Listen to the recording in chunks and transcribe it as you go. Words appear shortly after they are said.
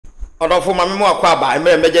Odofo mame mo akwa ba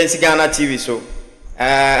emergency Ghana TV so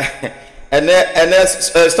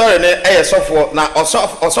story ne sofo na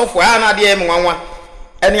osofo ya na de nwanwa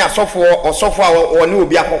ene osofo a woni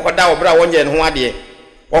obi akokoda obra wonye ne ho ade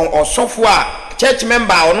osofo a church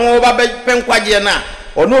member ono ba penkwaje na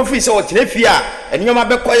ono ofisi o tirefi a enyoma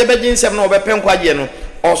be koye be ginsem na obepenkwaje no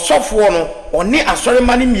osofo no oni asore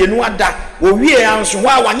mane mienu ada wo wie anso ho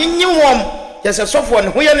a wanyenye wom yese sofo ne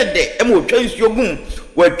ho ye ne de e mo twansuo gum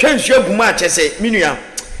wa twansuo gum a chese minua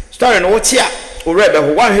story no wote a orebe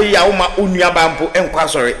ho wa hwe ya wo ma onua bampo enkwa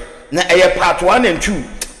sore na eye part 1 and 2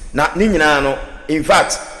 na ni nyina no in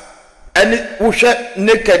fact ani wo hwe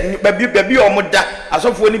naked babi omoda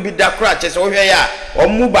asofo ni bi da kra chese wo hwe ya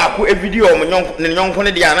omu ba ko e video nyonko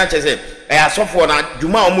ne dia na chese e asofo na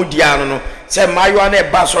djuma omudia no se mayo na e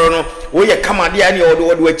ba soro no wo ye kamade ani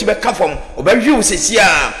odo achibe kafom obahwe wo sesi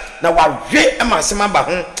a na wahwe e masema ba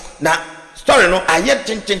ho na story no aye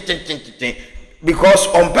tin because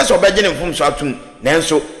on person obegye ne mfum so atum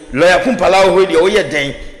nanso lawyer kumpala ho de wo ye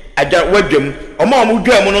den aja wadwam omo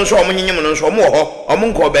dwam no nso omo nyenyem no nso omo ho omo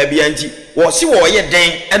nko ba bia nti wo si wo ye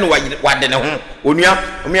den ene wade ne ho onua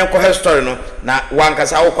omienko he story no na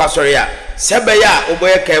wankasa wo kwa story a sebe ya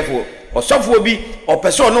oboye careful osofo bi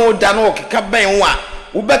opese no da no keka ben wo a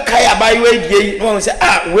wo be kai abayo adie no won say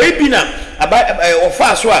we bi na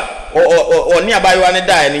ofa so a oni abayo ne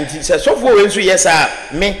da nti se sofo we nso yesa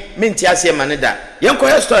me nti ase ma ne da yenko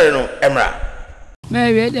he story no emra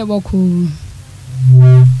me we de boku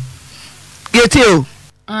Getio.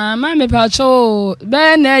 Ma me pacho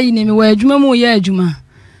be na yi ni me wa adwuma mu ye adwuma.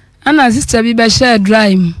 Ana sister bi be share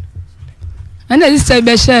drive. Ana sister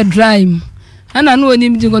be share drive. Ana no oni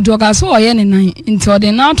mi di go to ka so oye ne nan. Nti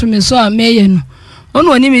ode na to me so a me ye no.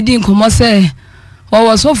 Ono oni mi di nkomo se o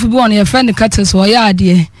wo so fu bi on ye friend kate so oye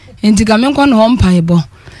ade. Nti ka me nko no mpaebo.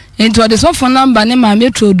 Nti ode so phone number ne ma me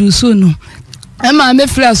introduce no. E ma me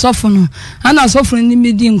frɛ sofo no. Ana sofo ni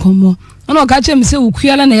mi di nkomo. Ono ka chem se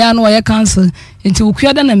ukuala na ya no ye cancel enti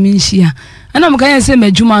ukuada na menhia ana mka ya se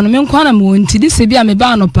madwuma no menkwa na me nti dise bia me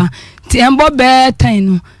ba no pa ti embo be tan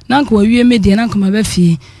no na nka wawie media na nka ma ba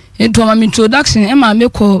fie ento ma introduction e ma me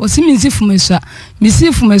ko osiminsi fumesua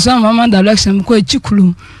misi fumesua mama direction ko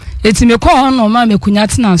echikulum eti me ko hono ma me kunya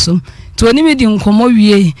tena so ti oni me di nkomo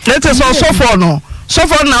wie let us sofo no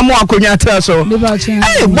sofo na mo akonya tena so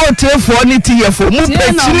eh bo telefone ni tiyefo mu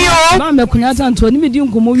petini o ma me kunya tena to oni me di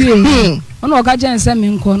nkomo wie ono oka jense me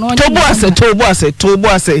nko no tobo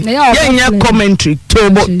ase ye commentary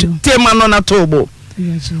tobo tema no na tobo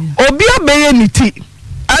obi abeye ni ti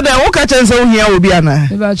ada wo ka jense wo hia obi ana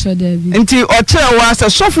nti o kire wa ase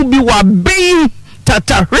sofu bi wa beyin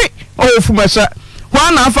tatare o fumasa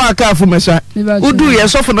wa na afa aka fumasa udu ye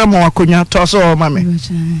sofu na mo akonya to so ma me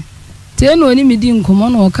te no ni me di nkomo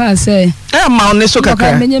no oka ase ma one so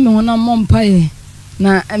kaka menye me ho na mompaye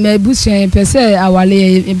na me busuan pese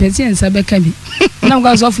awale pese ensa beka bi na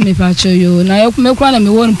mka so fu me pa yo na yekumekura na me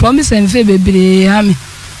won promise enfe bebre ha me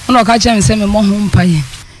ona ka cha me se me mo ho mpaye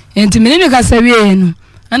enti me ni ka sawie no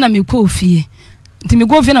ana me ko ofie enti me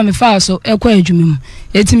ko ofie na me fa so ekwa adwuma mu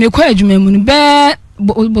enti me kwa adwuma mu no be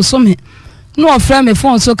bosome no ofra me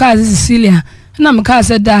phone so ka Cecilia na me ka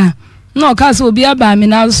se da no ka se obi aba me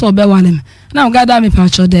na so be wale me na me ga da me pa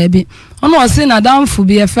cho da bi ona o se na damfo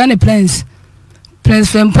bi e fa ne Prince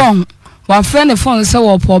Fempong wa friend phone se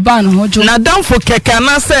wo po ba no hojo na damfo keka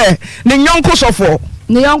na se ne nyonko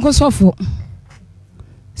sofo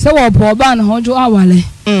se wo po ba no hojo awale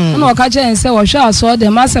no o ka che se wo hwa so de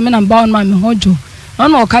ma se me na ba on ma me hojo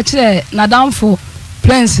no o ka che na damfo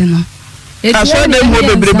Prince no aso de mo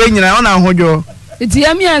bebrebe nyina ona hojo eti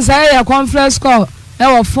ya mi ansa ya conference call e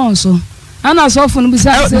wo phone so ana so phone bi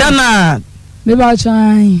sa dana me ba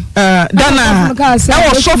chan dana e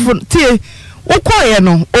wo so phone tie ukoye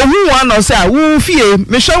no ohuwa no se a wo fie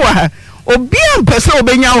me hwa obi ampese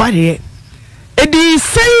obenya ware edi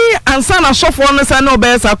sei ansa na sofo no se na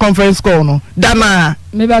obesa conference call no dana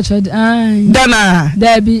me ba chod dana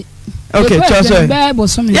dabi okay choso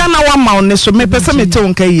ya na wa ma on so me pese me te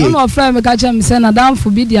wonka yi no friend me ka cha me se na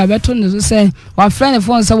damfo bi dia beto ne so se wa friend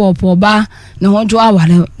phone se wo po ba ne hojo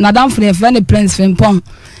aware na damfo ne friend Prince Fempong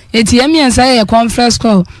eti emiensa ye conference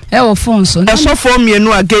call e wo phone so na so for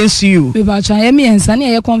mienu against you me ba cha emiensa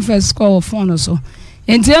ne ye conference call wo phone so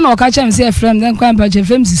enti na o ka cha me se frame den kwa mpa che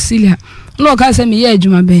frame Cecilia na o ka se me ye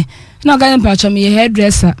adwuma be na o ka mpa cha me ye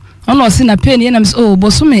hairdresser ona o si na pen ye na me oh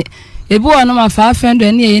bosume ebi wo no ma fa friend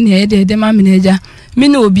ne ye de ma me na eja me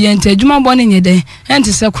na obi enti adwuma bo ne nye de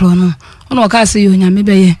enti se kro no ona o ka se yo nyame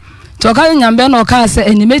be ye to ka nyambe na o ka se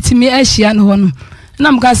animetimi ahia ne ho no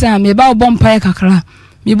na mka se ha me ba obompa ye kakra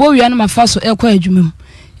mi bo wia na mafa so ekwa adwuma mu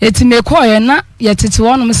eti me call ye na ye tete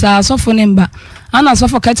wonum sa asofo ne mba ana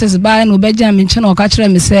asofo kates ba na obegya me nche na oka kire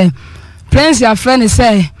me say prince ya friend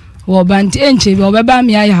say wo banti enche bi obeba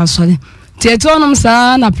me aye hasole tete wonum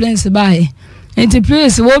sa na prince ba ye enti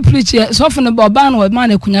prince wo preach asofo ne ba oba na wo ma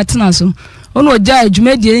na kunya tena so ono ogya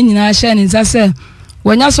adwumadie nyina hye ne nsa say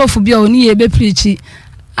wonya asofo bia oni ye be preach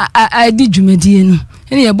a di dwumadie no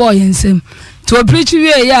ene ye boy ensem to preach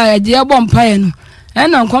wie ya ye bo mpae no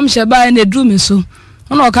ena nkom hye ba na dru me so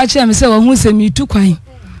ono oka kire me say wo hu se mi tu kwan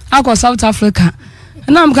akọ South Africa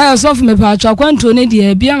na m ka yourself me pa atwa kwanto ne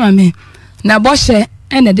de bia ma me na bohye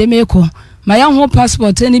ene de me ko ma ya ho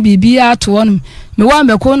passport ne bibia ato won me wa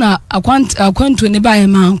me ko na akwanto ne ba ye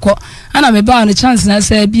ma anko ana me ba no chance na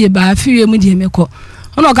say bie ba afiwe mu de me ko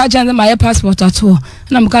ono ka chance ma ye passport ato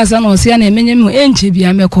na m ka sa na o se na emenye mu enche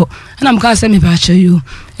bia me ko ana m ka sa me ba acho yo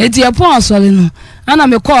eti e pon asole no ana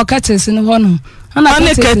me ko Curtis ne ho no ana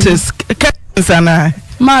Curtis sana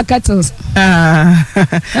marketers and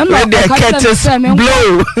curtains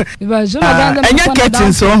blow anya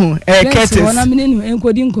curtains so hu curtains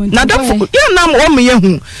na dafo ya nam o me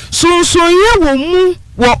hu sunsun ye wo mu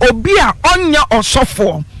wo obi a onya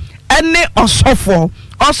osofo ene osofo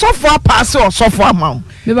pass osofo amam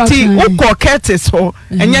ti ukọ curtains ho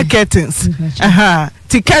anya curtains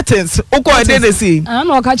ti curtains ukọ de de si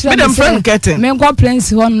ana o ka kire me dem curtain me nkọ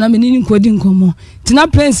prince ho na me ni nkodi nkomo tina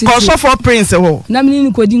prince osofo prince ho na me ni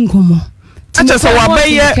nkodi nkomo acha so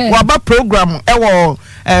wa ba program e wo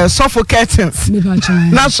sofo curtains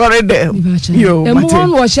na sorry dem yo e mo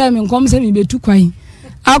won wo share me nkom se me betu kwan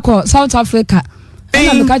akọ South Africa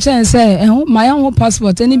na me ka kire se ma ya ho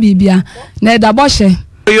passport ni bibia na da bohye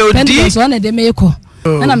yo so na de me ko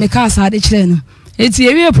na me ka asa de kire no eti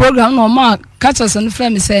ewie program no ma catches and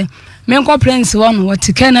frame say me nko prince won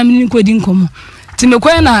what can na me nkodi nkomo ti me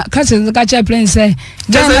kwen na catches ka che prince say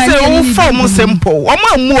just say o form simple o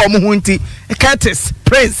ma mu o mu hunti Curtis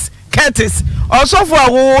prince Curtis also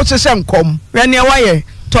for wo chese nkom we ne waye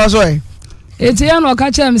to so e eti ya no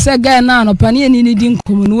ka che me say guy na no pane ni di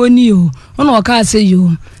nkomo no oni o ono ka say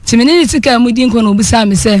yo ti me ni tika mu di nkomo no bisa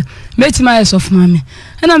me say metima yes of mame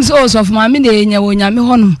na me say o of mame de nya wo nya me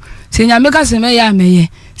hono se nya me ka se me ya meye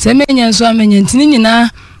se me nya nso amenye ntini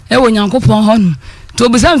nyina e wo nyankopon hono to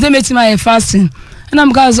bisa me say metima ye fasting na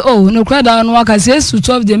me ka say no kwada no aka say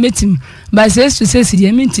 12 de metim by 6 to 6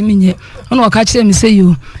 de metimi nye ono ka kire me say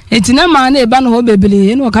yo enti na ma na e ba no ho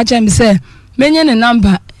bebele no ka kire me say menye ne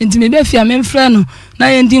number enti me be fia me mfre no na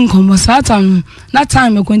ye ndi nkomo satan na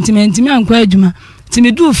time ko enti me ankwa adwuma enti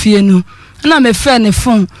me du fie no na me frɛ ne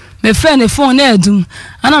phone na adum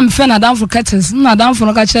ana me frɛ na damfo Curtis na damfo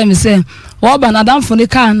no ka kire me say wo ba na damfo ne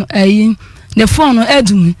ka no ayi ne phone no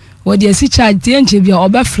adum wo de asi charge tie nche bia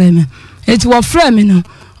obɛfrɛ me enti wo frɛ me no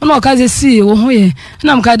ono ka ze si wo ho ye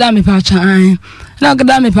na me ka da me pa twa an na ka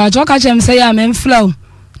da me pa twa ka kire me say ya me mfrɛ wo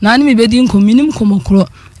na ani me bedi nkominim komokro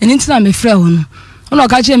eni ntina me frɛ wo no ono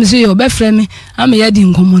ka kire me say yo obɛfrɛ me ama ye di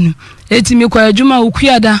nkomo no eti me kwa adwuma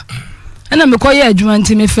okuada ana me koye adwuma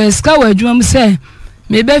nti me first ka wa adwuma mu say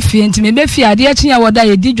me be fie nti me be fie ade akenya woda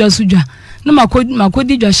ye di dwasudwa na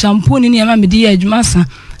makodi dwa shampoo ni ma me di adwuma sa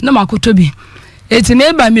na makotobi eti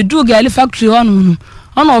me ba me du gali factory ono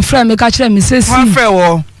ofre me ka kire me say si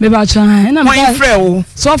me ba cha na me frɛ wo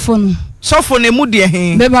sofo ne mu de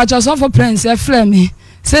he me ba cha sofo prince e frɛ me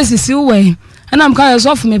say si we ana me ka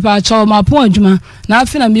sofo me pa cha ma pon adwuma na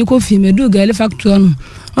afi na me ko fie me du gali factory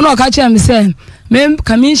ono ka kire me say me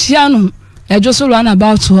kamisha no ejo run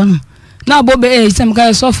about one na bobe sem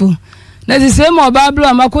ka sofo na the same bible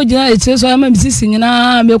amako gina etie so ma bisisi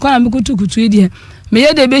nyina me kwa na me kutukutu ide me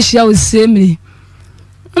ye de be hia o semri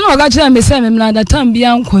no ga kira me say me na da time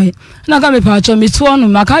bia nkoi na ka me pa cho me to no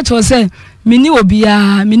maka cho say mini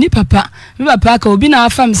obia mini papa me papa ka obi na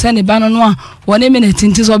afa me say ne ba no no a woni me na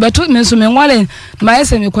tinti so beto me so me nwale ma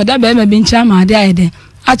yese me koda be ma bi ncha ma ade ayede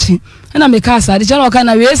achi na me ka asa de chara ka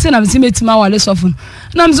na we se na me metima wale sofo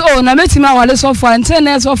na me na metima wale sofo ante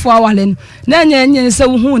na sofo awale na nye se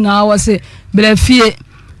wo hu na wo se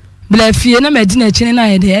blafie na me di na chini na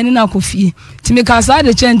yede ene na kofie ti me ka asa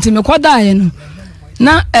de chenti me koda ye no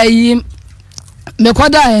na ayi me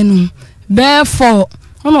koda ye no be for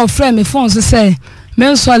ono frɛ me phone so say me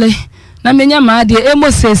nsole na me nya ma de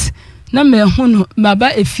emoses na me hu no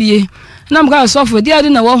baba efie na me ka sofo di ade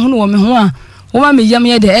na wo hu no wo me ho a wo me yam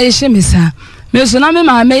ye de hye me sa me so na me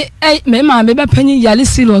maame be panyi yale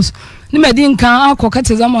silos ni me di nkan akọ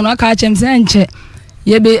kateza mo no aka chem se nche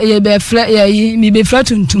ye be frɛ ye mi be frɛ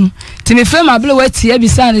tuntum ti me frɛ ma bele wati ya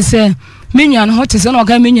bisa ne se me nwan ho te se na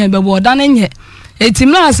oka me nwan be bo da ne nye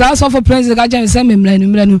etim na asa so for president ka chem se me mra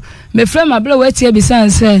no me frɛ ma bele wati ya bisa ne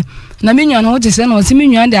se na me nwa no te se na o se me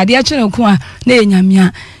nwa de ade a kire ko a na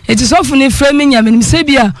enyamia eti sofo ne fra me nyame nim se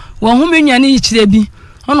bia wo ho me nwa ne kire bi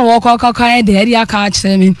ono wo kwa kan de ade aka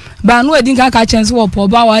kire me ba no edi ka chense wo po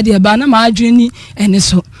ba wa de ba na ma adwini ene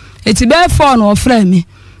so eti be for no fra me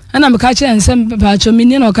ana me ka chense ba cho me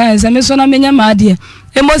ni no kan se me so na me nya ma ade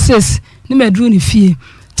Moses ni medru ni fie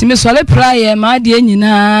ti me sole prayer ma ade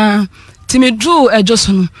nyina ti me dru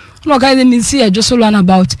ejoso no ka de me see ejoso run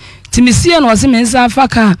about ti me see no se me nsa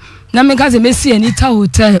afaka na me ka se me see ani ta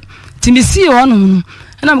hotel ti me see ono no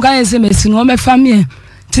na me ka se me si no me family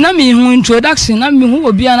ti na me hu introduction na me hu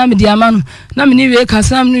obi na me di ama no na me ni wie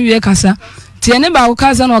kasa na me ni wie kasa ti ene ba ko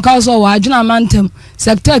kasa no ka so wa adwuna mantem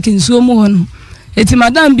sector kinsuo mu ho no eti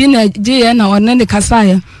madam bi na je na one ne kasa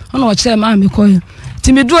ya ono o kire ma me koyo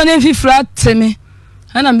ti me duo ne fifra teme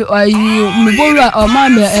ana me bowura o ma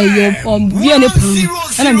me o bia ne pu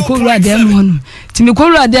ana me kowura dem ho no ti me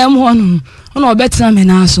kowura dem ho no ono obetra me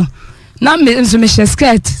na so na me nso me she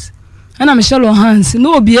skirt ana me shelo hands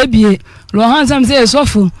no obi ebie lo hands am say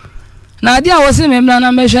sofo na ade a wo se me mra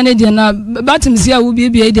na me hwe ne de na batim si a wo bi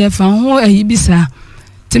ebie de fa ho ayi bisa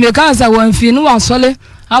ti me ka sa won fi no wasole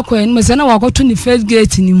akwa en me se na wakoto ni first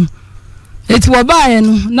gate ni mu eti wo baaye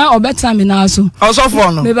no na obetra me na so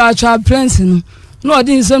osofo no me ba twa prince no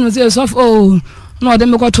odi nso no say sofo no odi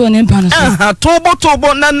me koto ne mpa no so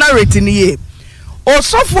tobo na narrate ni ye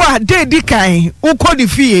osofo a de kan ukodi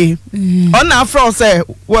fie ona afro say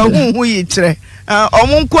wa hu yi kire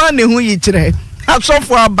omunkwa ne hu yi kire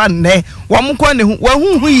asofo abanne wa munkwa ne hu wa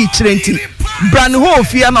hu yi kire nti bran ho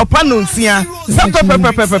fie na opa no nsia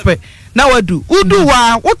pepe na wadu udu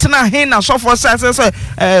wa wotena he na sofo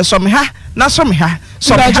say some ha na some ha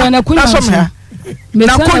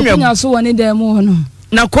na konwam so woni dem ho no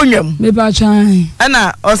na konwam me ba twan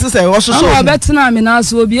ana osese wososo no betena me na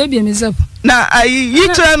so obi ebie me sep na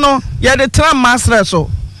yitre no ye de tra master so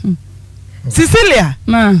Cecilia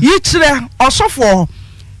yitre osofo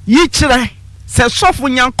yitre se sofo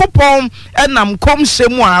nyankopon enam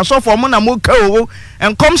komhyemu a sofo mo na mo ka o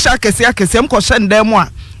enkomhya akese m ko hye ndem a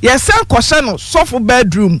ye se ko hye no sofo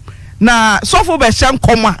bedroom na sofo be hye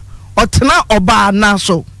nkom a otena oba na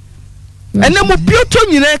so ene mo pioto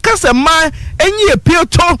nyine kase ma enyi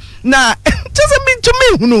pioto na just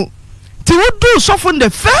me hunu ti wodu sofo the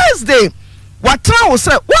first day watra wo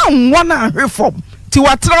se wan reform ti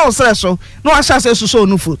watra wo se so no asha se so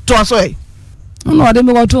nufu to so e no ade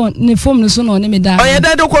me goto ni form ni so no ne me da oye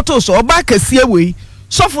de koto so oba kase we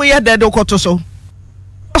sofo ye de koto so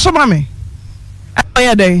ma me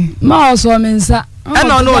oye de ma so me nsa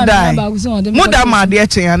no die mo da ma de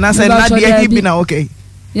chen na se na de hi bi na okay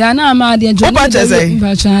ya na ma de jo ba chese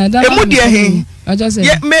e mu de hi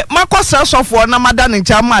ye me makosa sofo na mada ne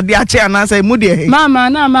cha ma de ache na se mu de hi mama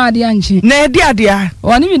na ma de anchi na de ade a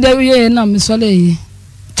oni mi de wie na me sole yi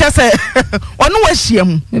chese onu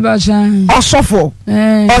wahiem me ba chan osofo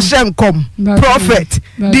oshenkom prophet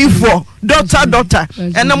d4 doctor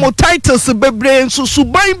and mo titles bebre nso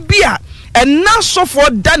suban bia enna sofo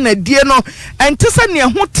da na die no entese ne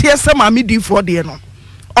ho tie se ma me d4 de no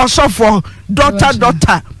osofo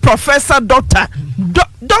doctor professor doctor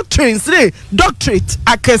doctorate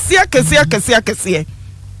akese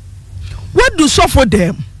what do sofo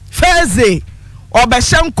them Thursday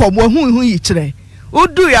obeshenkom hu yi kire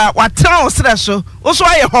udu ya watra osre so oso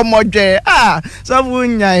aye homodwe sofo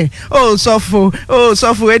nyai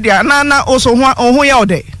sofo edia na oso ho ya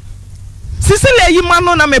ode Cecilia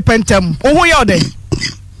yimano na mepentem ho ya ode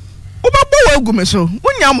ubabo wa agume so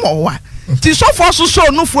unya mowa ti sofo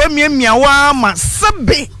so nufu amiamia wa ma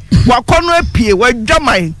sebe wakono apie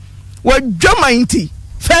wadwaman nti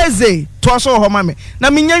Thursday to so ho mame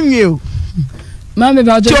na menya nwie o mame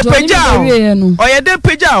ba jo no oyede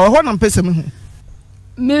peja ho na mpese me ho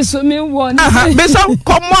me won besa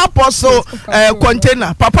komo apostle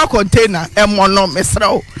container papa container emono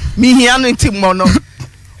mesrao mi hia no nti mono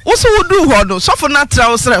uso wudu ho do sofo na tra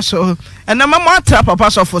osre so ena mama atra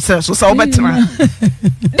papa sofo sre so sa obetra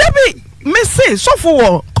debi me say sofo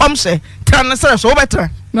wo komse tra na sre so obetra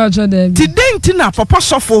ma jo debi ti denti na papa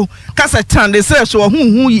sofo kasa tra na sre so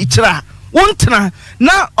hu yi kira wontra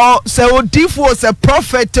na se odifo se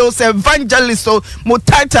prophet o se evangelist o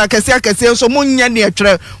mutata kese so munya ne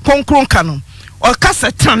atwere konkron ka no o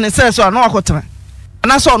kasa tra ne se so na wakotra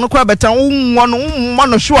ana so no kwa beta wonwo no mo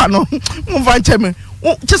no hwa no mva ncheme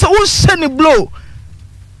chese wo hye ne blow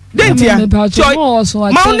dentia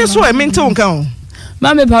ma woni so e mente won kan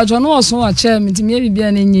ma me ba jo no so wa che me ti me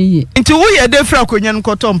bibia na nyeyi nti wo ye de fra konya no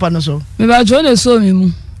koto mpa no so me ba jo ne so me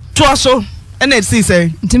mu to so ene si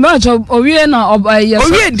say ntima cho owie na obaye so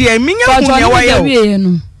owie de minya hunya wa ye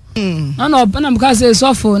no ana obana mka say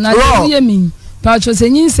sofo na ye mi pacho se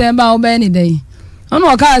nyinse ba oba ni dai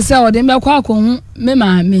ono oka se o de mekwa akohu me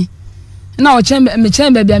maame na o chembe me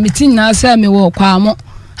chembe bia metin na se me wo kwa mo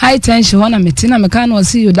high tension hona metin na meka na o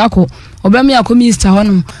si yodako oba me akomista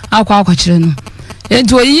honum akwa kire no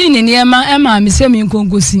enti oyi ni niema ema me se me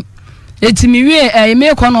nkonkosi eti mi wie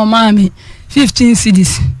me ko no maame 15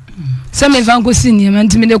 cedis se me vankosi niema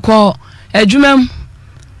enti me de ko adwumam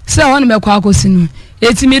se hona me kwa akosi no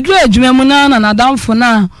eti me dru adwumam na nadamfo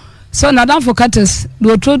na so nadamfo kates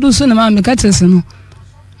do introduce na maame kates no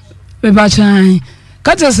me ba chan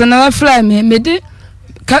kates na fly me de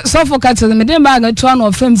so for kates me de bag to na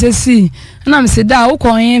ofem se si na me se da wo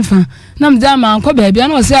kon yenfa na me da man ko ba bia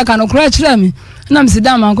na o se aka no kura kire me na me se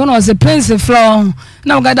da man ko na o se prince floor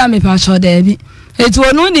na me ga da me pa cho da bi etu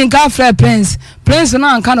onu din ka fly prince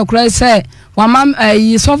na anka no kura se wa mam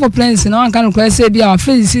yi so for prince na anka no kura se bia wa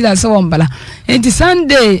free si da se wo mbala enti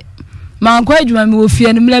Sunday man ko adwuma me wo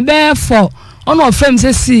fie no mle be 4 ono ofem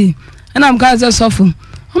se si na me ka se sofo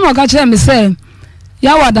ono ka kire me se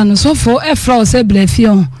ya wada no sofo e fra se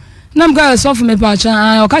blefie na me ka sofo me pa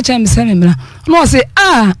cha o ka kire me se me mra ono se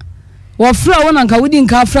wo fra wona nka wudi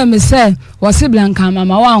nka fra me se wo se blanka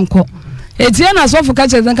mama wanko etie na sofo ka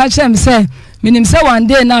kire me se minim se one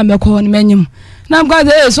day na me ko no manyim na me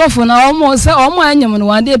ka sofo na omo se omo anyim no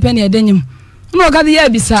one day pe na edanyim ono ka de ya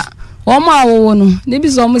bisa omo awo no ne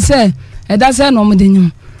bisa omo se eda se no omo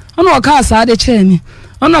denyim ono ka asa de kire me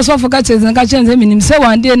ono sofo ka kire me minim se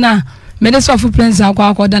one day na me de sofo prince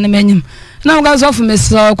akwa da na manyim na me ka sofo me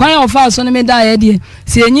so kwan ofa so ne me da ya de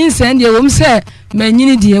se enyinsen de wom se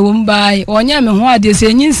manyini de wom bai onya me ho ade se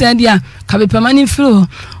enyinsen de a ka be pamani firo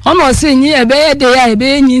ono se enyi ebe ye de ya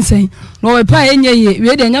ebe enyinsen no we pa enye ye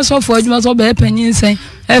we de nya sofo adwuma so be panyinsen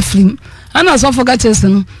afrim ana sofo ka kire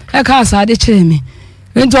no e ka asa de kire me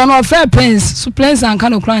enti ono fair prince so prince anka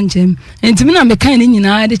no kran jem enti me na me kan ni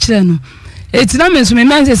nyina de kire no eti na me so me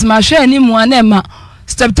menses ma hwe ani mu ana ma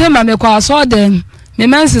September me kwa so dem me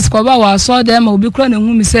menses ko ba wa so dem obi kura na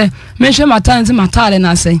hu mi se me hwe matanti matale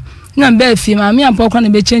na sei na mbe fi ma me ampo kura na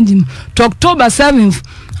be change to October 7th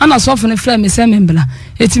ana so fo ne frɛ me se me mbla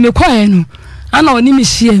eti me kwa no ana oni mi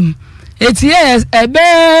hiem eti ye ebe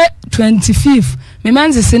 25th me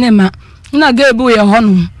menses ne ma na ga ebu ye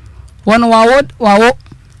hono wono wawo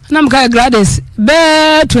na mka Gladys be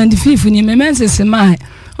 25th ni me menses ma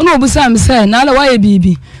ono obusa me se na ala wa ye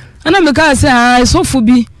bibi ana me ka se sofu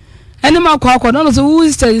bi ene makwa no so who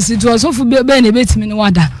is to sofu bi be ne betimi ne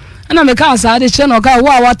wada ana me ka sa de che no ka wo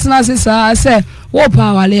awatena se sa se wo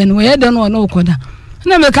pa wale no ye de no no koda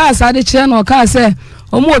ana me ka sa de che no ka se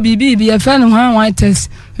omo bibi bi e fe no han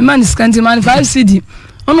test me man scanty man 5 cd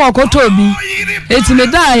ono okoto bi eti me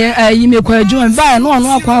da yi me kwa adwuma ba no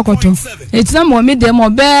no akwa akoto eti na mo me de mo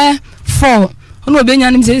be 4 ono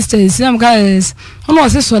obenya nim sisters na mka ono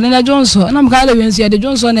se so na Johnson na mka le wensu ya de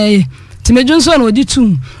Johnson na ye ti me Johnson no di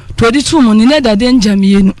 2 to di 2 mo ni na da danger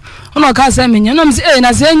mienu ono ka se menya na mse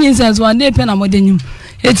na se enyin sense one day pe na modenyim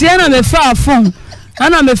eti na me fa phone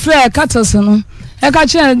ana me fra katos no e ka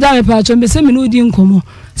che da me pa cho me se me no di nkomo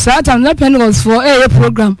satan na penals for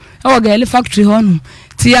program e wo ga factory hono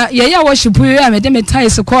ti ya worship ya me de me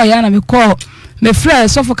ties call ya na me call me fra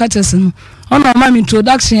so for katos no ono ma me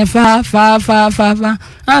introduction fa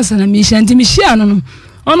answer na me shanti me share no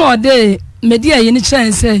ono de media ye ni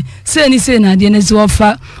chance say ni say na de na zi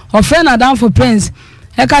ofa na down for prince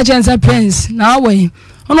e ka chance prince na we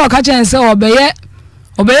ono ka chance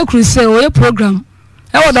obeye crusade oye program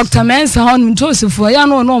e wo Dr. Mensa hon ntosifo ya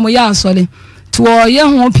no mo ya asole to ye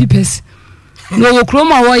ho pipes no wo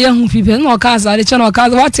kroma wo ye ho pipes no ka asare che no ka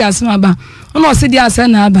what asema ba ono se di ase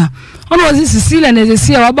na aba ono se sisile na ze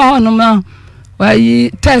sie wa ba hono ma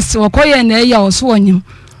wayi test wakoye na ya oso onyim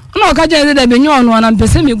ono ka je de benyo ono na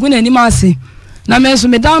mpese megu na ni ase na me so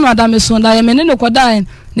me down ada me so da ye me ne kodan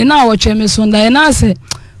ne na wo twe me so da ye na ase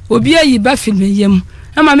obi ayi ba film yem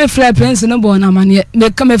e ma me frɛ prince no bo na mane me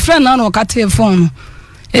ka me frɛ na no ka telephone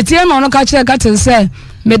etie no no ka kire ka te se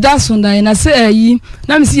me da so da ye na se ayi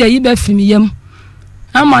na me si ayi ba film yem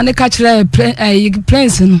ama ne ka kire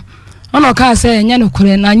prince no ono ka se enye no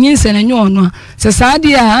kore na nyinse na nyo ono se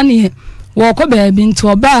saade a ane wo ko ba bi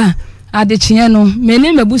nto ba adekye no me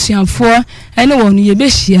ne mabusuafo ene wo no ye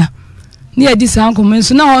behia ne adi san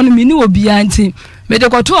komenso na ho no me ni obi anti me de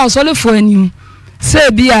koto asolefo anim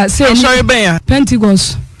se bia se sorry ben ya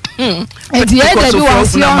Pentecost edi e de bi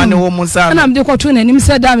wase na me de koto na nim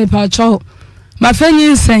se da me pa cho ma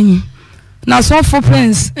fanyi nsan na so for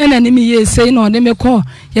prince ene ne me ye sei no de me ko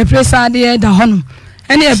ye presa de da hono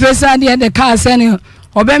ene ye presa de de ka se ne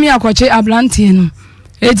obemi akoche ablantie no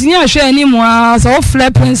etinya hwe ani mu a so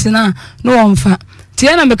flip prince na no wonfa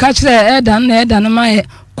tie na me ka kire eda na ma ye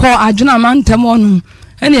ko adwuna mantem onu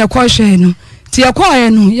ene ye ko hwe no ti ye ko ye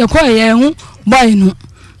no ye ko ye hu boy no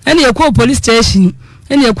ene ye ko police station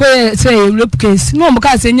ene ye ko say rape case no mo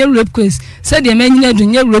ka say nye rape case say de manyina adu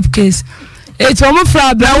nye rape case eti omo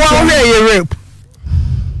fra bra wa we rape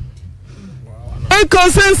a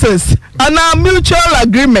consensus and a mutual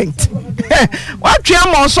agreement what you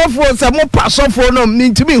am so for say mo pa so for no me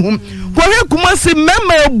ntimi hum ko he kuma si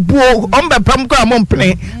mema ebuo ombepam ko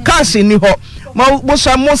amompene cash ni ho mo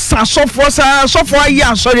sa mo sa so for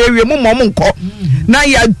ya sorry awie mo nko na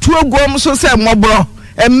ya tuogo so say mo bro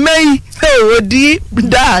emei odi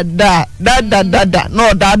da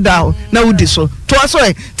no da na udi so to so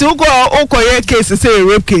ti uko ye case say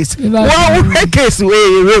rape case one case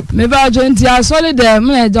we rape me ba jo nti asole dem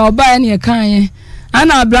na ja oba ne kan ye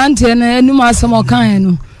ana brante na enum asem okan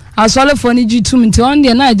no asole fo ni jitum nti on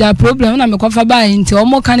de na ja problem na me kofa ba ye nti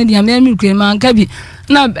omo kan de me amikre man ka bi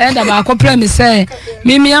na eda ba akopre me say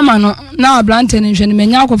mimi ama no na brante ne hwe ne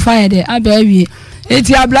menya akofa ye de aba awie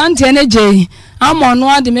eti abrante ne je ama no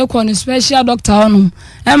ade me ko ne special doctor onu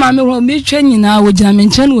e ma me ho mi twa nyina wo gina me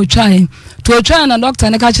nchen wo twae to twae na doctor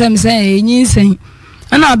ne ka kire me say enyin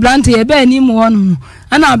ana abrante e ba ni mu onu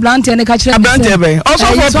ana abrante ne ka kire me abrante be also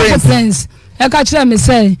for prince e ka kire me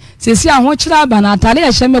say sesi aho kire aba na atare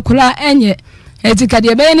e hye me kula enye etika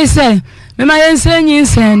de be ni say me ma yen say enyin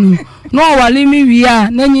sen no wale mi wi a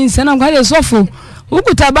na enyin sen na kwa de sofo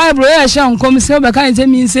ukuta bible e hye nkom se be ka nse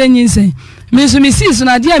mi say enyin sen misumisi so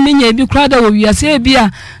na dia menya bi krada wo wiase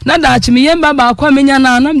bia na da achi me yemba ba akwa menya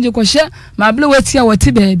na anam je kohye ma ble watia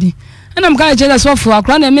wati baabi enam ka je da sofo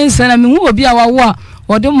akra na me nsa na me hu obi a wawo a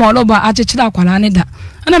wode mo lo ba achechira akwala ne da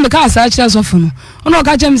ana me ka asa achira sofo no ono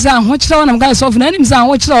ka chem sa ho chira wona me ka sofo na enim sa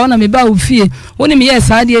ho chira wona me ba ofie woni me ye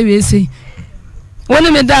sa de wiese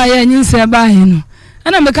woni me da ya nyinsa ba he no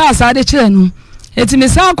ana me ka asa de chira no eti me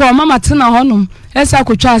sa ko mama tena honom esa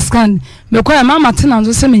ko twa scan me ko mama tena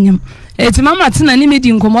nzo se menyam eti mama tena ni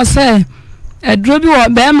medi nkomo se edro bi wo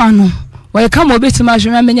be ma no wo ka mo betima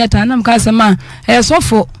hwe menya ta na mka se ma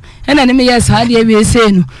sofo ena ni me yes ha de wi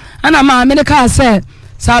ese no ana ma me ka se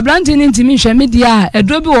sa branti ni ntimi hwe me dia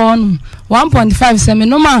edro bi wo no 1.5 se me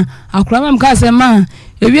no ma akura ma mka se ma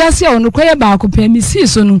ewi ase wo no koye ba akopɛ mi si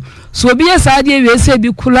so no so obi yes ha de wi ese bi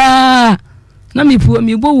kula na mi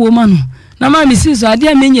bo wo ma no na ma mi si so ade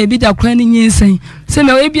amenya bi da kwa ni nyinsen se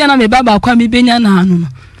me ebia na me baba kwa mi benya na anu no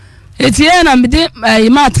etie na me de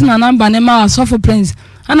mat na number ne ma sofo prince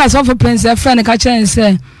ana sofo prince e friend ka kire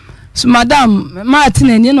nse so madam mat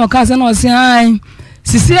na ni no ka se na o se ai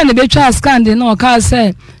sisi na be twa scan de na o ka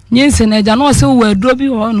se nyinsen na ja na o se wo aduro bi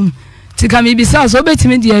ho no tika mi bi sa so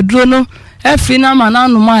betimi de aduro no e free na ma na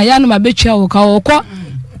anu ma ya na ma be twa wo ka wo kɔ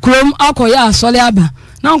krom akoya asole aba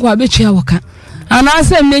na nko abetwa wo ka ana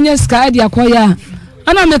se menye ska dia koya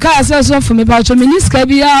ana me ka ase so for me pa cho me ni ska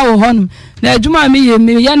bi ya wo ho no na adwuma me ye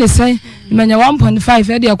me ya ne sai menya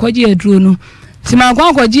 1.5 e dia kwaji aduro no ti ma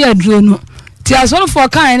kwaji aduro no ti asole for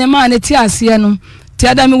kan ne ma ne ti ase no ti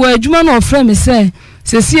adame wo adwuma no ofre me se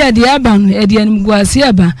sesi e dia aba no e dia nim guase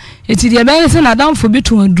aba e ti dia be se na damfo bi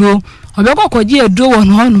to aduro obekọ kwaji aduro wo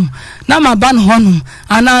no no na ma ba no ho no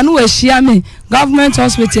ana no ahia me government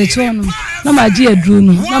hospital to no na ma ji aduro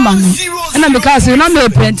no na ma no ana me ka se na me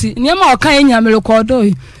penti niam o kan enya me record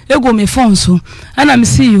ego me phone so ana me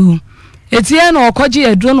see you etie na okoji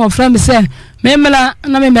aduro no ofra me se me mela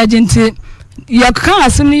na me emergency ya kan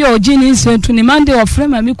asem ni yo ji ni nsentu ni mande ofra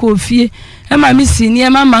ma me ko fie e ma me si ni e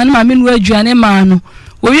ma ma na me nu aduane ma no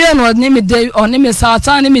owie no ne me de oni me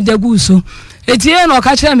saata ne me de guso etie na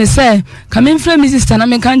oka kire me se ka me mfra me sister na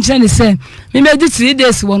me kan kire ne se me di 3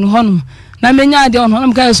 days won ho no na me nya de on ho na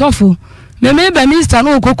me ka sofo me ba minister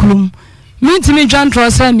no okokulum me ntimi dwan tro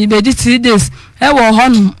se me be di 3 days e wo ho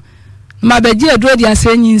no ma be di aduro di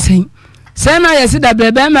asenyi nsen se na yesi da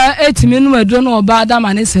brebe ma etimi nu aduro no oba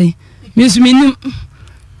adama ne sei misumi nim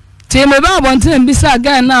te me ba bonten bi sa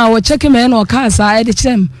ga na wo check me na oka asa e de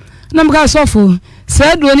chem na me ka sofo se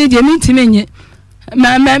aduro ni de me ntimi nye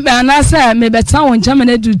ma na se me beta won chama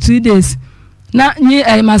na do 2 days na nyi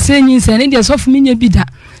ma senyi nsen ne de sofo me nya bida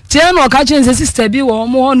te na oka chen se sister bi wo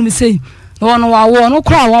mo ho no me sei no wa no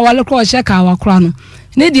kra wa wale kra che ka wa kra no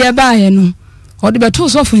ne de ba he no o de beto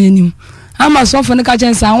sofo yanim ama sofo ne ka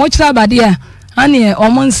chen sa wo kira bade a ane o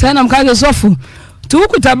mo nsen na ka sofo tu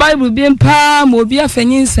kuta bible bi mpa mo bi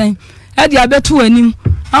afanyi nsen e de abeto anim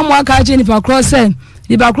ama aka che ni pa kra se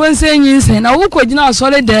ni ba kra nsen nyi nsen na wo ko gina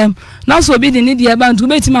asole dem na so bi de ne de ba ntu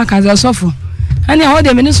beti maka za sofo ane ho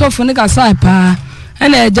de me ni sofo ne ka sa pa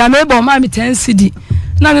ane jame bo ma mi 10 cd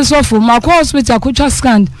na me sofo ma ko hospital ko twa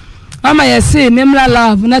scan mama yesi memla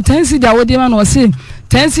love na 10 cd awodi ma no se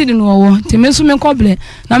 10 cd no wo ti me so me koble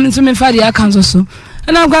na me so me fa dia kanzo so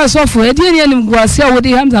ana kwa sofo e die ne nim guase a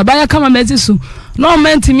wodi hamza ba ya kama mezi so no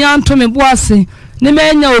mentimi anto me boase ne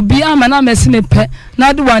menya obi ama na mesi me pe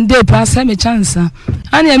na de one day pa se me chance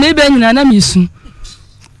ana me be nyina na misu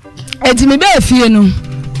eti me be afie no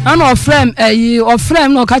ana ofrem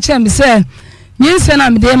ofrem no ka che me se nyinse na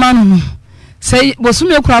me de ma no se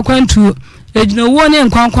bosume kura kwantu ejina wo ne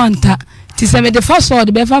nkwankwanta ti se me de fa so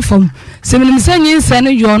de be fa fom se me se nyinse no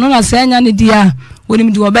yo no na se anya ne dia woni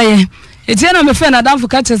me de obeye eti na me fe na danfo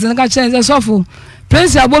ka che se ka che se sofo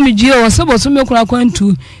prince abomi gie wo se bosume kura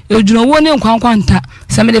kwantu ejina wo ne nkwankwanta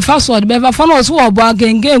se me de fa so de be fa no so wo bo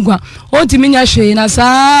agengengwa o ti minya hwe na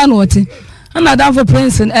saa no ti ana danfo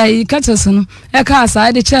prince ka che se no e ka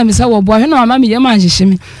asa de che me se wo bo hwe no mama me ye ma nhihye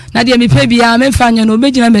me na de me pe bia me fa nya no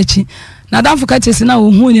obegina machi na danfo ka che se na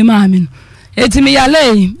wo hu ni ma me eti me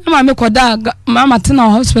yale mama me koda mama tena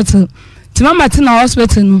hospital ti mama tena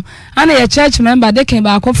hospital no ana ye church member de ken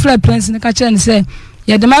ba ko frɛ prince ne ka che ne se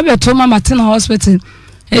ye de ma be to mama tena hospital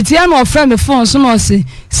eti ana o frɛ me phone so no se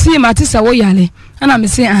si mate se wo yale ana me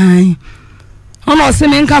se an ono se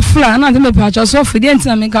me nka fra ana de me pa cho so fidi enti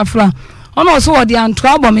na me nka fra ono so wo de anto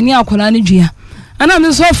abɔ me ni akola ne dua ana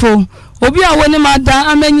me so fo obi a woni ma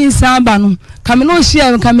da amanyi san ba no kame no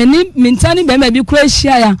hia kame ni mintani be ma bi kura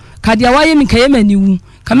hia ya kadia waye mi kaye maniwu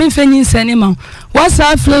kame mfenyi nsane ma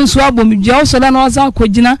wasa influence abomdua o so da na wasa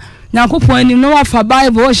kogina nyakopon anim no wafa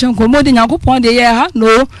bible o hyen ko modi nyakopon de ye ha no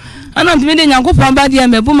ana ntimi de nyakopon ba de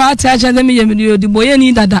me bu ma ati acha de me ye me de boye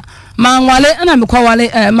ni dada ma nwale ana me kwa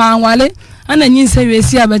wale ma nwale ana nyinse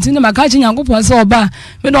wesi abati ne maka chi nyakopon se oba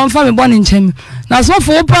me don fa me bone nchem na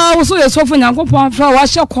sofo pa wo so ye sofo nyakopon fra wa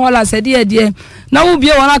hye kola se de na wo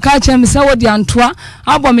bie wona ka chem se wo de antoa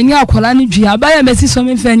abɔ me ni akola ne dua ba ya mesi so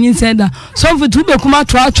me fa nyinse da sofo tu be kuma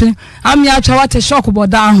to atwe ami atwa wate shock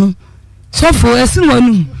boda ho sofo esi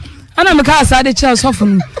wonu ana me ka asade che sofo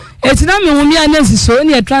no etina me humi anensi so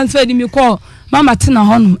ne transfer di me call mama tena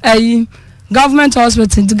ho no government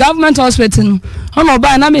hospital the government hospital no ono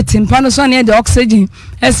ba na me timpa no so ne de oxygen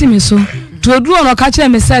esi me so to odu ono ka che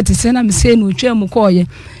me set se na me se no twa mu call ye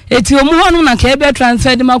eti omu ho no na ka ebe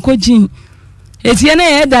transfer di makogin eti na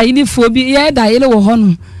ye da ili fo bi ye da ile wo ho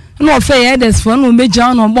no no fe ye des fo no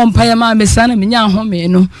meja no bɔ mpa ye ma me sa na me nya ho me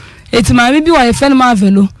no eti ma bi wa ye fe no ma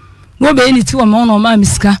velo no be ni ti wo ma no ma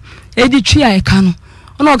miska edi twa e ka no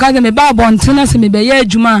ono ka de me ba bɔ ntena se me be ye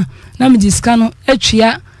adwuma na me diska no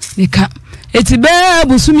atwa me ka eti be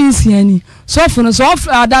busumi nsiani so fo no so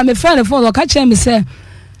ada me fe ne fo ka che me se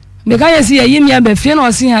me ka ye si ye yimi abe fie na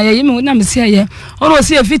o si ha ye yimi na me si ye ono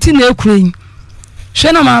si e fiti na ekuren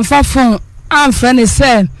hwe na ma fa fon amfre ne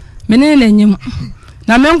se mene ne nyim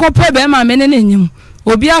na me nkopo be ma mene ne nyim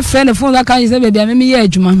obi afre ne fon ka se be bia me ye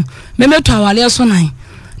adwuma no me meto awale so nan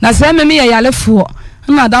na se me ye yalefo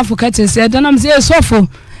na danfo ka te se da na me se sofo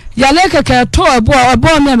yale keke to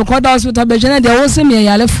ebo me ko da hospital be jene de wo se me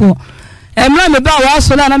yalefo emra me ba wa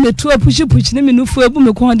so na me tu pushi ne me nufu ebu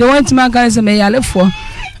me ko de wanti man kan se me yalefo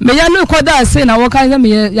me yale ko da se na wo kan se me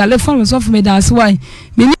yalefo me sofo me da se wai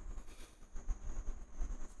me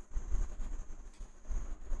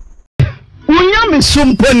unya me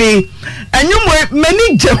sumponi enyumwe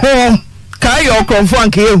mani je ho ka yo konfo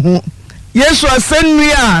anke ehu yesu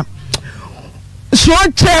asenua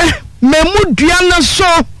soche memudua na so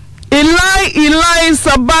Eli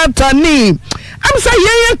Sabatani am say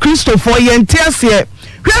ye Christopher yentiase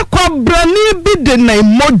hwe kwabrani bi de na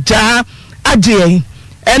moja agye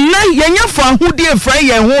ena yenya fa ahudi efra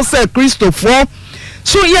ye ho say Christopher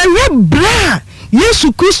so ye bra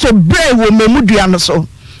Yesu Christo bra wo memudua no so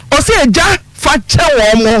o se eja fa che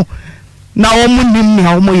wo mo na wo mu nim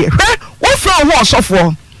na wo ye hwe wo fra ho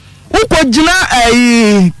osofo ukogina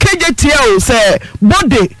KJTL say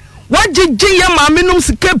body wajiji ya maminum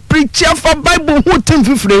sike preacher for Bible who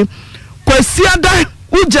timfifre kwasiada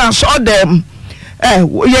uja so dem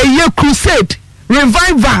ye crusade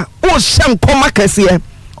revival o shem koma kese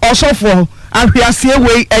osofo ahwiase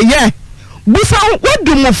we busa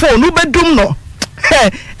wadum phone ubedum no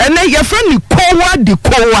ene ye friend kowa di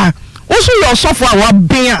kowa oso yo sofo awa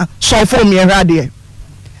bia sofo mi erade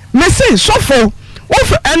me say sofo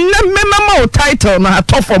of ene memama o title na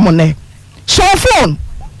atofo mo ne sofo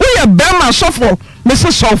we bema sofo me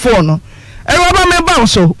say sofo no e roba me ba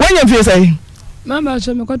so when you feel say mama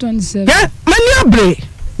so me ko 27 mani abre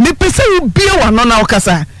me pese u bia wa no na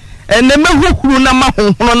okasa ene mehuhuru na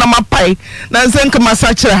mahohoro na mapai na nsenka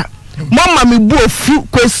masachira mama me bu ofu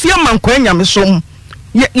kwasia mankwanya me som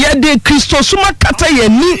ye de Kristo suma kata ye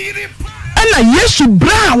ni ena Yesu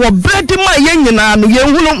bra wo bread ma ye nyina no ye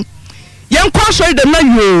hunu ye nkwa so de na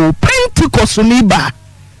yo Pentecost ni ba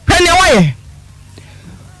hwane waye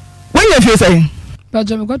when you feel say But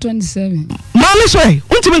I got 27. Mommy, sorry,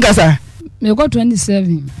 what do you mean, sir? Me got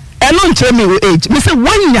 27. And don't tell me your age. Me say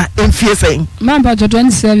 1 year in fear saying. Man, but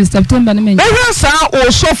 27 September. Me. Sir,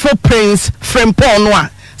 also for Prince from Paul Noir.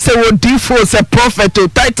 Say what default say prophet to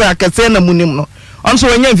title can say no munimo. I'm so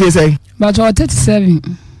when you say. But 37.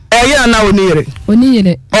 Yeah, now near it.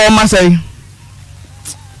 Oh, my say.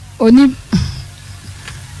 Oni.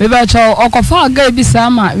 Beba cho okofa aga bi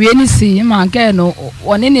sama we ni si ma ke no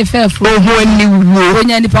woni ni fefu ohu ani wo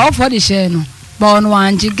onya ni pa ofo de she no ba ono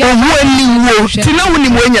anje ge ohu ani wo ti na woni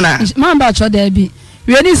mo nyina ma ba cho da bi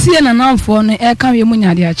we ni si na namfo no e ka we mu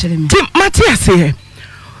nyade a kire me ti Matias here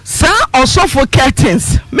sa osofo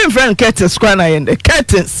curtains me friend curtains kwa na yende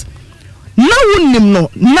curtains na wonim no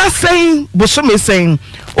na sen bosome sen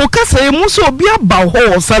o ka say mu so obi aba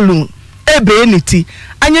ho salon ebe eniti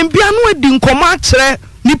anyambia no adi nkoma kire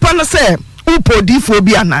nipa no say upodifo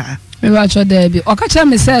bi ana me ba cho da bi o ka kire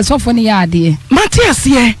me say sofo ni ya ade Matias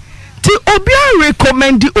here ti obi a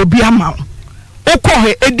recommend obi ama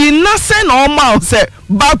okohe edi na say na o ma say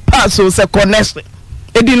bad pass o say connection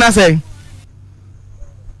edi na say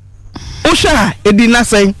Osha edi na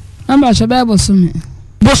say amba cho ba bosume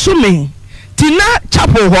tina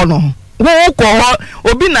chapel ho no wo ko ho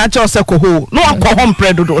obi na cha say ko ho no akọ ho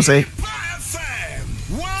mpredo do say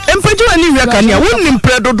empeju ani wi aka nia wonni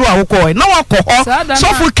mpredo do akọ na wakọ ho so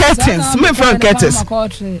for curtains me for curtains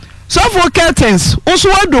so for curtains oso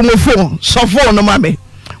wado mo phone so for no mame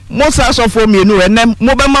mo sa so for me nu enem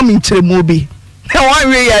mo be ma me nkire mo bi e wan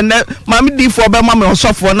we ya na mame di for be ma me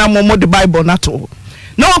so for na mo the Bible na to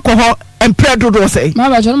na wakọ ho mpredo do say ma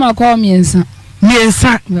ba cho ma call miensa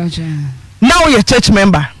now you church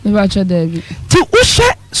member me ba cho da bi ti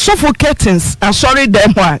ushe so for curtains sorry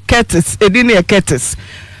them wa curtains edini e curtains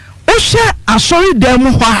ushe sorry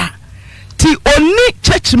them wa ti oni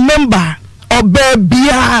church member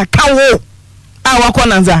obebia kawo awako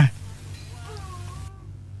nanza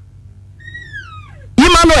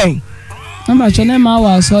Emmanuel amba cho ne ma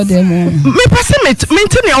wa so dem me pese me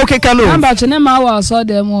ntini okeka no amba cho ne ma wa so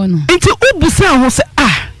dem no nti ubusa ho se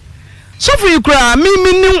so for you cry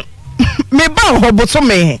me ba ho boto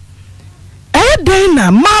me den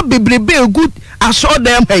na ma bebrebe good aso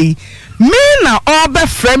dem hey me na obe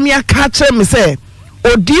frame ya ka kire me say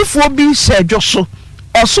odifo bi hyejo so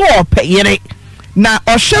oso opeyere na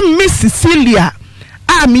ohwe me Cecilia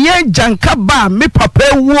me janka ba me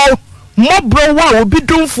papa wo mobro wa obi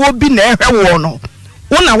dumfo bi na ehwe wo no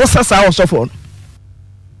wona wo sasa wo sofo no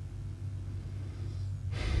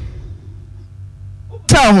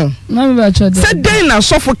na me ba cho da say den na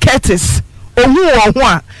sofo Curtis ohu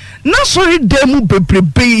a na sorry demu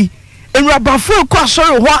bebrebe enrabafo ko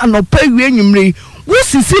sorry ho anopa wie nwumre wo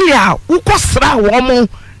Cecilia wo kosra wo mo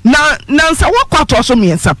na nsa wo kwato so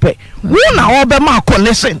miensa pe wo na obe ma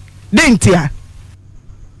connection dentia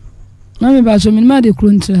na me ba cho me ma de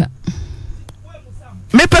krontra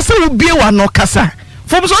me pese wo bie wa no kasa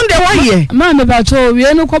fo so nde wa ye ma me ba cho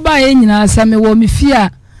wie no ko ba ye nyina asa me wo me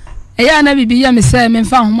fia eya na bibi ya me say me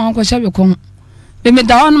fa ho ma ko hye ko me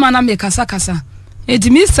da on ma na me kasa eti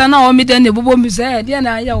mista na o me den ne bobo mi say de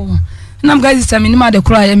na ya wo na mga sister me ni ma de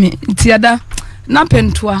kura ya me tiada na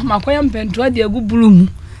pentoa makoya pentoa de agubulu mu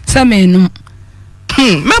se me no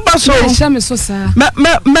me baso hye me so sa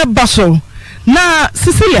me baso na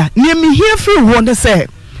Cecilia ni me hear free wonder say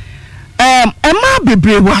ema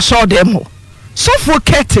bebre wa so dem ho so for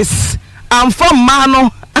Curtis am from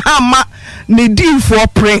mano ama ne din for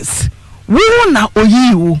Prince wo na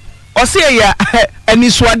oyiwo o say ya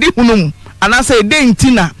aniswade hunum ana say de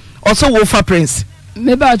ntina o so wo fa Prince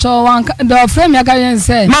me ba cho wan do frame ya ka yen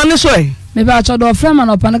say ma ni so e me ba cho do frame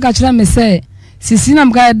na opa na ka kire me say sisi na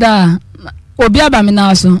mga da obi aba me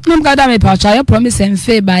na so na mga da me pa cha ya promise en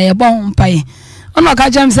fe ba ye bon mpae ono ka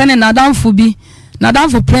jam say na danfo bi na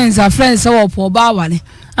danfo Prince a friends wo po ba wale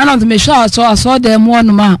ana to me sure so dem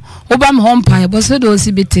wonu ma oba me ho mpae bo se do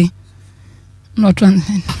si biti not one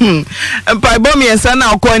pai bom yensa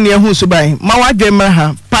na akọ ne hu suban ma wadwe mra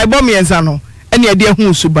ha pai bom yensa no ene de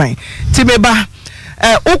hu suban ti me ba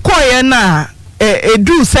ukoye na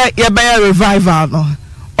edu say ye be revival no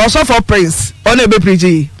also for Prince ona be preach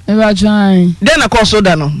e ba try den akoso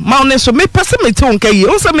da no ma one so me pese me ti wonka yi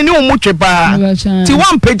o se me ni wo mutwe ba ti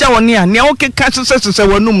wan peja woni a ne o keka sese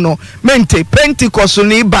wonum no mente Pentecost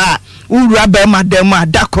ni ba ura be madam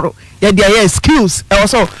adakoro ye de ye excuse e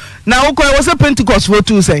also na uko e was a Pentecost for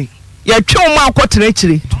two say ye twa mo akotena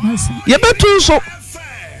kire ye betu so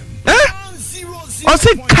o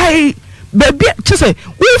se kai baby chese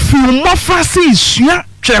we feel mo frase isua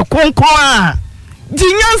twa konkon a di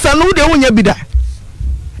nyansa no de wonya bida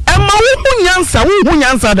e ma wo nyansa wo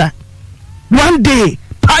nyansa da one day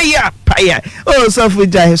pa paya. Oh, so for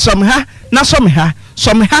jai, some ha, na some ha,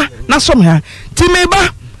 na some ha.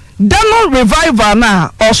 Timeba, Dano revival na,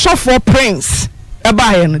 or so for Prince, a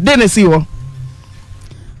bayan, didn't see you.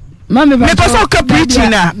 Mammy, because I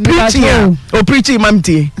preaching or preaching,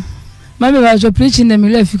 Mamty. Mammy was preaching the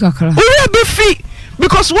Milefika. We be free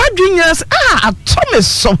because what juniors Thomas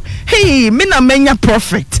so hey, Mina Menya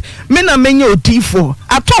prophet, Mina Menya Tifo.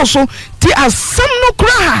 At also, ti as some no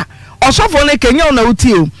cry or so for like Kenya no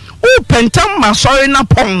tiu. Oh, pentam ma sorry na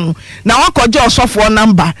pong. Now I could just off one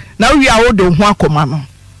number. Now we are all the one command.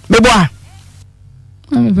 Meboa.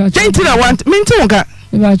 Gentle, I want Mintonga.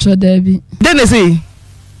 About your Debbie. Then I say.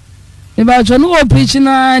 About your no preaching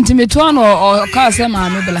to me to or cast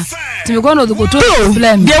mamma. To me go to go to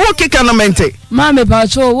blame. They will kick an amente. Mammy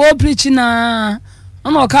Pacho, war preaching no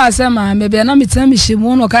cast mamma, maybe an amitam she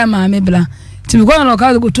won't okay mammy bla. To me go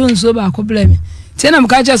to go to so back blame. Tenam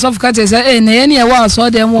catches of catches any while saw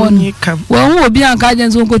them one. Well, who will be on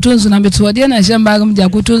guidance on cotuns and between the and Shambagam de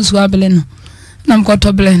cotuns wabbling. Nam got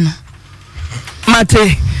to blame.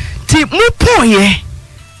 Mate, tip mupoye.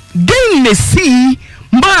 Gain the sea.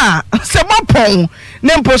 Ma, Sabapon,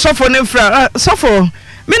 Nempo suffer Nefra, suffer.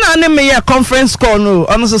 Mina name me a conference call no,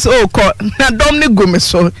 honestly, oh, call, na domni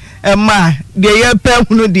gumeso, ma, dear ye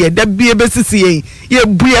no dear, that be a BCCA, ye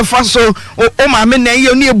bria faso, oh, my men,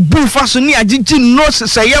 ye near boo faso near Gigi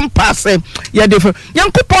nurses, a young passe, ye different.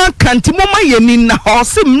 Young coupon can't mama ye nina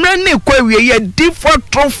horse, many query, ye different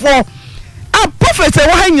trofo. A prophet,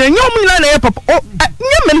 why you know papa, oh,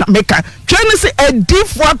 Yaman maker, trying to say a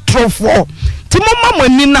different trofo. Timoma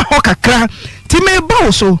monina hokakra time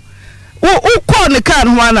boso o call the car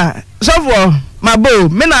wana so for my bow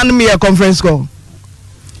me na me a conference call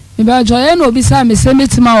me ba joy no bi sa me se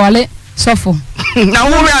metima wale sofo na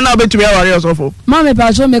wo me na betumi aware sofo ma me pa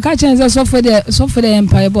jo me ka chen se sofo de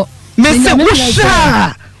empire bo me se wo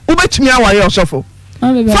sha wo betumi aware sofo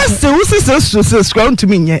first wo se scroll to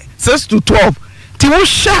me nye 6 to 12 ti wo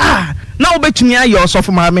sha na wo betumi ayo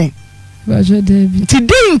sofo ma me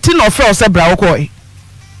today inti no fe ose bra wokoi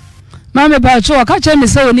mama ba cho ka che me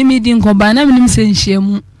se oni mi di nkoba na me se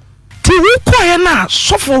nhyiamu ti wokoi na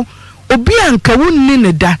sofo obi anka wonni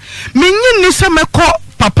ne da menyi ni se meko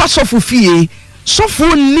papa sofo fie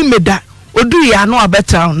sofo ni meda odu ya no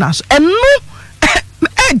abeta na so enu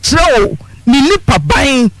e jero ni nipa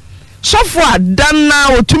ban sofo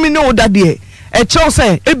adana otumi ne odade e che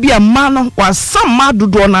se ebi ama no wasama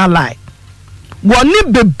dodo na lai woni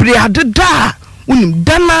bebre adeda unim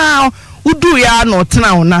dana udu ya no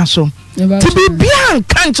tena ona so ti bibia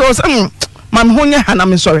nkan cho se mam honya hana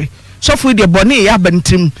me sorry so for the boni ya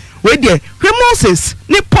bantim we de Moses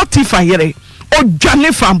ni Potiphar yere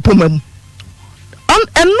odwane fampomam on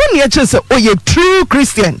enu ne che se oye true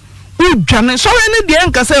Christian udwane so we ne de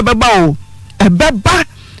nka se beba o ebeba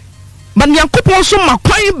man yankopon so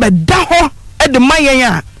makwan beda ho e de mayen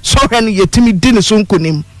a so we ne yetimi di ne so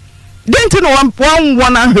nkonim didn't know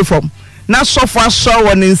one and reform. Now so far so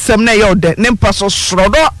one in some na yode, Nempaso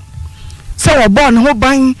Srodo. So a born ho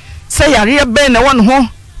bang, say a real ben one ho,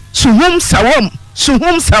 Suhum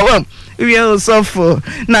Sawam. We are so for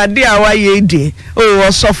na dear why ye de, oh,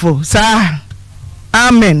 suffer, sir.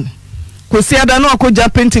 Amen. Kusiada no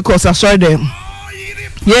koja Pentecost, I saw them.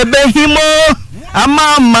 Ye be himo, a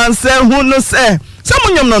man say who no say.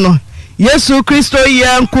 Someone no. Yesu Christo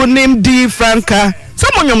yan kunim di franka.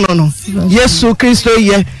 Someone no. Yesu Christo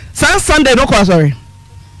ye. Sunday no kwa sorry.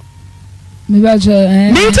 Me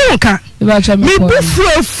tinka. Me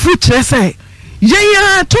bufro future say. Ye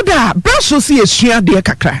ya toda braso si esua de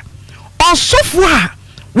kakra. Osofo a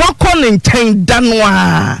wakọ ne nten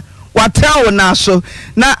danwa. Watel na so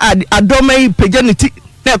na adoma paganity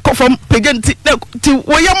na kofam paganity na ti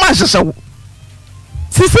woyama sesewo.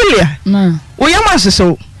 Cecilia. Na. Woyama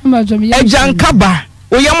sesewo. Ejankaba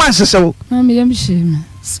woyama sesewo. Na me yam shame.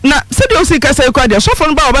 Na se de o si ka say kwa de so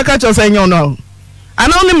fon ba obeka cho say nyon no.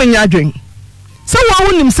 Ana oni menya adwen. Se wo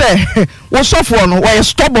wonim se wo sofo no wo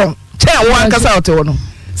stubborn. Che wo akasa ote wo no.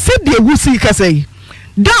 Se de egu si ka say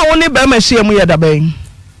da woni ba ma hia mu yeda ban.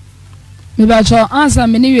 Me ba cho answer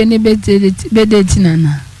me ni we ni be date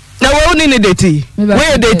nana. Na wo woni ni date.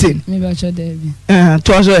 We dating. Me ba cho David.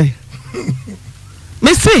 To so.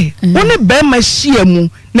 Me say woni ba ma hia mu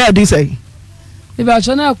na adi say. Me ba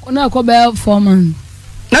cho na ko be 4 months.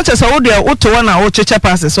 Na che say wo de wo to na wo cheche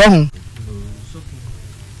passes so ho.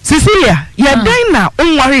 Cecilia, ya dan na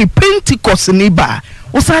onware Pentecost ni ba.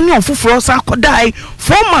 Usani ofufuro sa kodai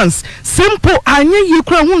 4 months simple anye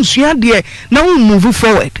yikura hu nsua de na hu move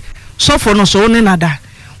forward so for no so ne nada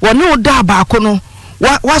woni oda ba ko no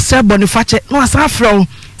wa se bonifache no asa afro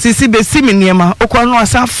sisi be simi niema okwa no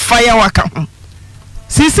asa fire waka hu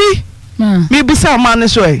Sisi, me busa man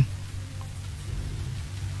so e.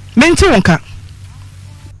 Menti wonka.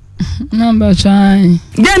 Number try.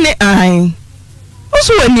 Gane ai.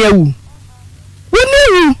 Also when you.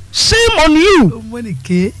 Shame on you.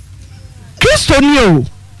 Christo you.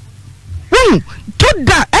 To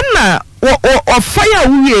da na o fire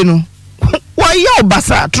wiye no. Wa yo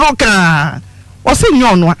basa troka. O se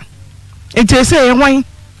nyonwa. Enti se e wan.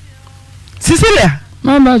 Cecilia.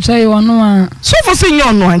 Number try wonu a. So for se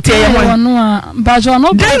nyonwa enti e wan. Wonu a. Ba jo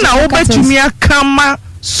no. Then na obetumi akama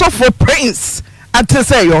so for prince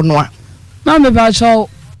atese yonu a. Na me ba cho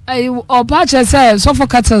oba che say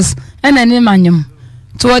suffocatus enani manyem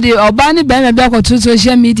to the oba ni be me be akoto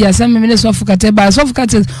social media say me suffocatus ba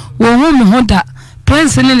suffocatus wo hu me ho da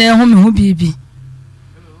prince ni na hu me ho bibi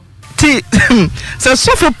ti say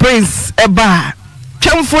suffer prince e ba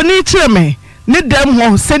twemfoni kire me ne dem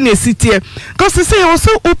ho se na sitie cause say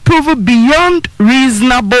also prove beyond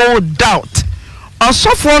reasonable doubt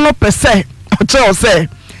osofo no pese o tell say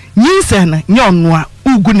nyinse na nyonu a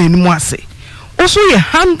ugu nanimu ase also ye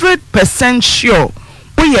 100% sure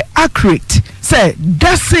we are accurate say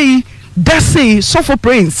that's say suffer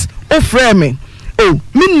prince o frame oh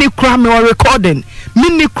minni kra me recording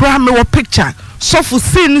minni kra me picture suffer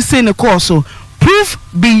sin course so proof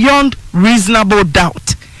beyond reasonable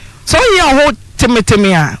doubt so ye ho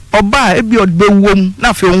temeteme a oba e bi odbe wom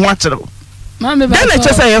na fe ho akere Mama then na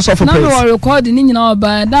chese yes of prince na me recording ni nyina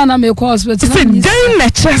oba da na me call hospital then na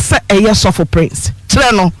chese yes of prince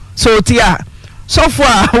kire no so tia so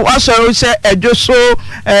far wasoro she ejoso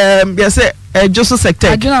say ejoso sector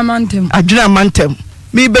aduna mantem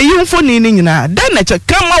me be yimfo ni nyina then na che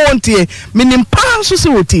kama wontie minim pa so se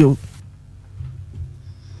wotio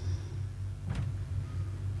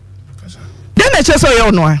then na chese yo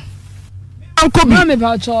no a anko bi me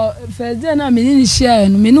ba cho first day na me ni share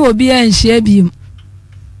no me ni obi an share bi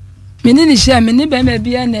me ni share me ni be me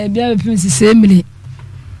bia na bia be prince semile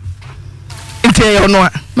yo no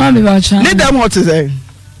ma me ba cha ne dem what say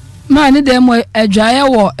ma ne dem adwaye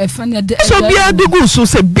wo efa ne de so bia de gu so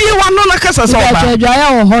se bia wa no na kasa so ba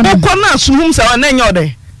adwaye wo ho no ko na suhum se wa na nya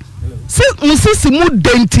ode si musisi mu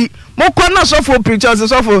denti mo ko na so for preachers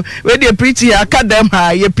so for we dey preach ya academy ha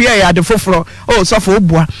ye pia ya de foforo oh so for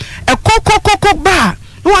obua e kokokoko ba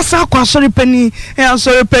no asa kwa sorry penny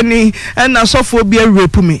na so for bia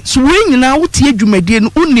rape me so we nyina wo tie dwumadie no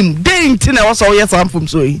unim denti na wo so ye samfom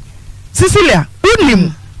so yi Cecilia,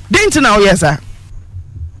 unim, didn't know yes, sir.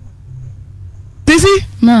 Sisi,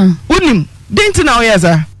 unim, didn't know yes,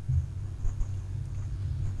 sir.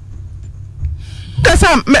 That's a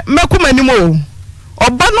mekum anymore. Or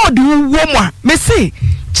banno do woman, me say,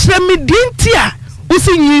 Chemi dintia,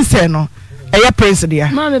 usi yinseno, a prince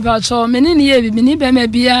dear. Mammy Pacho, many years, many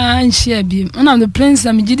be and share beam. One of the prince,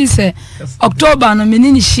 I'm Jiddy say, October, no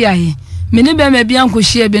many share. Many be be uncle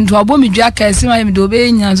share been to a bomb jack as I am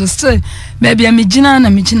doing as a still maybe a mijina and a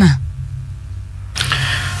mijina.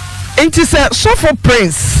 It is a so for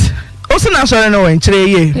prince. Also, now, sorry, no, in 3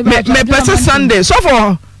 years. Me person Sunday, so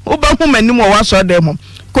for Obama and no one saw them.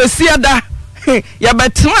 Cosia da, ya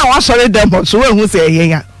bet one sorry demo, so one who say,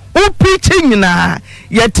 yeah. Oh, preaching na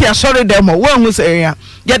yet, ya sorry demo, one who say, yeah.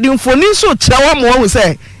 Yet the infoniso chawa mo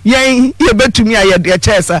say, yea, you bet to me, I had your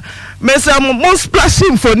chest. Miss most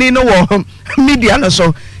splashing for Nino media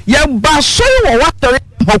so. Ya basori what the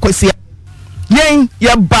hokosia. Yea,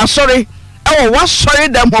 ya basori. Oh, what sorry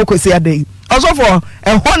them hokosia day. Also for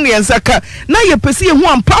a honey and saka. Now you perceive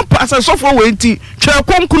one pampas and so for weighty.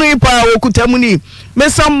 Chakom kunipa or kutamuni.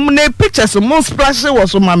 Miss some pictures of most splashing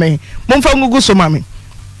was so mammy. Monfangugu so mammy.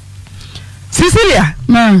 Cecilia,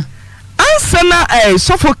 ansana a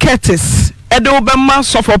suffocatus. Edo bema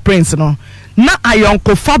suffer prince no. Na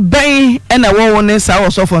ayonko fa ben e na wo ne sa wo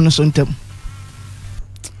suffer no sontem.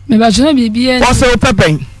 Me ba jona bibie. O se wo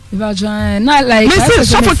pepen. Me ba jona na like. Me say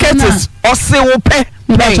suffocatus o se wo pe.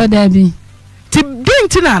 Me ba jona dabi. Ti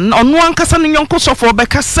dentina ono ankasa ne yonko suffer be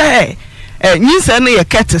ka se nyinse ne ye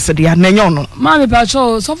catus de na nyon no. Ma me ba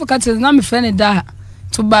cho suffocatus na me friend da.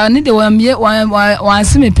 To ba ni de wan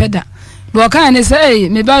se me peda. Do kan ne say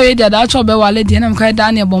me ba we da cho be wale de na me kai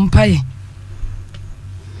da ne bompai.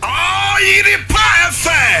 Oyerepa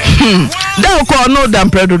FM. That call no damn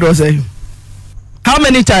predator say. How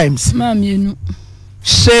many times? Ma'am, you know.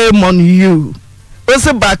 Shame on you.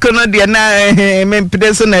 What's back on the na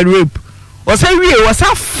person and rape? Was a real was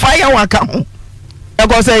a fire waka. I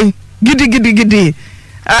go say giddy.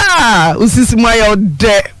 Ah, usisi my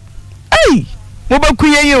de. Hey, moba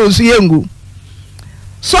kuye yo yengu.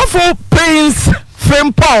 So for pains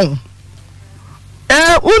frame pound.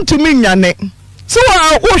 Untumi nyane. So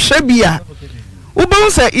wo hwebia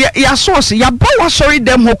Ubon say ya source ya ba sorry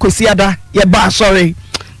dem ho kwesiada ye ba sorry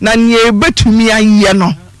na nye betumi aye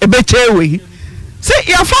no ebechewe say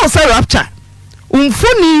ya fa say rapture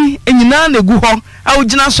umfoni enyina na egu ho a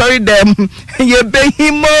ugina sorry dem ye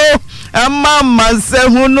behimo amama se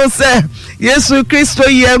hunu se Yesu Kristo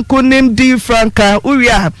ye nkunim di franka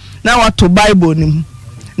uria na wato Bible nim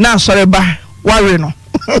na sorry ba ware no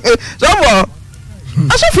so bo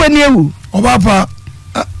asofo ni ewu obapa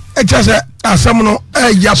echase asam no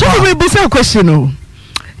yapa so we be say question o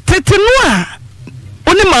tetenu a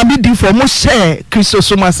oni ma bi di for mo share Kristo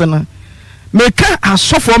so masana meka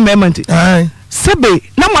asofo moment sebe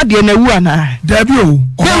na ma de na ewu ana dabi o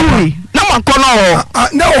na ma kono ho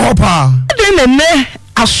na ho pa de ne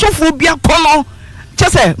asofo bi akono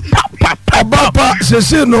chese papa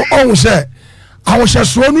sese no on se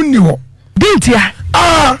awosheso no ni ho dintia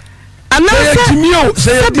anasa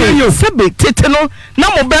sebe teteno na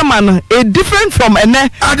mo be man a different from ene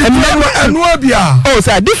enu bia oh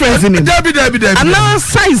sir difference in dabi ana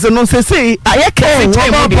size no say ayeke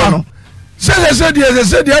time no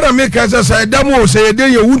say dia na make say damo say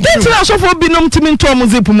dey you wunti tetena sofo binom timi nto mo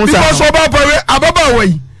zipu mo sa because ababa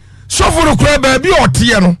we sofo no kura ba bi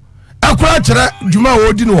ote no akura kire djuma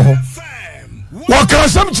wo di no ho wo kan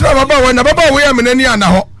sam kire ababa we na baba we amenani ana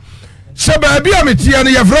ho se ba bi ametia no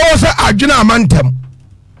ye fro wo se adwena amantam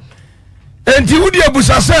enti wudi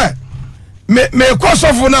abusa se me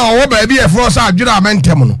kosofo na wo ba bi ye fro se adwena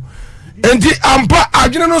amantam no enti ampa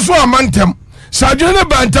adwena no so amantam sa adwena ne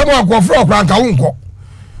bantam akofro okran ka wonko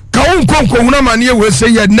huna mane we se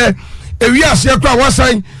ye ne ewi ase kra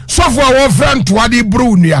wasan sofo a wo frant wade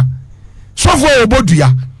bru nua sofo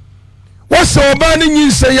obodua wasa oba ne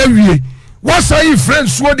nyinse ya wie wasa yi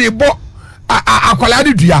friends wo de bo akwala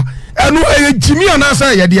de dua enu ejimi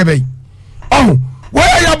anasa ye de be oh we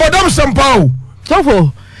ya bodam sampa o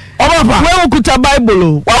sofo oba we okuta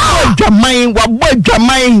bible wa bo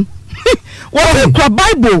adwaman wa kwa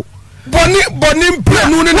bible boni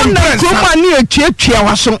mprenu ne mprenu kuma ni etuatua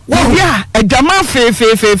waso ya adwaman fe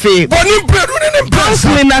boni mprenu ne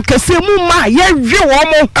mprenu na kase mu ma ye hwe wo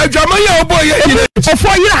mo adwaman ya obo ye nyina ofo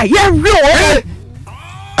yira ye hwe wo mo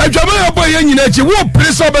adwaman ya obo ye nyina chi wo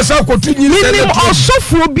presa obesa kotu nyina ni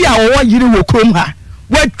osofo bi a wo yiri wo krom ha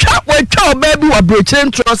watwa oba bi wa breche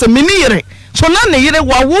ntro se mini yire so na ne yire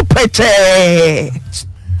wa wo peche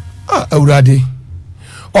awurade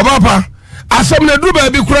obapa asem na duru ba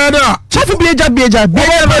bi kura na sofu bieja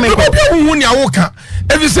na me ko hu ni awoka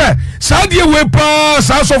efise saadie we pa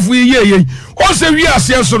sa sofu ye o se wi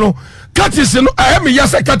ase so no katis no me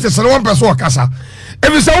yase katis no one person okasa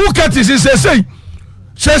efise wo katis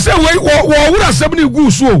se we wo wura asem ni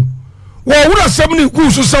gu so wo wura asem ni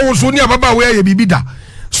gu so se wo so ni ababa we ye bibida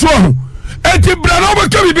so ho enti bra no be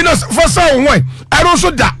ka bibi na fa sa wo hwan aro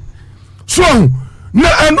so da so ho na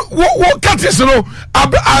wo katis no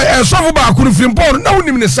sofu ba akuru frimpo na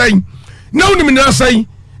wonim ne sai na wonim ne sai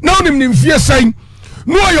na wonim ne mfie sai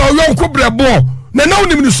no yo yonko brebo na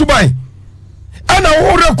wonim ne subai ana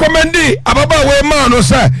wo recommend ababa we ma no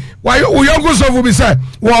say wo yonko sofu bi say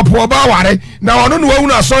wo po ba ware na ono no wahu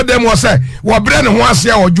na so dem wo say wo bre ne ho ase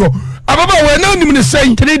a ojo ababa we na wonim ne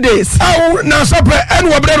sai 3 days na sape en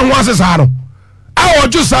wo bre ne ho ase sa no a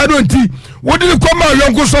ojo sa do nti wo di ko ma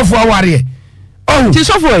yonko sofu aware ti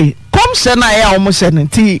sofo kom se na ya omo se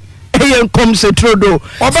nti eye kom se trodo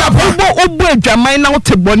obo adwaman na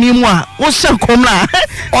woteboni mu a wo se kom na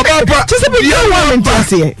oba ti se bi wa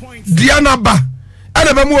mentase diana ba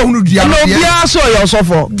ana ba mu ohunu diana obia so ya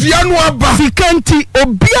sofo diana aba sikanti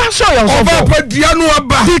obia so ya sofo oba diana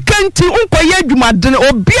aba sikanti unkoye adwumaden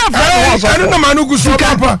obia fa so ana na manu gu so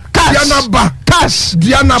papa diana ba cash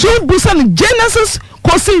diana so busan Genesis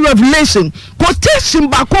kosi Revelation quotation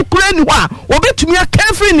ba kokura ni wa obetumi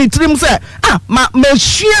carefully ni trim say ma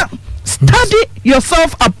share study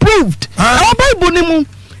yourself approved our Bible ni mu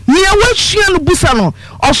ni wa share no busa no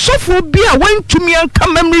osofo bi a wantumi anka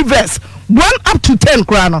memory verse 1 up to 10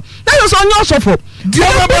 kra no that is on your osofo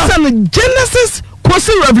busa Genesis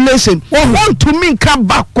kosi Revelation want to mean ka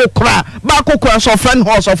ba kokura so friend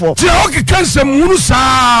ho osofo ti o ke kanse munu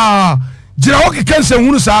sa jira woke kanse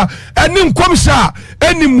hunu sa enim komsa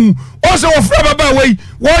enimu o se wo fra baba we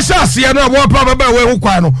wo sha ase na wo pa baba we wo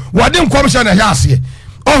kwa no wo de komsa na ya ase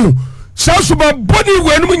oh sanso ba body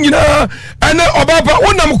we enum nyina ene obaba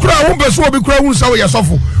wonam kura wo beso obi kura hunu sa wo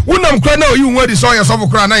yesofo wonam kura na oyi hu adi so yesofo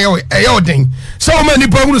kura na ye odin sa o ma ni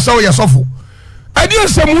pa hunu sa wo yesofo adi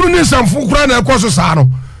nsam hunu ni nsamfo kura na ekoso sa no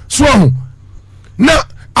so ho na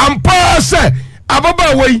ampa se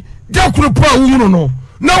ababa we jakuru pa hunu no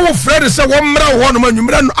na wo Fred say wo mra ho no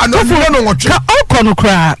manwumra no nwotwe ka okono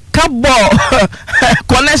kra ka bo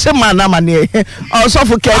connection man na mane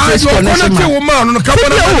osofo Curtis connection man no ka bo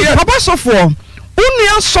na papa sofo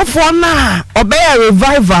unia sofo na obey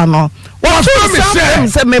revival no wo so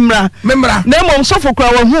memra na mo sofo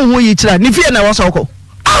kra wo hu yi kira ni fie na wo soko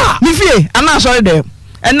ni fie ana sorry dem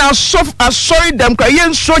and now sorry them cry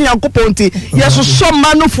yen so nyankopon yes so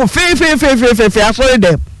manu for fe sorry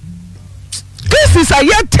them this is a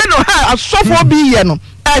yet ten or ha suffer be ye no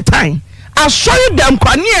at time I sorry them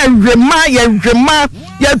kwa ni rema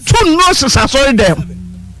ye two noses I sorry them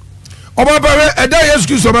obaba e da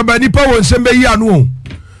excuse obaba nipa won sembe yi anu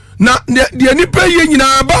na de nipa ye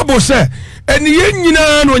nyina bible say eni ye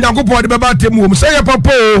nyina no nyankopon de beba temu wo say ye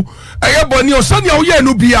papa o eye boni o sani o ye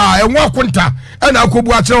no bia e nwa kwonta e na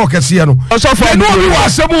akobu a kire o kese no ye no obi wa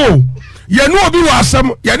asem o ye no obi wa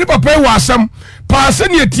asem ye ni papa wa asem pa se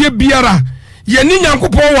ne etie biara ye ni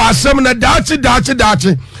nyankopon wa asem na daachi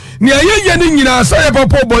ne ye ni nyina sa ye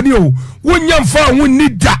papa boni o wonya mfa wonni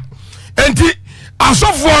da enti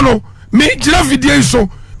asofo no me gira video so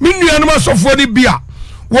me nuanom asofo ni bia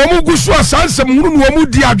wo mu gusu asansem hunu no wo mu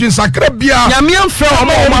di adwensakra bia nyame amfra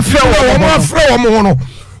wo afra wo mu no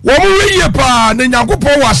wo mu wiye pa ne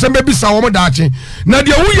nyankopon wa asem bisa wo mu daachi na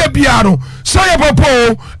de wo ye bia no sa ye papa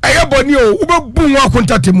o eye boni o wo bebu nwa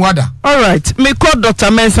kontatemu ada. All right, me call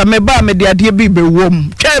Dr. Mensa me ba me de ade bi be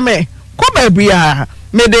wom twa me ko ba bia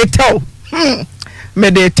me de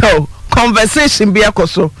tell conversation bi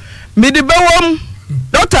akoso me de be wom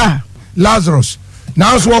doctor Lazarus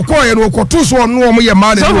now so okoye no okoto so no mo ye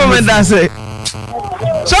man so for me that say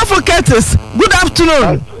so for Curtis good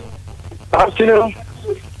afternoon. Afternoon.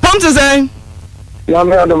 Ponte say ya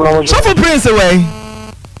me adom na mo so for Prince away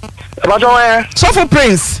so for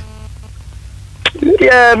Prince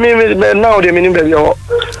yeah me now de me be yo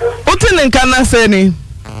utin nkan say ni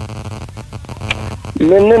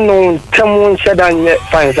me no temu shedan ye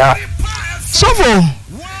fine sa so for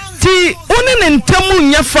ti uni ntemu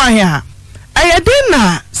nye fine a ayede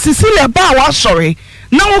na Cecilia ba wa sorry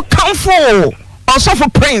na wo kamfo osofo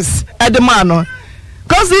Prince edemano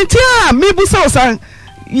cause ntia me bu so san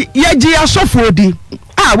ye gi asofo di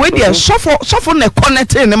we dey sofo na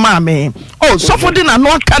connect ne maame oh sofo di na no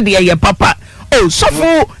aka de ye papa oh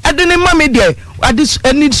sofo ede ne maame de ade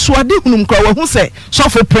ani suade hunum kwa wo hu say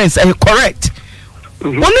sofo Prince correct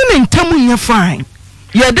oni ne ntamu nye fine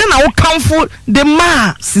ye de na wo kamfo de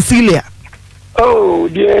ma Cecilia oh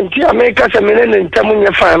the nti America se me ne ntamu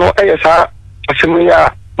nye fine no sa asemu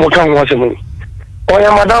ya mo kan wo asemu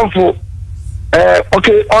oya madam fo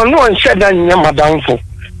okay ono nsheda nye madam fo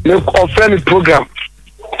me offer me program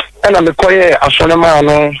and I'm a choir astronomer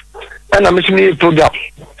no and I'm a program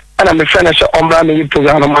and I'm a furniture umbrella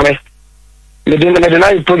program no money me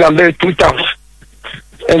the program there 2 times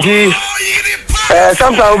and he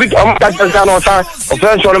sometimes we that no time of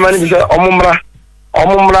friends or money because omumra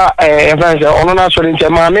friends onona so in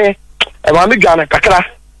mame e mame gana kakra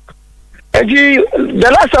and he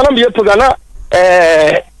the last time be program na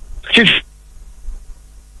chief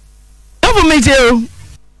over me too.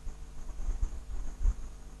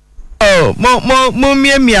 Oh, mo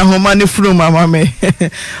mi ahoma ne furu mama me.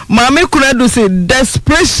 Mama kuna do say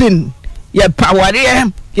desperation. Ye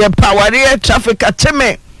paware traffic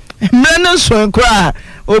ateme. Mena so nkra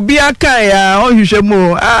obi aka ya ohwehwe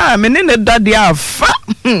mu. Me ne daddy afa.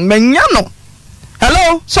 Menya no.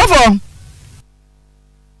 Hello, Sofo.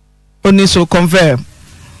 Oni so confirm.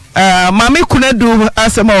 Mama kuna do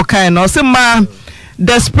asema okan no say ma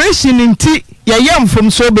desperation nti ye yam from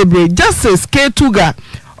so bebre justice K2ga.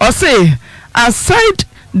 Or say, aside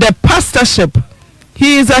the pastorship,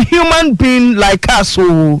 he is a human being like us.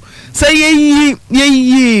 So, say ye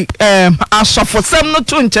asofo sem no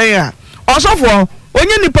to nchen asofo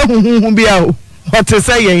onye nipa huhu bia o what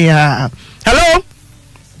say ya. Hello,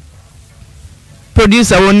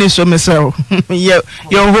 producer woni so mesel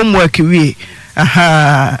your homework we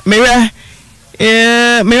me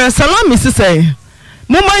salami say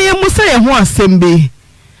mama ye musa ye ho asembe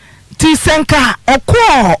ti senka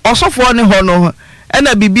okọ osofo ne ho no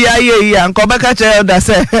ena bibia ye anko beka che da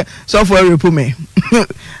se sofo repume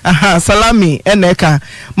salami eneka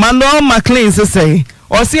mano maclean say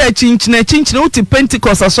o se a chinchina uti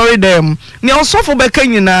Pentecost sorry them ne osofo beka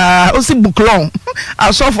nyina o se buklon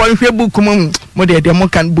asofo hwe bukum mo de mo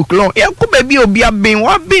kan buklon e ko ba bi obi aben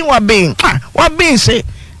wa ben se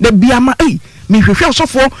de biama me hwehwe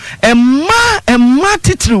osofo emma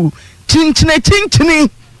titru chinchina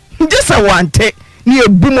just a wante ni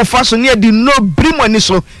ebumo faso ni di no brimo ni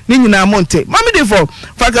so ni nyina monte mami de for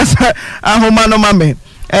fakasa ahoma no mame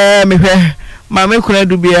mehwe mama kuna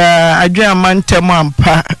du bia adwen amantem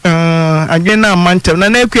ampa adwen na amantem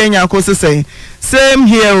na ekwenya akosese same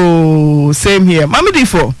here oh same here mama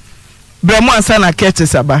difo bremo ansa na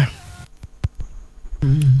ketes aba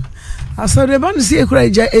asore ban si ekura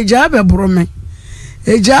eja abebrome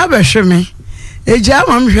eja abehweme eja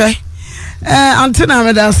mamhwe antina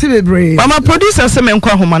me da se bebre mama producer se me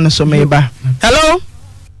nkwa homa no so me ba hello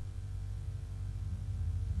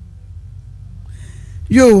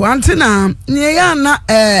yo antina ne ya na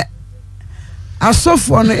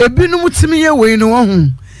asofo no ebinum timi ye we no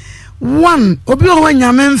ho one obi o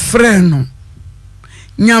nyame mfre no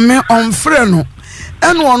nyame omfre no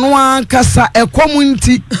eno ono ankasa ekomu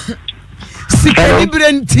nti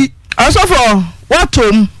sikanibre nti asofo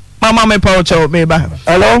watom mama me pa ocho me ba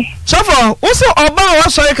hello sofo wo se oba wa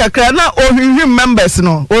sori kakra na ohwihwi members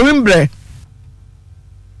no ohwimbre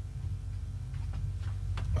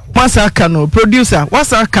Wasa no producer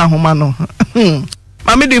wasa ka homa no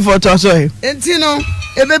mama di for to so enti no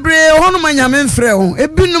ebebre hono manyame mfre ho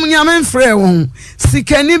ebinum nyame mfre ho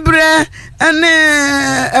sikanibre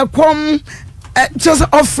ene ekom just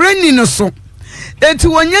ofreni no so enti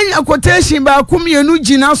wonyanya quotation ba komienu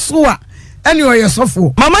gina so a ene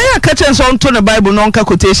oyesofo mama ya ka chen so onto the bible no nka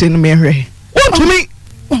quotation me hwe wontumi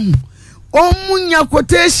omunya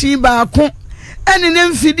quotation ba ko ene ne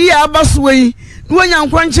mfidi abaso yi wonya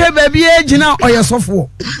nkwanche baby agina oyesofo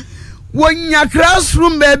wonya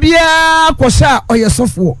classroom baby akosha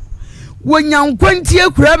oyesofo wonya nkwantie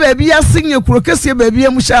kura baby asinye kuro kese baby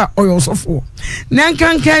amusha oyesofo na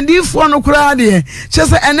nkankan difo no kura de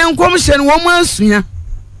chese ene nkomhye no wo asua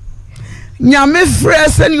nyame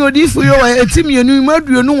frese ni odifo yo etimienu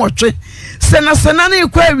maduonu wotwe sena na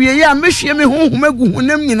ekwa awie ya mehwie me honhom agu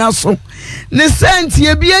honam nyina so ne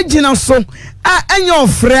sentie bi agina so a enye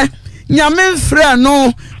ofre nyame mfre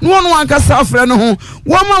no no akasa afre no ho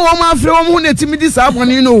woma afre wo ne timidi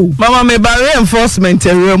saboni no mama me ba reinforcement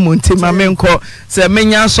area munti mama nko se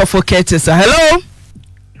menya suffocate sa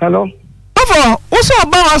hello ofo wo so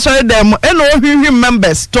ba wa so dem e no hwihwi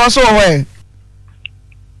members to so ho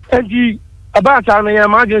eji abata no ya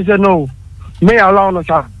imagine say no me allow no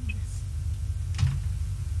sir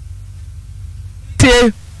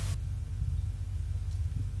tie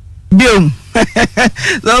biom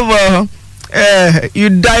so you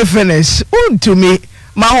die finish to me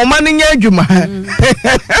ma homa nya adwuma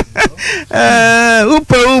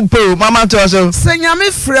upo mama to so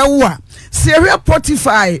senyame frɛ wo a se hwe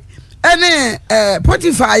Spotify ene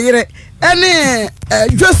Spotify yere ene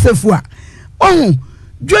Joseph a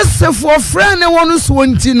Joseph ofrɛ ne wonu so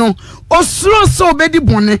nti no osuro so obedi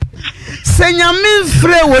bone senyame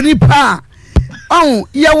frɛ woni pa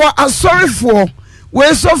ye wa asorifo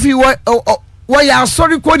we sofi wo ya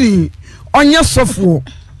asori kodi onye sofo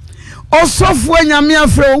osofo nyame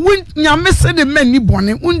afre nyame se de mani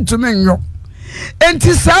bone untume nyo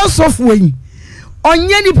enti sa sofo yi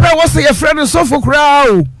onye ni pa wo se ye frɛ no sofo kra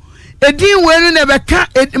o edin wenu ne beka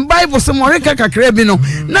bible se moreka kakra bi no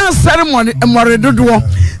na ceremony more dodo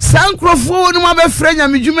sankrofo no ma be frɛ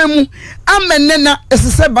nyame dwuma mu amenne na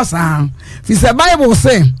esese basa fi se bible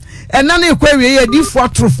se ena na ekwawie ye difo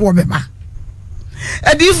atrofo beba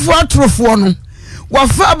edifo atrofo no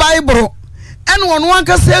wafa bible ene wono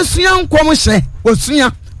ankasa asua nkom hye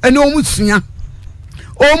wasua ene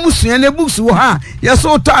omusua ne books wo ha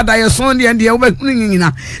yeso to ada yeso de wo ba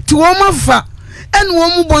nyina ti wo mafa ene wo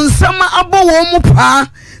mu bonsama abo wo mu pa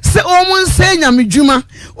se o mu nse nyamedwuma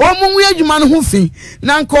o mu wi adwuma no ho fi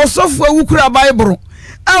na nka osofo awukura bible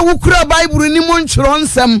awukura bible ni mo nchiro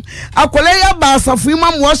nsem akole ya ba asafo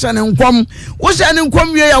imam wo hye ne nkom wo hye ne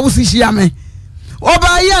nkom wie ya wo sihia me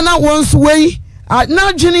oba ya na wonso wei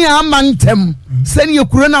na dwene ya amantem sene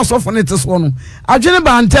yekuro na asofo ne teso no adwene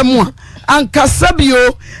ba antem a ankasa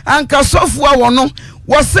bio ankasofo a wono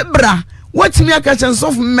wo sebra watimi aka chen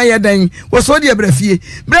sofo mmeye dan wo so de brafie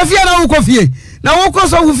na wo kofie na wo ko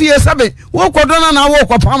so fie sabe wo ko dona na wo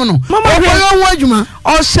ko pam no wo yo adwuma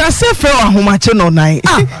o hyase fe ahomache no nan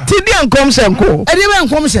ti di enkom hyenko edi be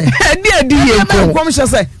enkom hye edi enkom hye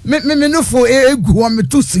se me no fo egu ho me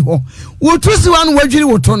tusi ho wo tusi wa no wadwiri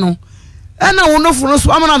wo to no ena wo no fo no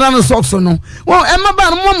so amana da no socks no wo emma ba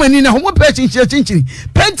no mo mani na ho mo pe chinchiri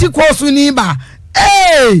Pentecost ni ba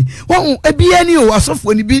wo ebia ni o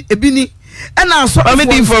asofo ni bi ebi ni ena so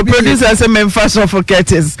amedi for producer say men fast for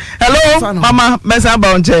Curtis hello mama mesa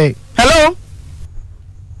bounce hello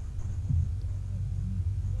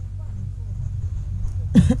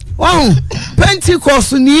wow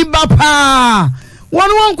Pentecost ni ba pa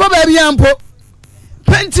won kwa ba bia mpo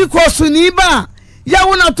Pentecost ni ba ya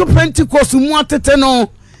wona to Pentecost mu atete no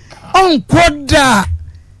onkoda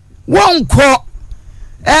wonko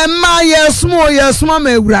Emma yes mo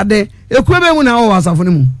me urade. Ekwebe mu na wo asafo ne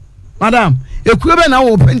mu. Madam, ekwebe na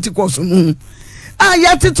wo Pentecost mu.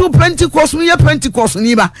 Yati to Pentecost mu ye Pentecost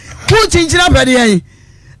ni ba. Ku chinchina pede yen.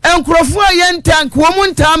 Enkrofo ayen tank wo mu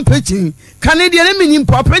ntam pechin. Canadian ne minim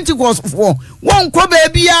pa Pentecost fo. Won ko ba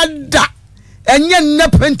bia da. Enye ne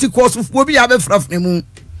Pentecost fo bia be frafne mu.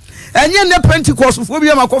 Enye ne Pentecost fo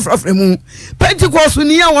bia makofrafne mu. Pentecost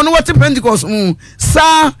ni ya wono wote Pentecost mu.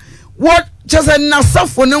 Sa what just a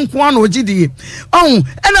nasafo ne nko an ogidie.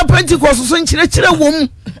 Ena Pentecost so nchire wom.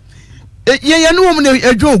 Ye ne wom ne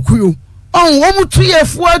adwo okuyo. Wom tu ye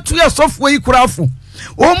fo atu ye sofo yi kurafo.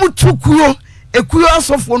 Wom tu kuyo ekuyo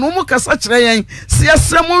asofo no mu kasa kire yen. Se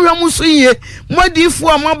yesra mo hwam so ye. Modifo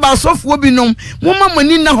amaba asofo binom. Mo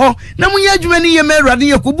mamani na ho. Na mo ye adwuma ni ye merade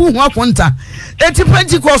ye kubu ho akonta. Eti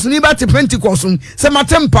Pentecost ni ba te Pentecost se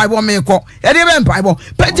matem paibo me ko. E de be paibo.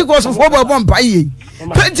 Pentecost fo bo pai.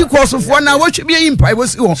 Pentecost fo na wo twe bi paibo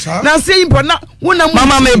si ho. Na se impo na wona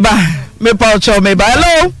mama me pa cho me ba.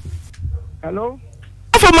 Hello.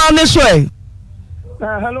 For my next way.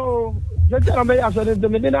 Hello. Just tell me after the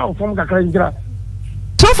minute now from Kakrangra.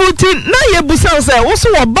 So 14 na ye busa say wo so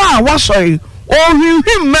wo ba wa soy o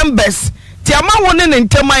him members ti ama woni ne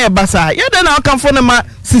ntema ye basa ye de na kan fo ne ma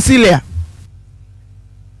Cecilia.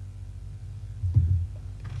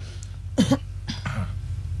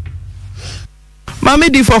 Mami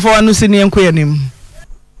di fofo anu sini enko yanim.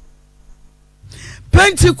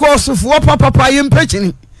 Pentecost fo papa ye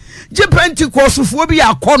mpechini. Je Pentecost fo bi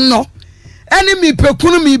akonno. Eni mi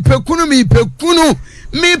pekunu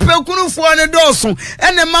fo ne doso.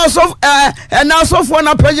 Ene mass of na so fo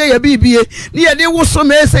na page ye bibie. Ni ye de wo so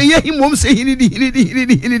me se ye himom se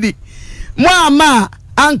hinidi. Mo ama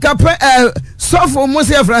anka sofo mo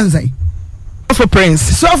se fransai.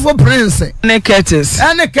 Sofo prince. Ne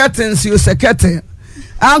curtains you se curtain.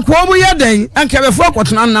 Anko omu ye den anka be fo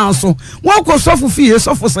akotena na so. Wo ko sofo fie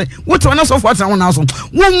sofo se. Wo to na sofo atena na so.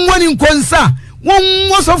 Wo nwani nkonsa.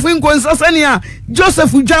 Wo sofo nkonsa sania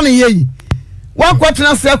Joseph Dwane ye. Wo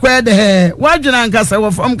akotena se kwa de he. Wo adwena anka se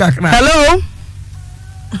wo fam kakra. Hello.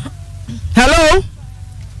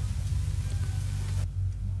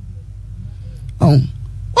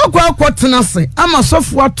 Wo kwa akotena se ama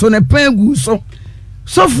sofo ato ne pangu so.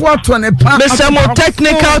 Sofo ato ne pan. Be some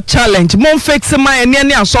technical challenge. Mon fix my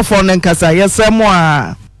ene asofo ne nkasa. Yes mo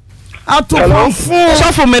a. Ato panfo.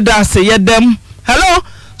 Sofo me da se ye dem. Hello.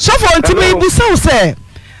 Sofo ntimi bi say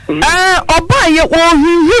oba ye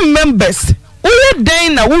him members. Wo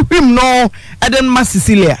den na wo him no eden ma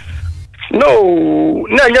Cecilia. No,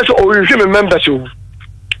 na nya so o him members o.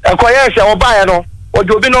 Akoya se oba ye no.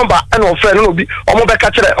 Ojo bi number and on friend no bi omo be ka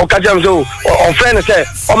kire o ka jam so on friend say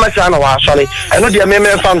o mesa na wa sole eno de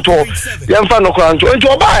me fan to ye fan no kran to enti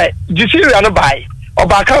oba di Syria no bai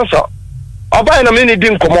oba cancer oba na me ni di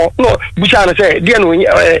nkomo no bucha na say de no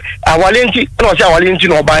awalenti na o say awalenti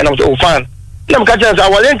no oba na o fan na me ka kire say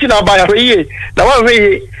awalenti na oba ya hwe na wa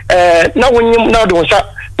hwe na wonyim na do sa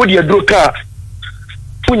podi aduro ka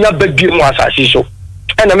punya badie mu asasi so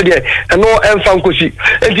ena me de eno emfa nkosi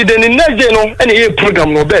enti de ni neje no ena ye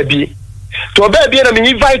program no ba bi to ba bi na me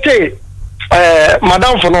invite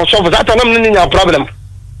madam for no so that na me nya problem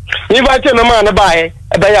invite me ma na bae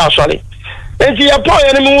e ba ya asori enti ya po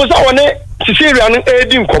ye ni mu sa woni Cecilia no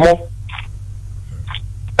edi nkomo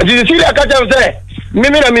enti Cecilia ka jam say me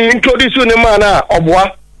na me introduce ni ma na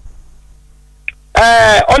oboa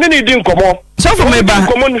oni ni di nkomo so for me ba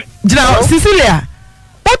jina Cecilia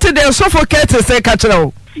what the suffocate say kachero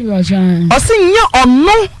o sin nya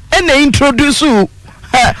ono na introduce o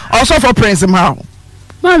so for prince ma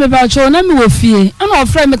me ba cho na me wo fie ana o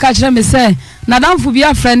frɛ me kachero me say na damfo bi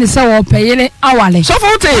afrɛ ne say wo peyele awale so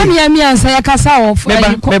for te me ansa ya kasa wo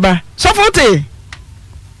me ba so for te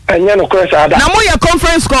anya no kwesa ada na mo ya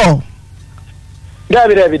conference call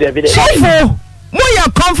David so for mo ya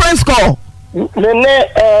conference call me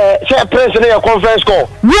say prince ne ya conference call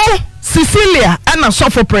wo Cecilia and a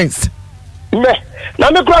suffer prince. Me, na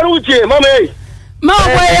me kwa ruche, mama eh. Ma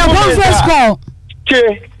we ya conference call.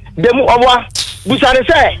 Che, demu owa, busare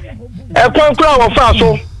say, kwa nkura wo fa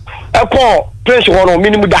so, kwa prince wono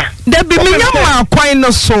minimum da. There be me yam kwan no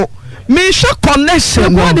so. Me sure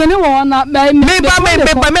connection. Ko de ne wo na me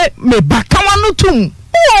ba kawanu tum.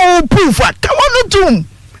 Oh, proof kawanu tum.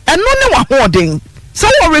 Eno ne wa hoden. So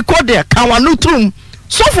we record there kawanu tum.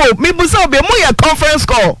 So for me busa be mo ya conference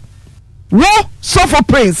call. Wo so for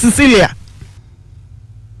prince Cecilia.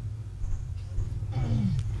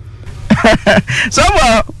 So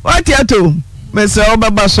what you do? Me say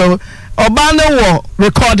oba so oba no wo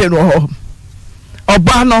recording wo.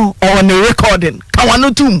 Oba no on the recording.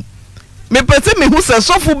 Kawanu tum. me pete me who say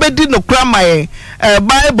sofo bedi no kramaye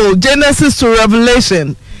Bible Genesis to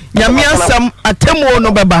Revelation nyame asam atemo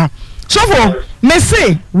no beba sofo me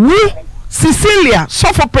say we Cecilia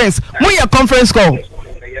sofo prince mo your conference call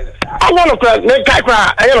ayo no kra me kai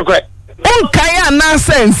kra ayo no kra on kai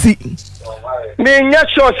anansensi me nya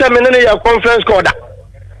sure say me ne your conference call da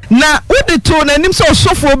na udi to na nim so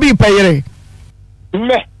sofo bi payere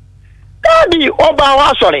me kadi oba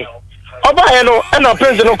wa sori oba ye no e na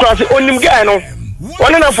prince no kra se onim guy no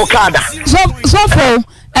one na for kada sofo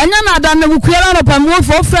enya na da na bukuara no pam wo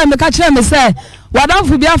for friend me ka kire me say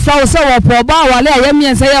wadanfo bi afra wo say wo po ba wale aye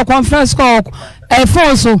mien say your conference call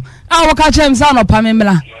phone so a wo ka kire me say no pam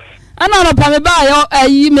mla ana no pam ba yo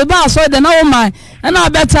ayi me ba so de na wo man ana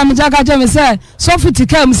beta me ka kire me say sofo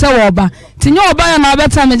tikem say wo ba tinyo oba ya na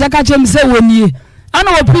beta me ka kire me say woni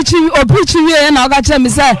ana wo preach wie na ga kire me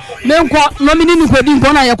say me nko no mini ni kodi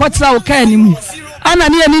nko na ye kwotira wo ka ni mu ana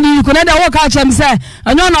ni ni ko na da wo ka kire me say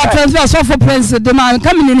anyo na transfer sofo prince de man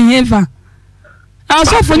kam ni ni hefa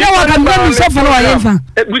sofo nya wa kan ni sofo no wa hefa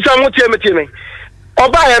busa mo tie me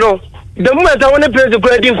oba ye no the moment I want to prince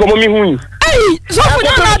ko di nko mo mi hu sofo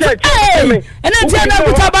nya na ene tie na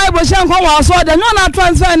buta Bible shen ko wa so de no na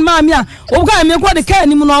transfer ma mi a wo ka me ko de ka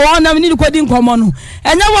ni mu no wa na ni ko di nko mo no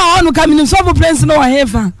enya wa onu kam ni sofo prince no wa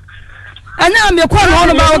hefa anya me ko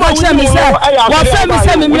no ba wo kire me say wa fe me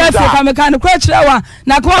say me mi afi ka me kan ko kire wa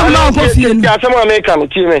na ko ma ko fie ni ya sama me kan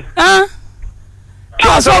ti me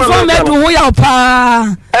so for me do ya pa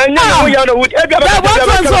enya wo ya no would e bia ba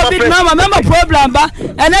so big mama member problem ba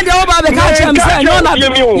ene de wo ba be ka kire me say no na ya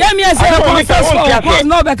mi say ko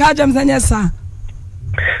no be ka kire me say nyesa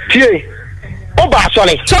tie o ba so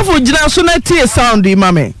le so fu jina so na tie sound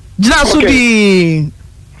mama jina so bi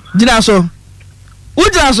jina so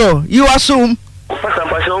Uja so you assume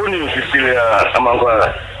Pastor uni Cecilia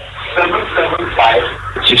amangwa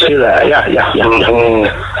Cecilia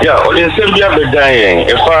yeah only Serbia be dying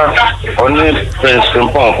if only Prince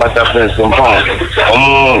Compon Pastor Prince Compon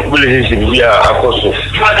relationship bia akoso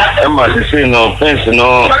Emma say no Prince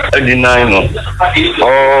no deny no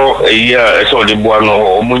oh a year so the boy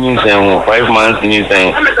no omunyin sen 5 months ni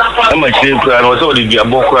sen Emma say no so the bia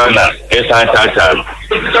bokra na esa tata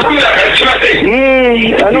I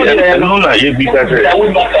know that no na ye bi ka say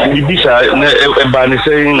the bisa e ba ni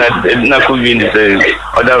say na ko wi ni say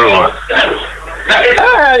other room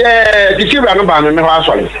the Silver no ban me ho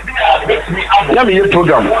asole na me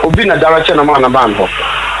program obi na direction na man na ban ho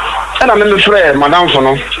na me frɛ madam so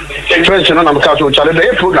no friends no na me ka so chale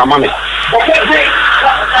the program me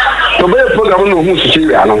to be program no hu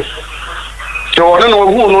Silver no so one no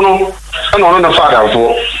hu no no na father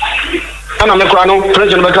fo ana me kwa no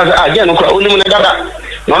friends no be ka say again no kwa oni mu na dada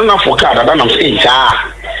no na fo ka dada na say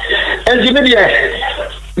engineer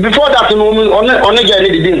before that no on get any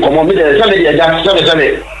didn't come on me there say dey just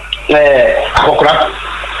say akokora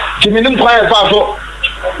timinim kwa fa so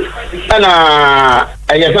ana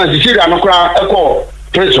aye fan Syria no kra eko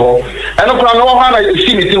preso eno kra no ho na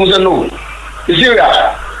see me tin say no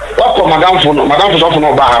Syria wako madam so no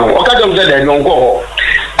ba ha no o ka jam say dey no go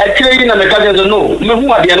akire na me ka say no me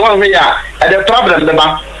hu ade no hwe ya the problem be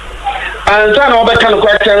ba and so na obeka no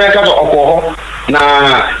kwa tere ka so okwo na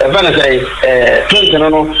evana say prince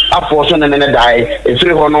no afọ so na dai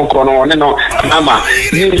efiri ho no kro no ne no mama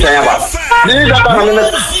ni say ba ni za ba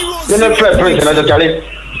na ne prince na totally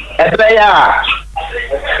ebe ya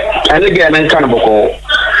ene ge na nkan boko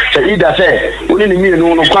say ida say oni ni mi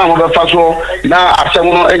no kwa mo be fa so na asem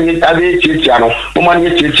no enyi abe tietia no mo ma ni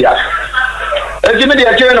tietia ejime de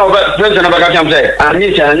akere na prince na ba ka kam say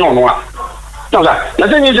ani say anyo no a no sa na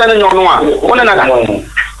say ni say anyo no a wona na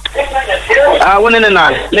wona na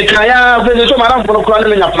le kaya fe so mara fo ko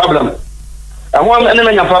na nya problem ahwa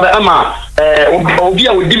na nya problem ama obi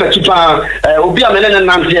a odi makipa obi a me na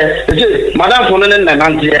nante e madam fo na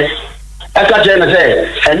nante aka je na say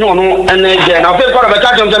enyo no ene je na fe ko ba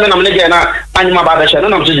ka jom na me ge na anyima ba ba she no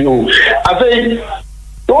na mti no afi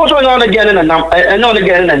to so nyo na ge na nam enyo na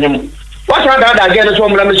ge na nyim wasa da ge na so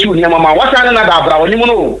mra me su ni mama wasa na da abra woni mu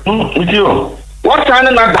no ntio wasa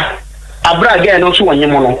na da abra ge no so wonye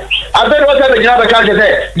mu no abere wasa be jina be ka je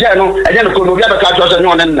je no eje no ko no bia be ka to so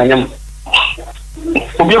nyo na nyim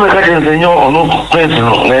obi me ka je nyo ono prince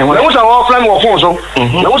no na wusa wo flame wo phone so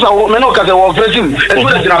na wusa wo me no ka se wo friend e so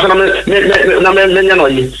de jina so na me nya no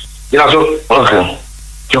yi jina so okay.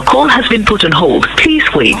 Your call has been put on hold. Please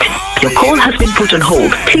wait. Your call has been put on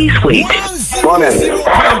hold. Please wait. Morning.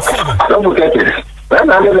 Don't forget it. When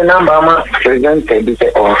I have the number, I'm presented this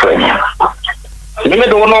offering. You may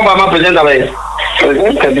don't know about my presenter.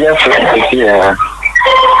 Presented this offering here.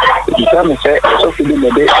 You tell me, say, so to be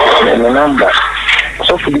the number. So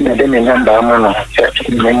so for the dem number no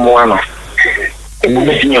memo no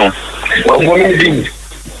emutinyo wa women din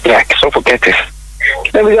ya suffocated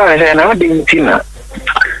na bi ga na dem tina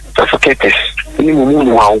suffocated ni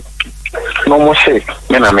mumu wow no mo say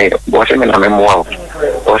me na me bo say me na me mo wow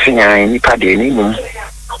o si nya ni pa de ni mum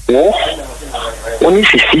wo oni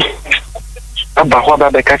sisi aba ho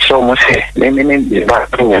ba be catch o mo say me ba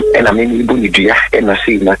nya na me ni bu ni dua e na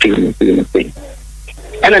see na ke ni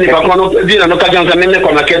and then if I can't do no catch on me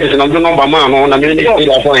come market no do number man no na me ni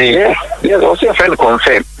ila for him yes o say friend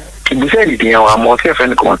confirm you say it here wa mo say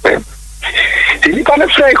friend confirm see ni come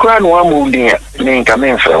say cry no am o din me nka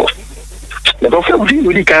me fell the doctor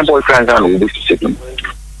really can't boyfriend and we see him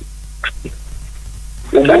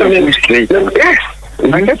we straight yes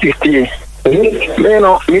I get it me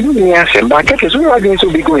no me no ni asem ba ke so you are going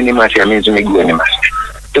to be going in masia me to me go in masia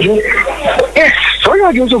yes so you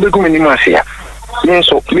are going to be going in masia me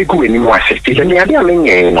so me go in masia ti ni ade a me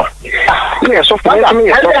nye no me so for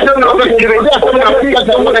me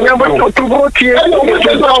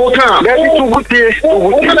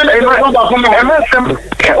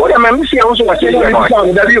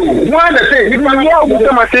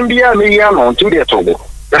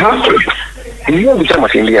so you be some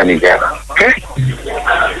India Niger. Okay?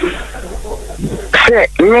 Say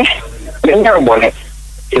me nya bonnet.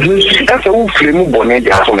 That's a film bonnet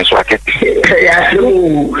dia so me so aket. Yeah,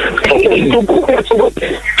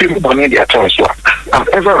 film bonnet dia so. I'm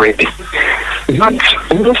ever ready. Not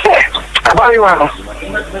you say about you are.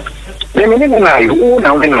 The minute na you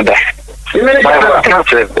na we no da. The minute I can't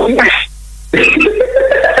say.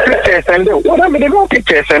 And what I mean, they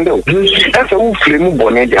pictures and that's a film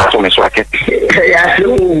bonnet. They are so much like it. Yeah,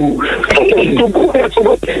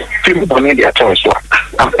 film bonnet. They are so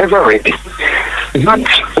I'm ever ready. Not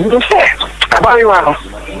you say about you are.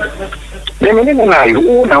 The minute now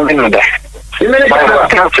you now we know that. The minute I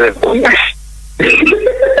can't say.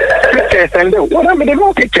 Pictures and what I mean, they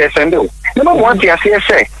pictures and number one, they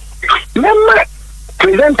say, remember,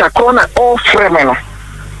 present a corner all frame.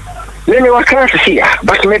 Then you are class here,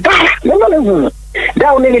 but me down.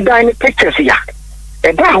 Down in the dining pictures here.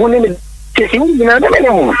 And down in the kissing,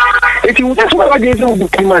 if you that's what I did to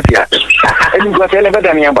Kimasia. And you got never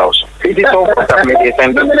done about. It is all right.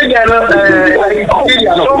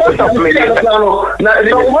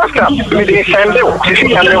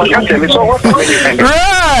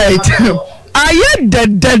 I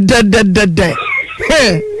dead.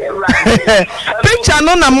 Picture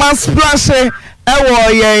no na mass splash. Ewo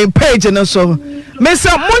ye page no so me say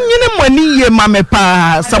munyine mani ye mame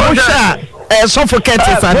pa samusha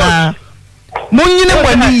suffocate sana munyine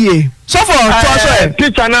mani ye suffer to so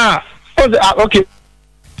picture na okay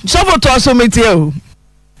suffer to so metie o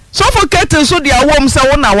suffocate so dia wom say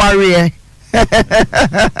wo na ware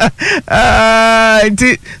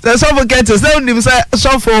the suffocate say unim say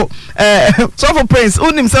suffer prince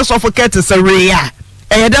unim say suffocate say rea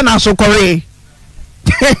e da na so kore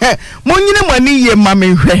Munyine mani ye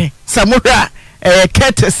mame hwe samura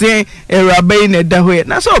ketese erabe ne dahoe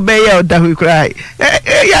na so be ye dahoe krai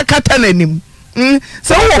ya kata nanim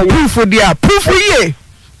so wo proof dia proof ye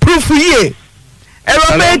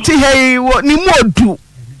erabe ti hey ni modu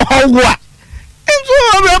owa enzo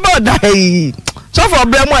erabe dai so for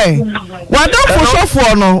bremo wa don fo so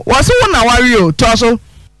for no wa so na wari o to so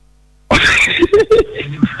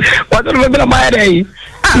what do we my day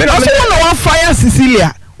me no so no one fire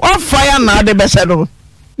Cecilia one fire na de bese no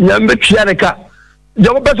nyambe twianeka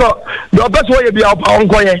do beso ye bia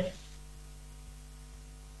onko ye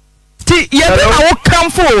ti ye be na wo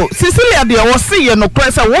kamfo Cecilia de wo se ye no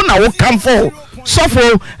pressa wo na wo kamfo so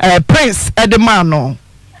for prince edman no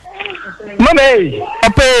mame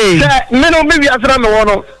ope se me no me bia sra me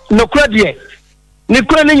wo no kura de ni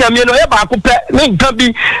kura ni nyame no ye ba ko pe me nka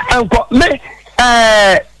bi enko me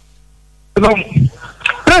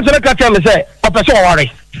Prince Reka tell me say, "Operation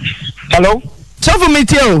worry." Hello. So for me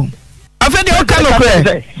too. I feel the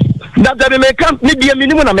okay. That me come me be a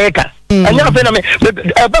minimum America. And you feel me.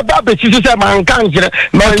 Ba be say man kan kire.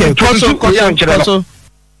 Okay. So.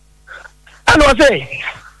 I know say.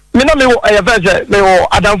 Me no me wo e verse me wo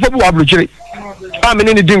adamfo bu abluchiri. Ah me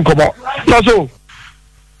ni din komo. No so.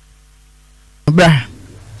 Bra.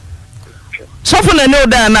 So for no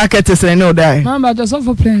die na ketese no die. Mama just so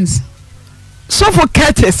for Prince. So for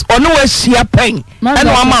Curtis, or no way she a pen, and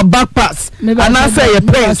I'm a back pass. And I say a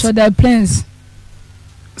prince. So that Prince.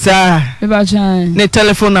 Sir, the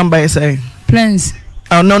telephone number is a Prince.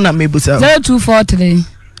 Oh, no, not maybe so. 0243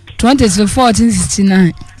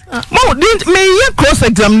 201469. Mo, didn't me your cross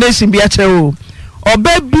examination be a true. Or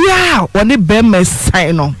baby, when the bear may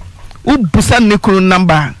sign on. Ubusan Nikuru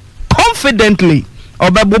number confidently.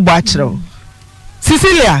 obebo achiro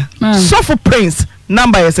Cecilia Sofo Prince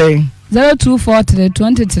number is saying 0243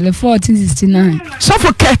 20 1469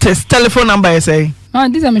 Sofo Curtis telephone number is saying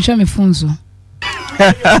this is my phone so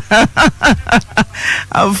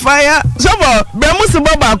fire Sofo bemusi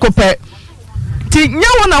baba akope ti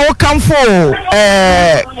nyawo na wo kamfo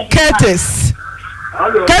Curtis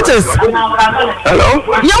hello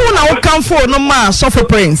nyawo na wo kamfo no ma Sofo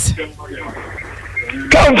Prince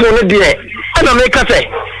kamfo no de ana me kase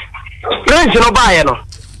Prince no bae no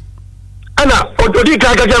ana odi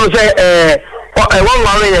ka ka jam say one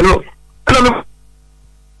one no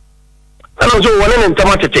ana so wona ne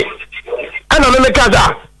ntamatete ana me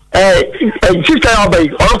kaza sister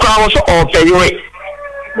obey o ko awo so o peyiwe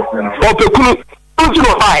o pekunu unti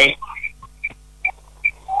no bae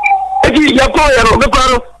eti ya ko ya no me ko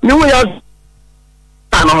no ni wo ya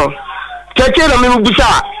ano cheche na me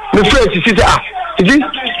busa me friend sister eti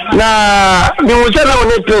na mi wo se na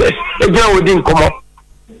woni pe eja wodi nkomo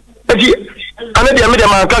eti ana dia me dia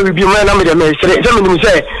man ka bi me na me dia me sere se me nim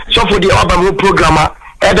se so for dia aba mo programma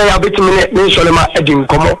e da ya betimi ne solema edi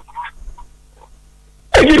nkomo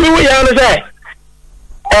eti mi wo ya no se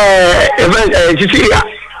Cecilia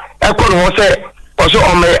e ko no se o so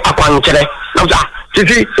o me akwankere na sa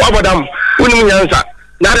titi wa bodam woni nyansa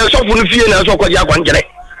na de so fu no fie na so ko dia akwankere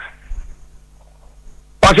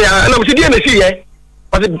pase na mo si die na si ye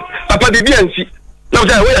papa bibi ansi na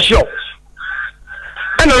say we sure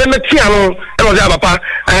and let me tia no and say papa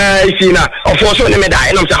see na of course when me die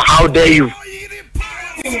and say how dare you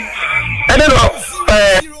and then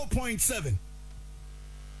 0.7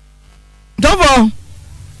 Dovo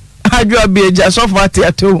adwa beja so for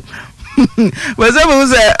tiato we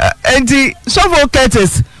say enti Sofo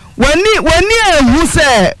Curtis when who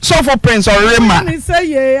say Sofo Prince or Rema ni say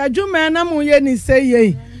ye adwuma na mu ye ni say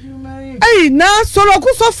ye Hey, na solo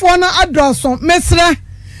kusofo na adroso mesre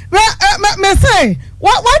me say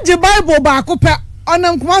what the Bible ba ko pe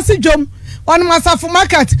onam kumasi jom on masafo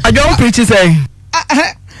market I don't preach say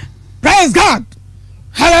praise God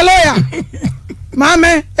hallelujah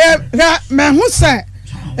mama me hu say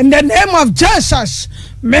in the name of Jesus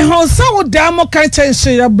me hu say wo damo kai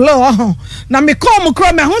say ya blow na me come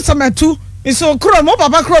kro me hu say metu iso kro mo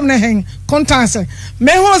papa kro ne hen kontanse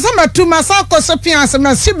me hu say metu masa ko so pianse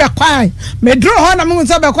me si be kwai me dro ho na me hu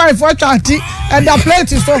say be kwai for twati and the plate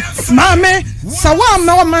so mama sawa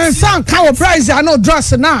me man san ka wo price ya no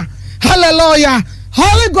dress na hallelujah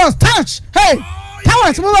Holy Ghost touch hey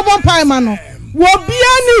tawat mo bo pai ma no wo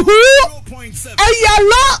bia ni hu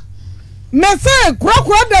ayala me say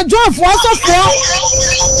krokro da jofo asofo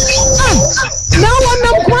na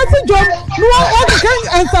wonam kwati jom no o kan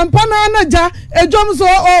ansampana na ja ejom so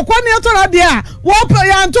o kwani atora de a wo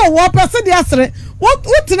ya nto wo pese de asere wo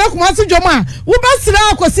tina kwati jom a wo basira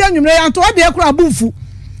akosi anwumre ya nto de ekura bufu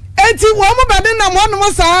enti wo mo bade na mo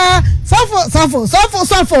no sa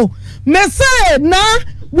safo me say na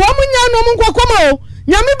wo mo nya no mo nkwakomo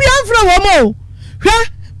nyame bi amfra wo mo hwa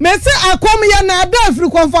me say akom ya na ada afri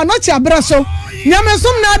konfa no chi abra so nyame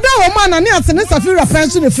som na ada wo ma na ne asene safira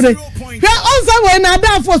pensu ne fre hwa onza we na ada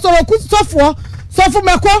afo so ku sofo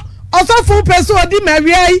meko osofo peso odi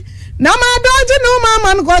mawiai na ma doje no ma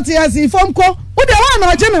man ko ti asi fom ko wo de wa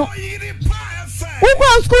na oje me wo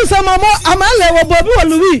ko school se mamo amale wo bobi wo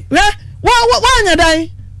luwi wa anya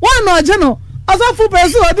dai wa na oje no osofo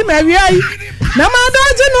peso odi mawiai na ma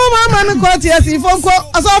doje no ma man ko ti asi fom ko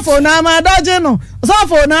osofo na ma doje no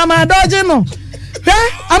osofo na ma doje no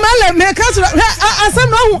amale me ka asem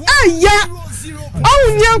no hu aya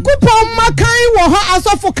o nyankopon makai wo ho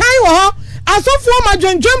asofo kai wo ho asofo ma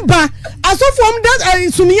dwendwemba asofo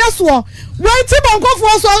that sumiya so we ti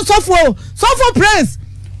bankofo so sofo prince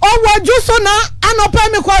o wajuso na anopa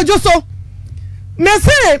me kwa juso me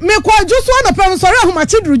say me kwa juso anopa me sori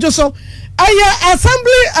ahomachidru juso aye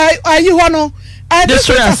assembly ayi ho no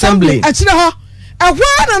district assembly achire ho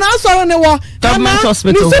ehwa na asoro ne wo government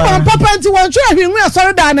hospital ni se papa nti won twa hwenwu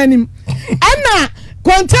asoro da nanim ana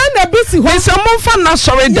container bisi ho se mo fa na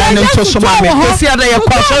sorry dan to so ma me kwesi ada ye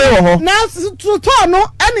kwa sorry wo ho na to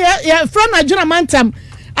no ene ye friend adwuna mantam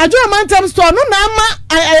store no na ama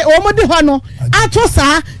o modi ho no ato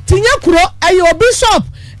saa tinya kuro aye o bishop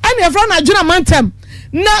ene friend adwuna mantam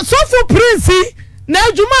na Sofo Prince na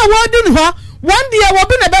adwuma wodi ho one day wo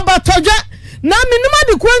bi na beba toje na minima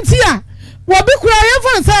de kwanti a wo bi kura ye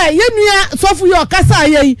fon say ye nua Sofo yo kasa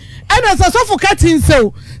ye ene sa Sofo katin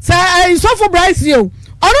so say Sofo Bryce yo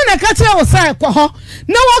ono na kache wo say kwa ho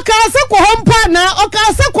na wo ka se kwa ho mpa na o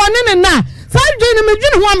ka se kwa ne na sa dwene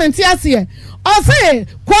medwene ho amenti ase o say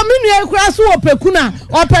kwa menua kura so opekuna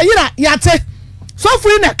opeyira yate Sofo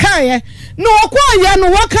na kan ye no kwa ye no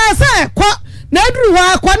wo ka se kwa na eduru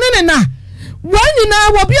wa kwane na wani na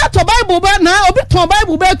obi ato Bible ba na obi ton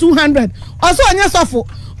Bible ba 200 oso onye sofo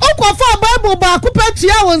okwafa Bible ba akupa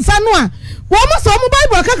tua wonsa no a wo mo so mo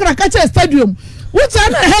Bible kakra kacha stadium which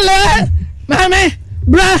an hele mame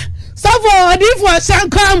bra sofo odifo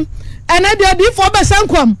sankom ene de odifo be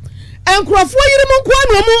sankom enkrofo yirimu nko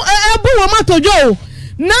anu mu ebu wo matojo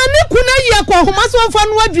na ne kuna yi akwa homa so fa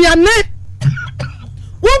no aduane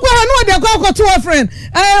wo kwa no de kwa to a friend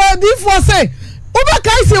odifo say Oba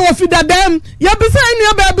kai se wo fida dem ya bisa enu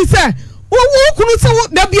ya ba bisa wo kunu se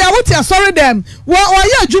da bia wo ti asori dem wo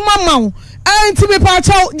oye adwuma mawo enti me pa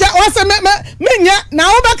chaw wo se menya na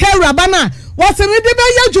oba kai raba na wo se me de be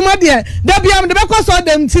ya adwuma de da bia me de be kwaso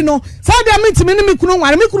dem ti no sa da me ti me ni me kunu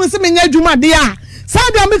nware me kunu se menya adwuma de a sa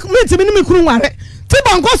da me ti me ni me kunu nware ti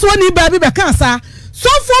bon kwaso ni ba bi be kan sa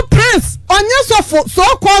sofo prince onye sofo so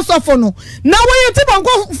ko sofo no na we ti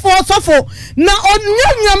bonko for sofo na onye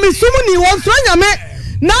nyame sumu ni won so nyame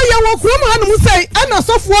na ye wo krom ha no mu sei ana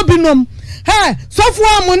sofo binom he sofo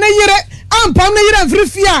amu ne yire ampam ne yire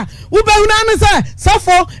frifia wo be huna ne se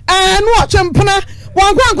sofo no ochempena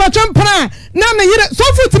won kwa ochempena na ne yire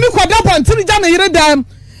sofo timi koda pontiri ja ne yire dam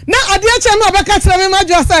na ade ache na obeka kire me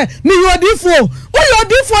majo se me yodifo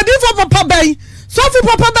papa bai sofo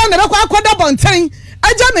papa bai na be kwa koda pontin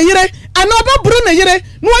aja na yire ana obaburu na yire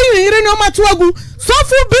no yire no matoagu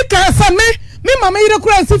sofu bika same me mama yire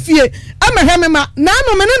kura sifie amehwe me ma na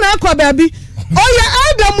no me na akwa baabi oya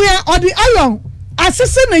adamu ya odi ayon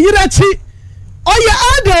asese na yire chi oya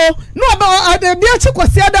ado no oba bia chi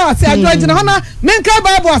kwasi ada wase adwo na hona menka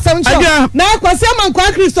bible asem cho na kwasi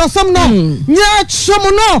amankwa Kristo som no nya chom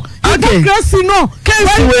no hypocrisy no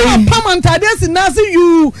when pamantade sinasi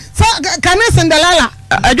you kanese ndalala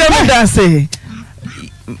adwo me da say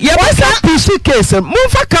ya basa pisi case mo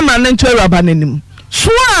fa kama na nto awaba nanim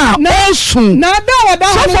so a osun na da wada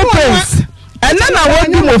ho face na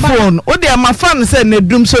wodi mo phone o de ma fan say na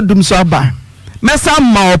dum so aba mesa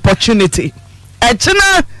ma opportunity e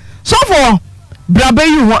china so for brabe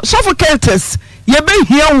you ho so for Curtis ye be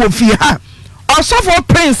hia wo fi ha o so for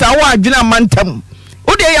prince awa adwena mantam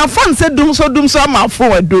o de ya fan say dum so ma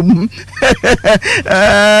fo adum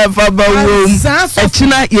fa ba wo e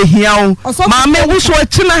china ye hia wo ma me wo so e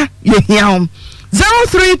china ye hia wo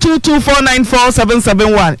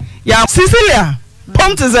 0322494771 ya Cecilia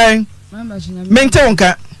ponte zen mente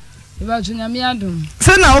wonka ba chunya mi adum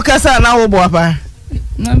se na wo kasa na wo bo apa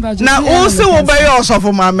na o se wo ba yo so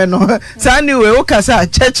for ma me no sa ni we wo kasa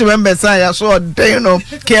church members ya so dey no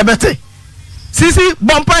ke bete sisi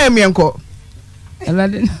bompa emienko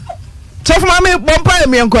elade so for ma me bompa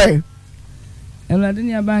emienko elade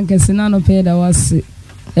ni abanke sina no pe da wase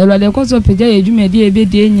elade ko so peja edwumadi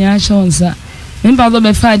ebedi enya shonsa mimpa do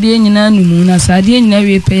be fa de nyina numu na sa de nyina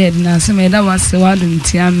we pe na se me da wase wadum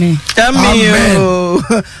ti amen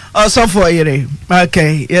also for yere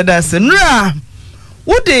okay yeah that's nra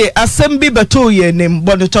wode asem bi beto ye nim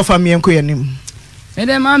body to famienko ye nim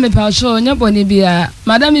ede ma me pa show nya boni bia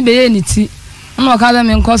madam be ye ni ti no ka da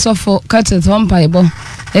me nkoso for katet on paibo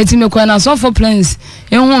eti me kwa na so for plans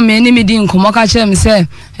ehun me ni me di nkomo ka kire me se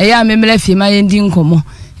eya me mele fie ma ye di nkomo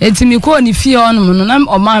eti me ko ni fie onum no na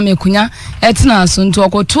o ma me kunya etina so nto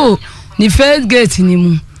okoto ni first gate ni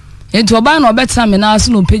mu enti oba na obetena me na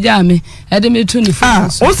so no peja me ede me tu ni fie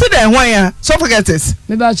o se de hwan ya so for Curtis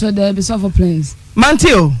me ba cho de be so for plans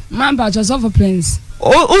Mantio man ba cho so for plans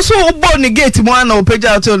o so bo ni gate mo na o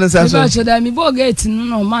peja to no sa so me ba cho de me bo gate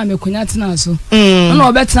no ma me kunya tena so na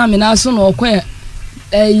obetena me na so no okwe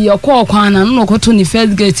yoko kwana no koto ni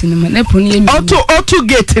first gate ni me po ni emi auto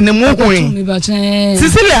gate ni mu hwen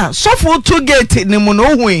Cecilia so for to gate ni mu no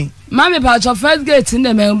hwen ma me ba cho first gate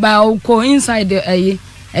ni me ba ko inside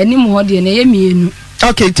eni mu ho de na ye mienu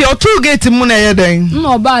okay ti auto gate mu na ye den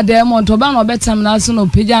no ba de mo to ba no betam na so no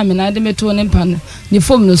peja me na de me to ni pan ni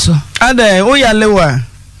fom no so ada o ya lewa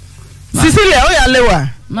Cecilia o ya lewa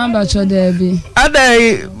ma ba cho de bi ada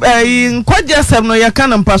nkwaje sem no ya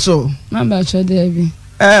kan mpa so ma ba cho de bi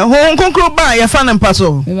ho konkro ba ya fa na mpa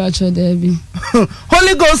so me ba cho de bi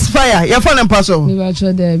Holy Ghost fire ya fa na mpa so me ba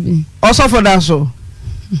cho de bi also for that so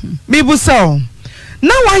bibu so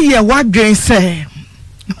na wa ye wa dwen se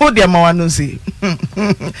o de ma wa no si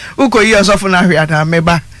uko yi also for na hwe ada me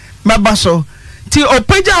ba so ti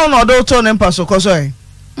opeja on odo to na mpa so ko so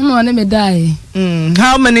no ne me die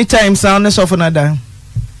how many times on so for na da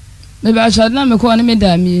me ba cho na me ko ne me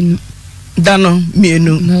da mienu dano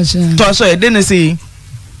mienu to so e de ne si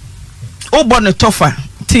o bo ne tofa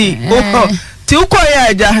ti ti uko ya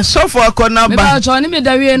aja so for akona ba me ba cho ne me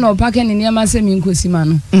da wie no pake ne niam ase mi nkosi ma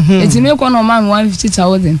no eti me ko no ma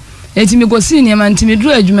 150,000 eti me go si niam anti me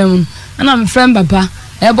duru adwuma mu ana me friend papa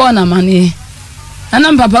e bo na mane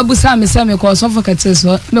Anam papa busa me say me ko sofo kete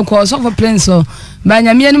so me ko sofo prince so ba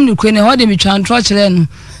nyame anim ne kure ne ho de me twa ntro kire no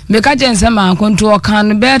me ka jense ma konto o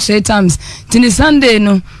kan be 3 times tini Sunday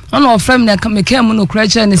no ono ofrem na me kam no kure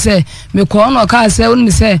kire ne say me ko ono ka say won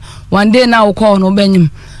me say one day na wo ko no banyim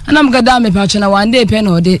anam ga da me pa na one day pe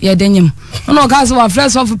no de ye denyim ono ka say wa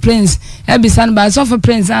fresh of prince e bi san ba sofo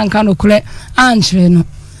prince an ka no kure an kire no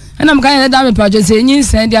anam ka ye da me pa say nyin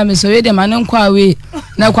san dia me so we de ma ne nkwa we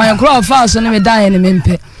na kwan kro fa so ne me da ye ne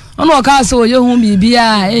mempe ono ka say oye hu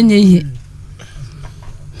bibia enye yi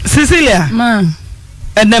Cecilia ma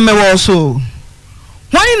and then me also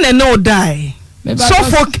why ne no die so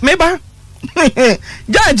for meba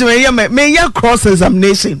judge me ya cross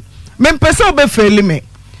examination me pese be fail me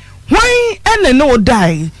why and no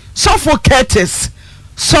die so for Curtis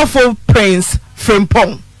so for Prince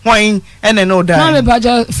Frimpong why and no die ma me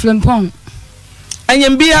baja Frimpong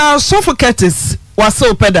anyem bia so for Curtis was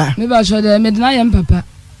so peda me ba sure de me dina yem papa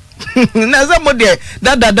na za mo de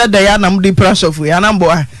da ya na mo di pressure fu ya na mbo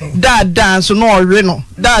da so no ore no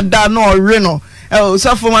da no ore no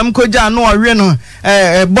so for mam koja no ore no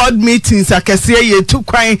board meetings akese ye tu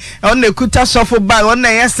kwan on na kuta so for bag on na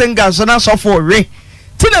ye single so na so for ore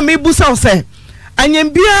ti na me busa say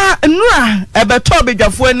anyem bia nura ebeto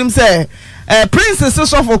bedwafo anim say princess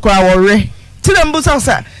so for kwa ore ti na busa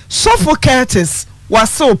say so for Curtis was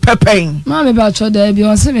so pepping. Mammy Bacho de be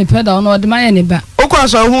on semi pedal no de my any ba. O kwa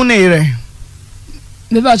so hu ne yire.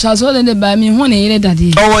 Me Bacho so de ba mi hu ne yire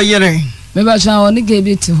daddy. O yire. Me Bacho on ge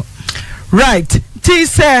bi to. Right. Ti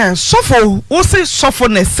say sofo, wo say sofo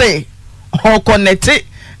ne say o connect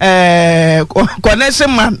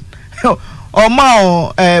connection man. O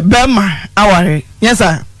ma bema aware. Yes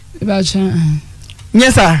sir. Me Bacho.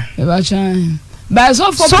 Yes sir. Me Bacho. By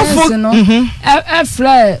so for person no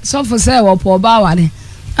frɛ so for say wo po ba ware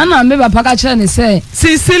ana me ba paka kire ne say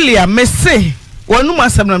Cecilia me say wonu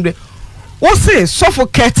masem nam de wo say so for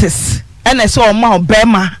Curtis ene say o ma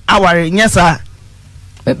obema aware nyesa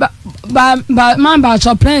ba man ba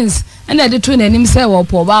cho prince ene de to nanim say wo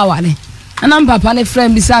po ba ware ana papa ne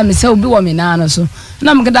friend bi say me say obi wo me na no so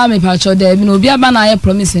na me gada me pa cho de bi no obi aba na aye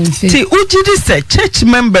promise mfe ti ujidi say church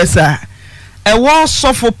members a war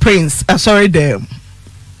suffer prince sorry them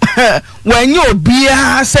when you be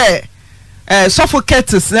say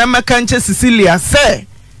Curtis na mekanche Cecilia say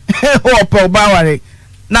o po baware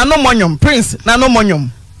na no monyom prince na no monyom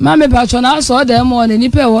mama patro na so dem mo ni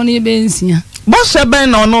pe won ibe nsia bo se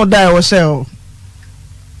ben no no die wo say o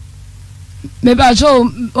me patro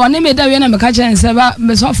oni me da we na mekache nse ba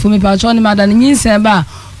me so fo me patro ni madani nyinse ba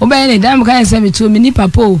obe ni da mekache nse me tu me ni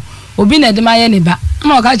papo obi na de maye ni ba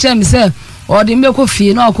na o ka che me say o de me ko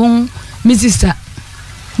fie na okun mi sister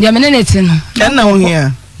dia menene no na wo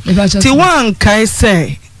hia ti wan kai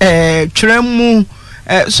say twremu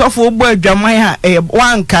sofo ogbo adwaman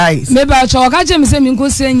wan kai me ba cho ka che me say mi ko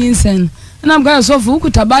se nyinsen na am ga sofo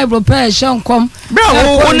ukuta bible pa e hyenkom bra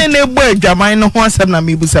wo ne ne gbo adwaman no ho asem na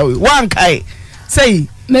me busa we wan kai say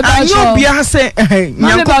me ba cho bia say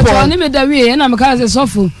nyankopon ni me da wie na me ka say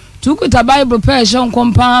sofo ukuta bible pa e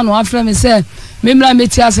hyenkom pa no afre me say me mra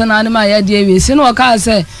meti ase na anima ya de wi se no ka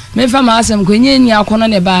se me fa ma asem kwenye ni akono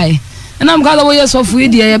ne bae na m ka da wo ye sofu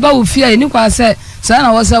idi ye ba wo fia ni kwa se sa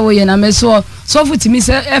na wo se wo ye na me so sofu timi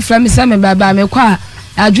se efra me se me baba me kwa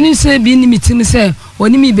adwuni se bi ni mitimi se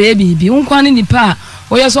oni mi be bibi nkwa ni nipa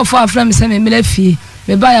wo ye sofu afra me se me mra fie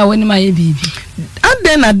me ba ya woni ma ye bibi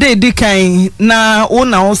ade na de di kan na wo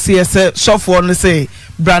na wo se se sofu no se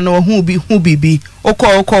bra na hu bibi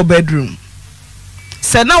okọ bedroom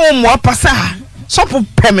se na wo mo pasa sopo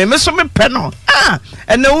peme me so me pe no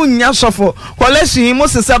ene unya sofo kolesin mo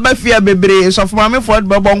sesa ba fia bebre sofo ma me ford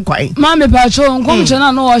bebo nkwan ma me pa cho nkom che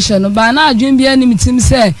na no wo hye no ba na adwen bia ni mitim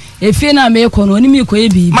se efie na me ko no ni mi ko e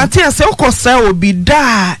bi Matia se ukosa obi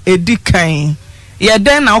da edikan ye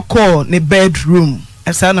den na uko ne bedroom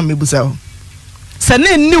esa na mebusa ho se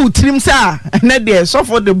ne ni utirim sa na de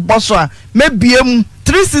sofo de bosso a me biem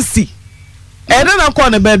 360 ena na ko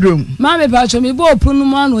ne bedroom ma me pa cho me bo opunu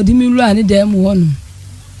mu an odi mi ru ani dem wo no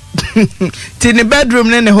ti ne bedroom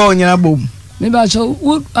ne ho nyina bom me ba cho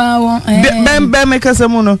ben me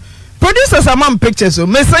kasemu no producers amam pictures so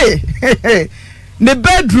me say the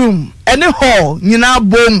bedroom any hall nyina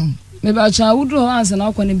bom me ba cho wood ho ansa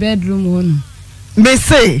na ko ne bedroom wo no me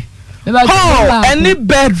say me ba cho any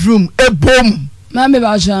bedroom e bom ma me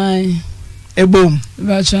ba cho e bom me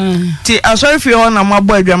ba cho ti asori fi ho na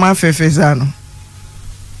mabo adwama fefeza no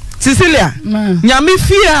Cecilia nyame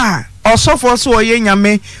fia osofo so oye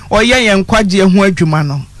nyame oye yen kwaje ho adwuma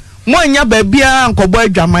no mo anya ba bia nkobo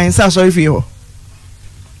adwaman sa asori fi ho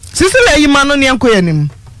Cecilia yima no ne enko yanim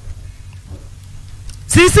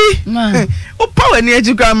Sisi o power ni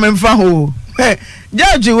ejikwa memfa ho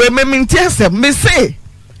judge we meminti asem me say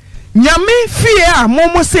nyame fie a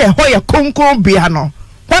momo say ho ye konkon bia no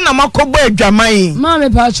wana makobo adwaman ma me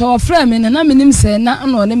pa cho frɛ me na menim sɛ na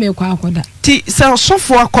no ne me kwa akoda ti sɛ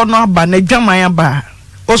sofo akono aba na adwaman aba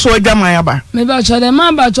oso adwaman aba me ba cho de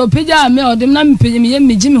ma ba cho pija me odem na me pije me ye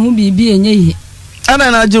meji me ho bibi enye yi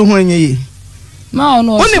ana na je ho enye yi ma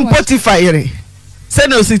ono onim Potiphar yere sɛ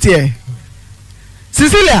no sitie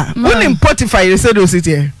Cecilia onim Potiphar yere sɛ no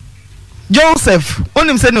sitie Joseph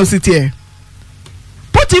onim sɛ no sitie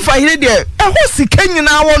Potiphar yere de ɛho sika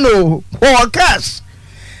nyina wo no o cash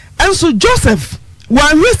enso Joseph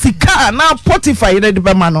wan hwe sika na Potiphar yere de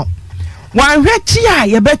be ma no wan hwe chi a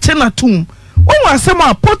ye be che na tum won asem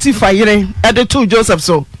a Potiphar yere e de to Joseph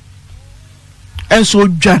so enso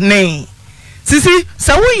dwane sisi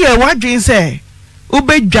sa wo ye wadwen se wo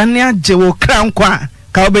be dwane age wo krankwa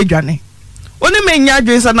ka wo be dwane oni me nya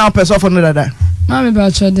dwen se na opesofo no dada ma me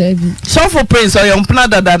ba cho da bi sofo prince o yompna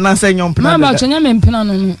dada na se yompna dada ma ba cho nya me mpna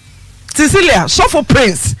no Cecilia sofo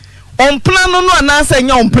prince ompna no no na se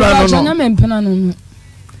nya ompna no no nya me mpna no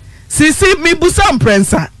sisi mi busa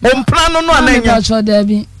mprensa ompna no no na nya cho da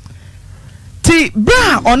bi ti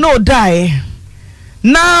bra ono die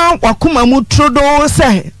na wakuma mu trodo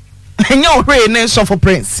se enya ohwe ne sofo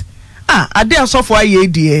prince ade asofo aye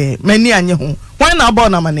die mani anye ho wan na aba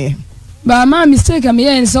na mane ba ma mistake am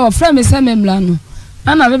yen se o frɛ me se me mla no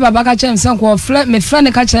ana be baba ka kyem se ko frɛ me frɛ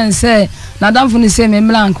ne ka kyem se na damfo ne se me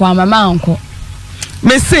mla nko amama anko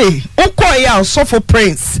me say ukọ ya sofo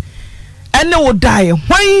prince ene wo die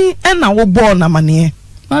hwan ena wo bo na mane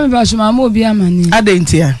ma me ba shoma ma obi amane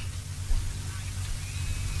adentia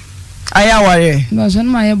aya ware ba shon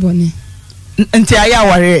ma ye boni nti aya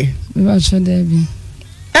ware me ba shon da bi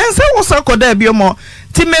ense wo sakoda bi mo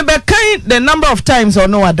ti me be kan the number of times or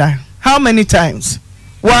no other how many times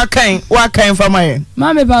wa kan for my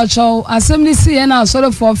ma me ba cho assembly see na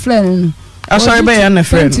sorry for friend no asori be ya na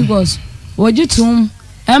friend wojitum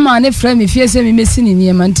e ma ne friend me fie se me mesi ni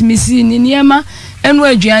niema nti mesi ni niema enu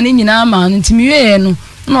aduane nyina ma nti me we no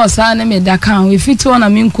na osa ne me da kan we fit on na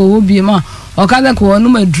me nko obi ma o ka da ko no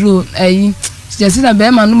maduro ayi just na be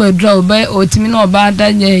ma no maduro be otimi na oba da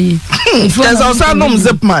yi there's also no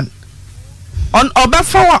zipman on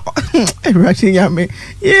obefa everything ya me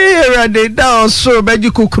yeah they da so be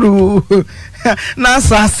jikukuru na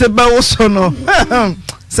sa se be wo so no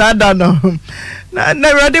sada no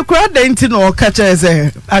na ready kwa denti no ka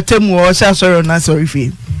cheze atemu o sha sorry na sorry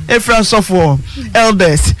fi efran sofo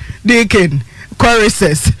elders deacon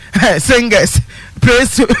choruses singers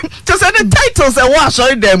praise just the titles and what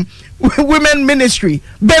sorry them women ministry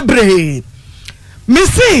bebre me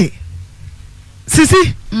say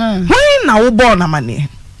sisi why na wo born amane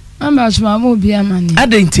amba chuma mo bi amane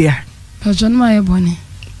adentia pajon ma ye boni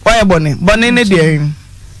why boni ne dey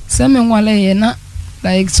se me nwale ye na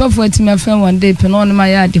like so for it my friend one day pen on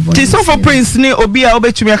my yard boni ti so for prince ni obi a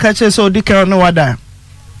obetumi aka che so di kan no wada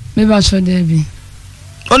me ba so dey bi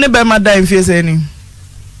oni be ma die fie se ni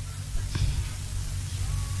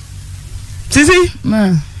sisi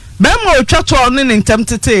be mo twato on ni ntem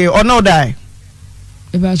tete ono die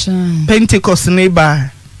e ba cha Pentecost ni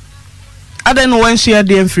ba adan wan share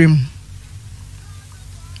dem frame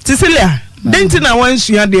Cecilia denti na wan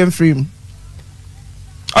share dem frame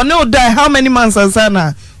ono die how many months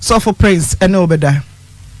asana so for prince and obeda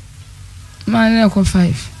man na ko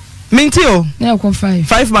 5 minti o na ko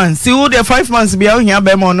 5 months see who the 5 months be ahia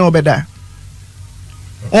be mo no obeda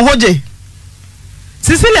ohoje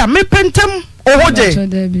Cecilia me pentem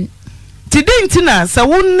ohoje ti denti na se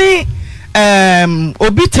woni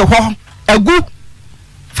obi te ho agu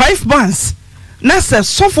 5 months na se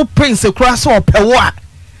sofo prince kura so opewo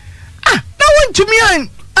na wonjumi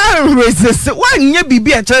an resist wanye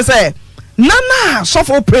bibi a kire se na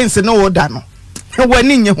sofo prince no woda no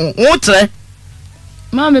wani nye ho wo kire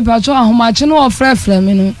ma me pacho ahomache no ofrefre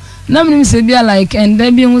me no na me se bia like and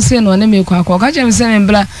then bi hu se no na me kwa ka chem se me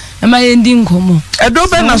bra e ma ye ndi nkomo edo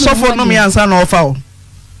be na sofo no me ansa na ofa o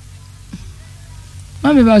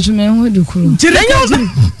ma me pacho me hu de kuro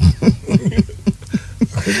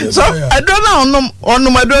so I don't know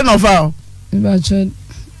on my door no foul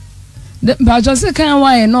Bajo se kan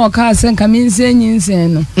wa no ka se nka mi nse nyinse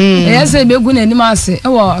no e se begu na anim ase e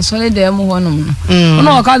wo asole dem ho nom no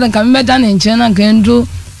no ka nka me da ne nche na nka ndu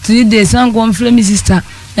 3 days an go mfle mi sister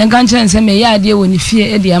nka nche nse me ya ade woni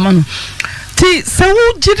fie e de ama no ti se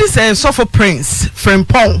wo gidi se so for prince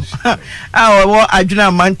frimpon wo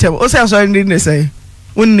adwuna mantem o se asole ndi ne se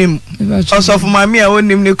unnim osofu mami a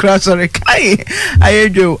unnim ni kra sorry kai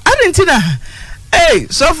ayedwo adentina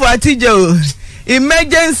so for atijo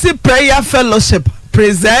emergency prayer fellowship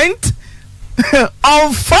present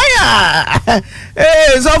on fire.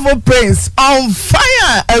 Hey, Sofo Prince on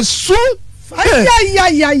fire. Fire.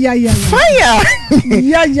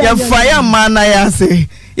 Yeah, fire man I say.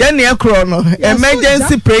 Yeah, near chrono.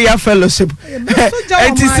 Emergency prayer fellowship.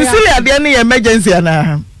 And Cecilia, the any emergency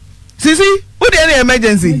na. Sisi, what the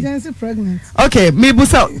emergency? Emergency pregnant. Okay, me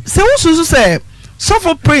busa. So what say?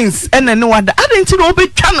 Sofo Prince and no one. I didn't know be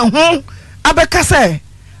channel home. Abeka say.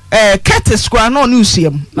 Curtis kwa no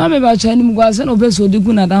museum. Mama ba chani mugwase no beso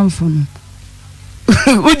digu na damfo no.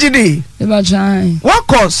 Ujidi. E ba chani. What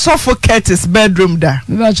call Sofo Curtis bedroom da?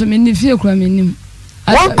 Me ba cho me ni fie kwa me nim.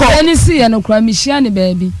 What call any see ya no kwa me hia ne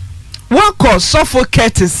baby. What call Sofo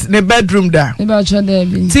Curtis ne bedroom da? Me ba cho da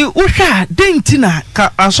bi. Ti uhwa dentina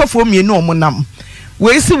ka asofo mienu omonam.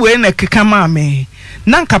 We si we na keka ma me.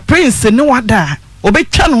 Na nka Prince ne wada.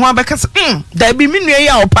 Obetwa no ho abeka se da bi menu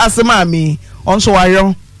ya opass ma me. Onso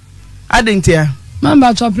wayo. Adentia.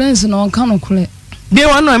 Mamba cho Prince no onka no kule. De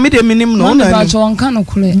one no me de minim no na. Mamba cho onka no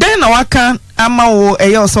kule. Den na waka ama wo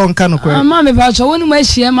eye oso onka no kule. Mama ba cho wonu ma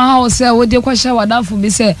hie ma ha wo se wo de kwahya wadamfo bi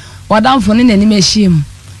se wadamfo ne nani ma hie mu.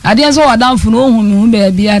 Ade enso wadamfo no ohun mi hu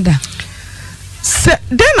ba bi ada. Se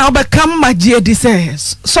den na obekam magie di se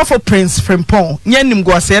Sofo Prince Frimpong nyanim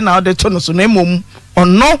gwase na ode to no so na emom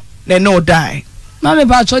ono na no die. Mama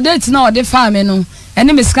ba cho date na ode fa me no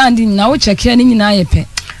ene me scandin na wo check ya ni nyina ye pe.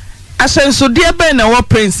 Asenso de be na wo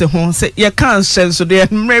Prince ho se ye kan senso de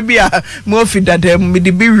mre bia mo fidadam me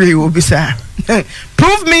de bi we obi sa.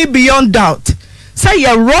 Prove me beyond doubt. Say ye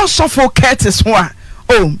raw Sofo Curtis ho a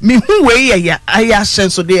oh me hu we ye ya aya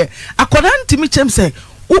senso de akoda ntimi chem say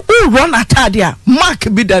o run atade a mark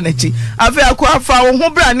bi da na chi afi akwa afa wo ho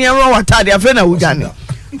bra ne run atade afi na wugane.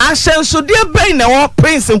 Asenso de be na wo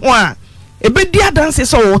Prince ho a ebe di adanse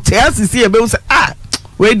so wo te asisi ebe wo say ah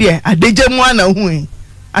we de adeje mu ana hu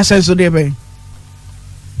I said so, dear baby.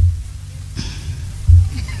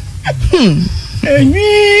 And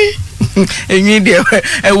you, dear,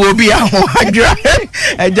 it will be a dry.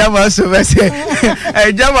 A jama so,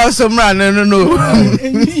 a jama so, man, no.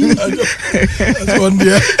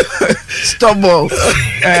 Stop all.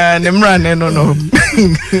 And the man, no.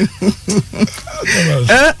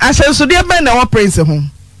 I said so, dear man, I want praise home.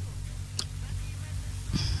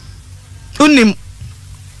 Unim.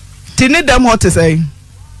 Tini them what to say.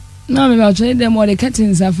 No, me ba cho them what the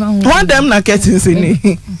curtains are found. One them na curtains ni.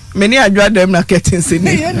 Many adwa them na curtains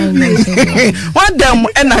ni. One them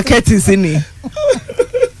na curtains ni.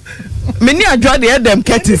 Many adwa the them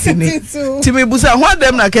curtains ni. Ti me busa one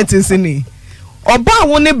them na curtains ni. Oba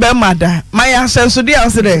wo ne be mada. My asenso dey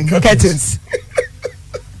answer curtains.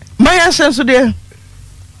 My asenso dey.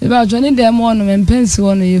 Me ba cho ni them one me pensi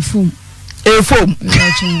one ye foam. E foam.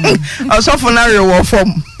 Also for na real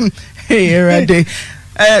foam. Hey ready.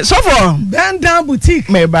 So for bend down boutique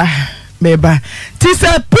meba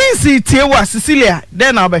tisa Prince tiewa Cecilia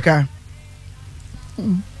then abeka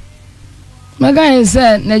maga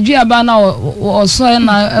say na duaba na o so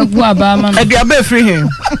na agu aba ma na duaba free him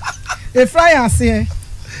e fry ase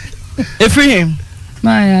e free him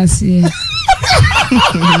my ase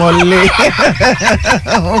molle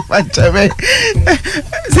o fachabe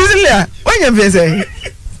Cecilia when you say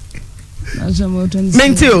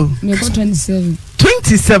Mentio me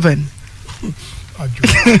 27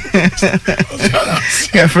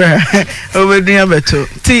 yeah friend over the beto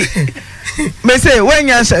ti me say when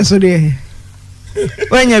you say so there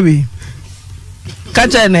when you be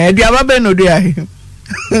kacha na eduaba be no dia you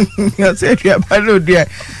say eduaba no dia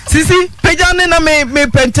sisi pejane na me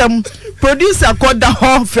pentam producer koda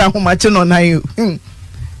ho fra homache no na you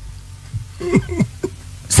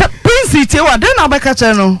sa Prince ti wa den abeka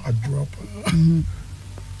cha no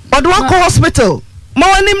Odwa ko hospital ma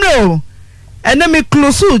wanim no ene me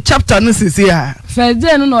close chapter no sisi a first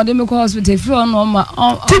day no ode me ko hospital free on ma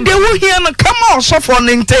ti de wo hia no come on so for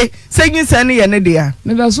nte segin sane ye ne dia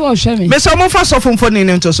me be so hwe me so mo fa so for ne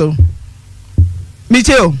nto so mi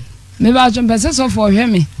che o me ba jo pese so for hwe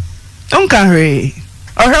me onka hwe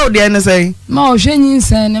o hwe o de ne say ma o hwe nyin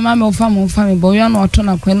san ne ma me o fa me bo yo no oto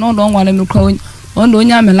na kwen no do nwale me kwa on do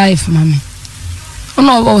nya me life ma me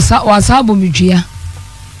ono wa sa bo midua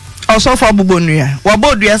also for bubonua wa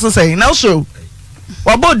bodua so say na so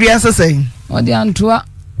wa bodua so say o de antoa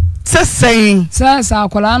se say sa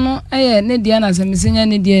akwala no ne dia na se mesenya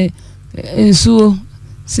ne dia ensuo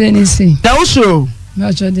se ni se na so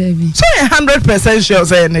ma cho de bi so 100% sure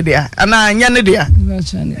say ne dia ana anya ne dia ma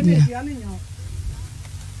cho ne dia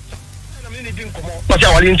What's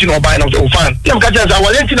our Valentino by now? Fan. Some catchers are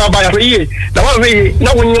Valentino by a year. The one way,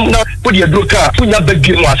 no one put your broker, put your big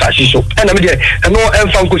game was as so. And I'm there, and no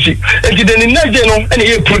Fancusi. And then in Nigeria,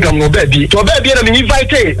 any program, no baby. To a baby, I mean, invite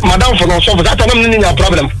Madame for no service. That's a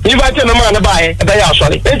problem. Invite a man to buy a day,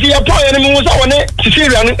 sorry. And see a poor enemy was on it.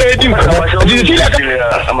 Sicilian, did you see that?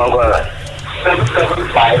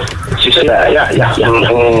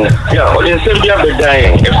 Yeah, only Serbia be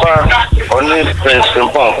dying. If I only Prince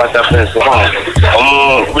Pong, Pastor Prince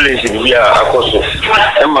Pong, village be a cost.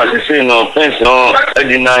 Emma say no, Prince no,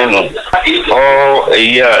 89 no. Oh, a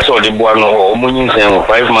year, so the Buano, or Munin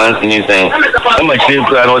 5 months in saying. Emma Chief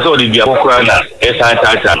Clan was already be a Pokrana, S. I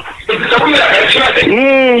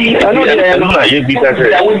know you be that.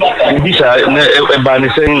 These are Barney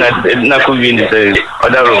saying that Nakovin is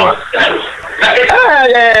other room.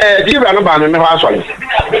 Do you run a band in the house?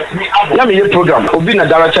 Let me hear program. We've been a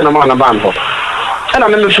direction among a band. And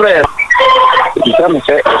I'm in the flare. You tell me,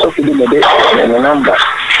 say, so for the day and the number.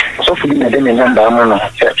 So for the day and the number, I'm on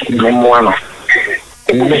a church in the morning.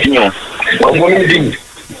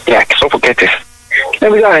 Yeah, suffocate it.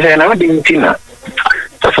 Let me go and I didn't Tina.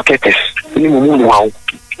 Suffocate it. Wow.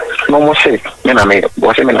 No more say, when I made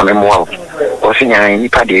was a man of wow. Was in any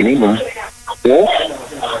party anymore. Oh.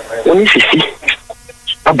 Only see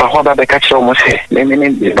about what I catch almost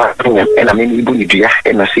the bathroom and I mean, you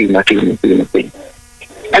and I see nothing. And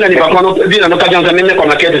if I cannot look at the minute on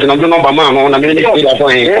the case and I don't know about man on a minute, yes,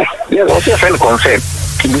 also a friend confirm.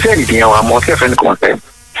 You said it, you are more friend confirm.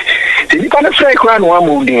 You can't say crown one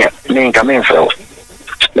move there, name come in fell.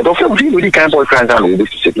 The doctor really can't boy trans and will be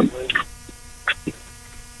sitting.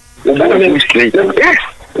 Yes,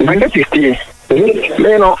 my net is here.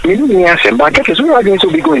 No, you don't answer, but that is why I'm going to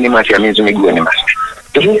be going in Marcia means to me go in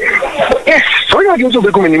yes, so you're going to be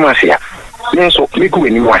going in Marcia. Yes, so we go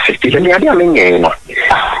in Marcia. And the other thing,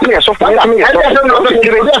 yes, of course, I mean,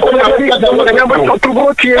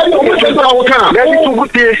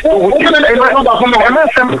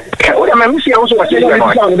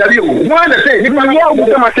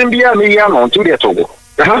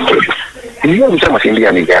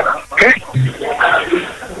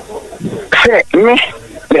 say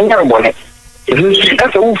me never bonnet.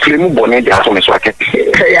 That's a film bonnet the atomic socket.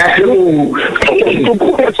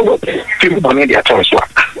 Film bonnet the atomic swap.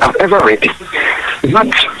 I'm ever ready. Not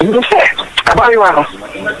you say about you are.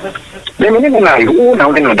 The minute who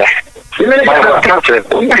now another. The minute I can't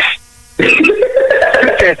yes.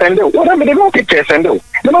 And what am I going to and do?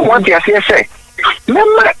 No one to say.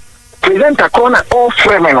 Remember, present a corner all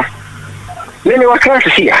frame. Then you are class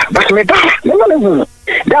here, but me down.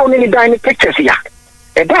 Down in the dining pictures here.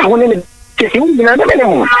 And down in the if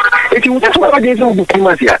you just want to do the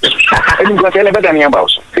here, and you got any better than your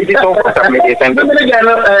house. It is all what's up, medicine. So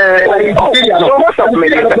what's up,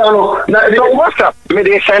 medicine? So what's up,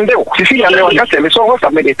 medicine? You see, I know what's up, so what's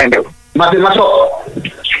up, medicine?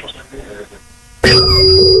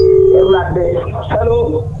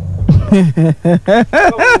 Hello.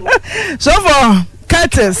 So far.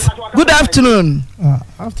 Curtis, good afternoon.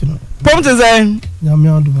 Afternoon. Pomte say,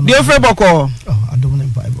 dear friend Boko. Oh, I don't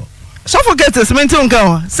want Bible. So for Curtis, mention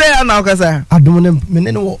come. Say now, Kasa. I don't want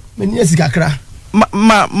meneno. Menyesi kakra.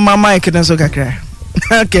 Ma mic na so kakra.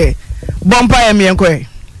 Okay. Bompa ya mienko.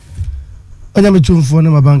 Onya metumfo na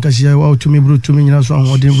mabanka hia wa otumi bro tumi nyina so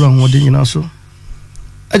ahoden bro ahoden nyina so.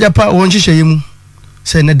 Ajapa won hihye yemu.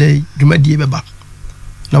 Say ne dey dwumadie beba.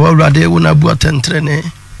 Na wa wurade wo na bu atentre ne.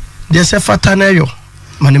 Dey se fatanayo.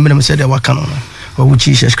 Mane me say dey waka no. Wa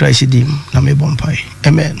Jesus Christ dim na me bompai.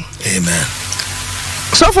 Amen. Amen.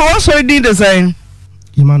 So for what so did the same?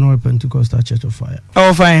 Emmanuel Pentecostal Church of Fire.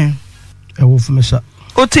 Oh fine. I will for me sir.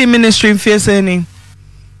 What ministry face any?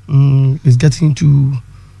 It's getting to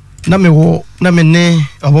na me wo na me ne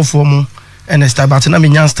abofo mu and start but na me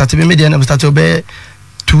nyan start me dey na start obe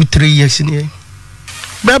 2-3 years in here.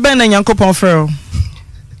 Baba na Yankopon frɛ.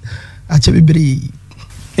 Ache bibiri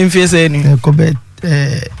in face any. Kobe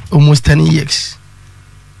almost 10 years.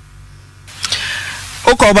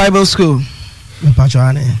 Oko Bible school. Me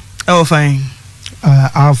pachane. Oh fine.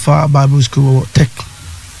 Alpha Bible School Tech.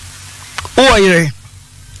 Oyere.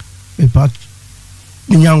 Me pat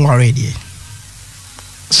me nyan already.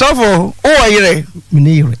 So for oyere. Me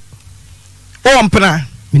ne O mpena.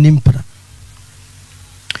 Me ne mpena.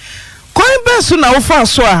 Coin besu na ufa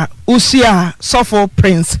so a usia sofo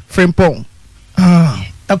Prince Frimpong. Na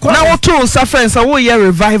wo to sa friends a wo ye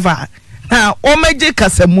revival. Na o meje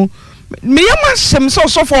kasemu. Me yama sem so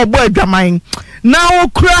sofo obo adwaman. Na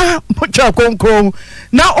okra mocha konkron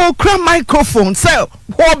na okra microphone say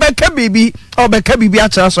wo beka bibi a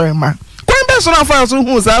cha so ma kwan be so na fa so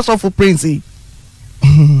hu sa so for Prince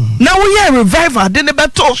na wo ye revival de ne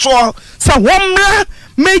beto so sa womra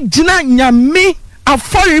megina nyame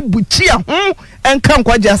afori buchia ho enka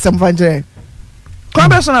nkwaje asem fanjere kwa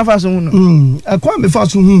be so na fa so hu no kwa me fa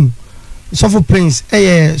so hu sofo prince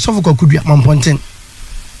sofo kokudua mamponten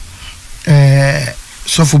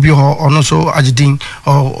sofo bi ho ono so agidin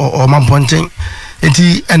o mamponten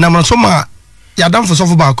enti enam so ma yadam fo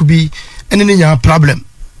sofo ba ko bi ene ne nya problem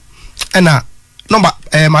ena number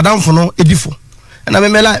madam fo no edifo ena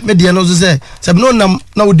memela me de no so se no nam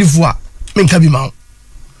na odifo a me nka bi ma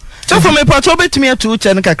sofo me pato betimi atu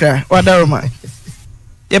che ne kakra wadaroma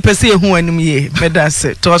ye pese ehu anum ye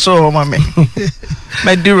medase to so ho ma me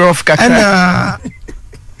me di rough kakra ena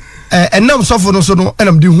enam sofo no so no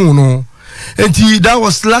enam di hu no enti that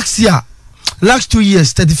was last 2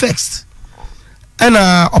 years 31st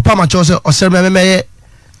ena opama chose oserme me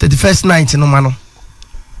 31st night no ma no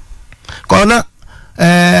kona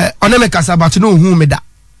ona me kasa but no hu me da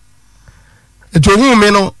eto hu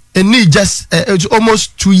me no eni just it's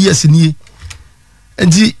almost 2 years ni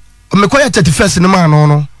enti me koya 31st no ma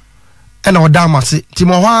no ena oda amase ti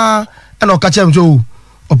mo hwa ena okacha me so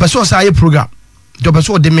opeso sa ye program do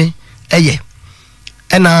opeso de me eye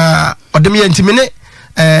ena odem ye enti me ne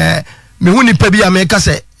me hu ni pa bi ameka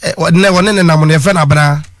se wone ne nam ne fe na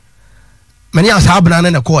bra me ne asa abna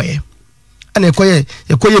ne koye ana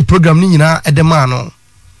ekoye program ni nyina edema no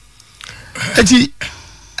eti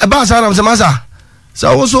eba sa na se masa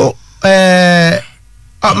so wo so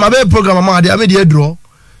ma be program ma de amedi edro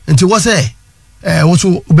enti wo se wo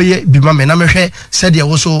so obeye bi ma me na mehwe se de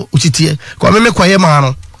wo so utitie ko me koye ma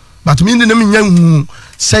no but me ne me nya hu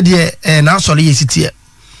se de na asore ye sitie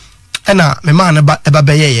ena me ma na eba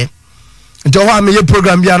beyeye enti ho me ye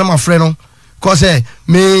program bia na ma frɛ no ko se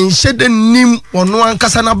me hyede nim ono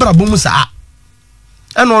ankasa na bra bomu saa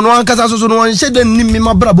ena ono ankasa so no hyede nim me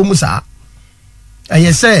ma bra bomu saa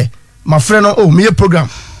aye se ma frɛ no me ye program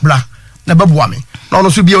bla na beboa me na ono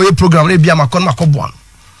so bia o ye program na bia makon makoboa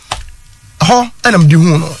ho ena mdi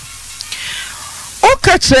hu no o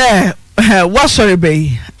ka che wa sorry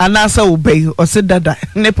be anasa obey o se dada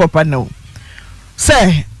ne papa no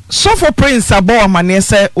say sofo prince abo amane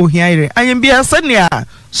se ohiaire anyembia se ne a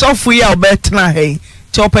sofo ya obetna hey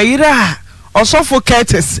ti opayira o sofo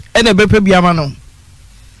Curtis ene bepe biama no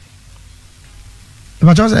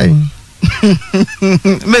ba cho say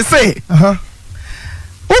me say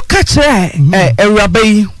o ka che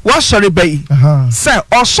ewrabai wa sorry bay say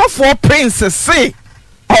o sofo prince se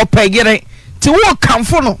opayire ti wo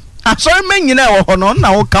kamfo no asori menyina wo ho no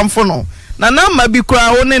na wo kamfo no na ma bi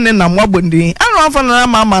kura wo ne na mwabondin anu afa na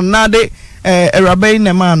ma na de ewrabai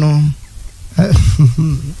ne ma no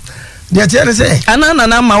dia tiere se ana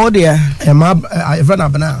na ma wo dia ma evra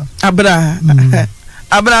na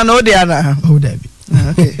abra no dia na o da bi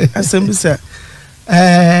okay asembisa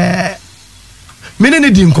mene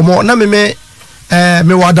ne di nkomo na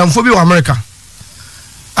me wadamfo bi wa America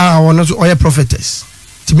wono so oye prophetess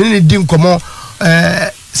ti mene ne di nkomo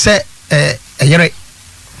se eyere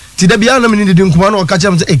ti da bia na mene ne di nkomo na o ka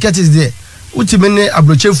chem se Curtis there uti mene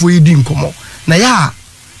abrochefo yi di nkomo na ya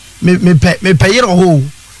me payere ho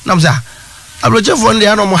na mza abrochefo ndi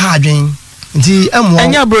ya no mo ha adwen nti emo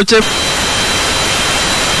enya abrochefo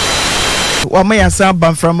wa ma yasa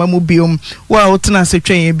ban frama mu biom wa otena se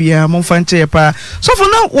twen bia mo fanche pa so for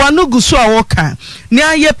na wa no gusu a wo ka ni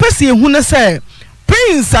aye pese ehu ne se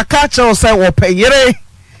prince akacha o se wo payere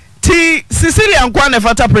ti Cecilia nkwa ne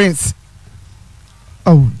fata prince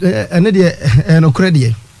ene de no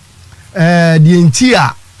krede de enti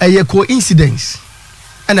a eye coincidence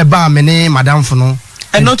ene ba me ne madam fo no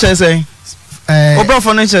no chese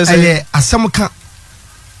obrofo no chese asem ka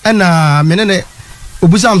ena me ne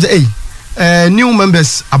obusam se new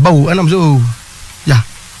members abawo and I'm so yeah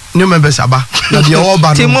new members aba na de all ba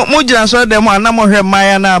no ti mo jira so dem ana mo hwe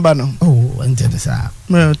maya na aba no ente de sa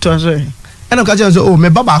me to so ena ka je so me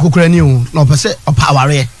baba akokora ni o na opese opa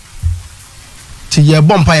aware ti ye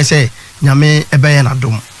bompa ye se nyame ebe na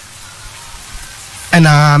dom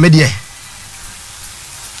ena me de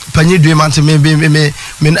panyi dwe man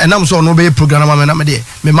me enam so no be program ma me na me de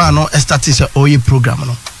me ma no start se oye program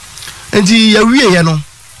no enti ya wie ye no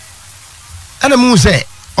ana mu se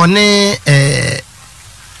one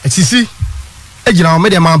sisi ejina o me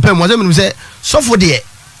de man pam mo se me se sofo de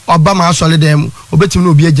oba ma asole dem obetimi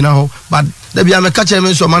na obi ejina ho but da bia me ka che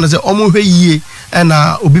me so man se omo hwe yie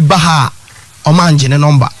na obi ba ha o man gene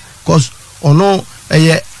number cause ono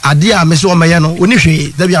ade a me se o me ye no oni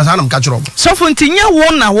hwe da bia sa na me ka chiro sofo ntinya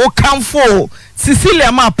wo na wo kamfo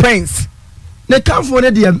Cecilia ma prince ne kamfo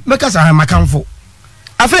ne de me ka sa ma kamfo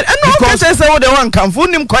afi eno o pese se wo de wan kamfo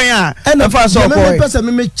nim kwan a ena fa so boy me pese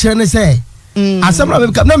me kire ne se Asemra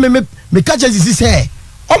me catch this say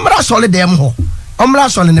omra sole dem ho omra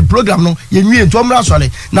sole ne program no ye nwie nto omra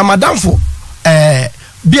sole na madam fo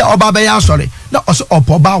bia oba be ya sole na oso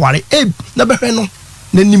opo ba ware na behwe no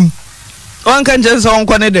nanim one kan je so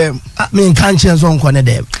onko ne dem me kan che so onko ne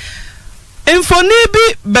dem infoni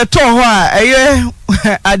bi beto ho a eye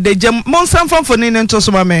adegem monsam famfoni ne nto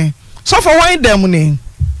so ma me so for wine dem ni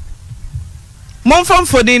monsam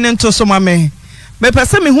famfoni ne nto so ma me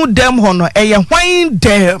pese me hu dem ho no eye wine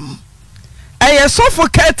dem eye so for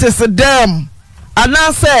Curtis dem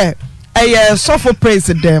ana say eye so for praise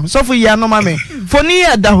dem so for ya no ma me foni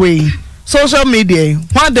ya da hoi social media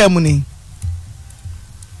wha dem ni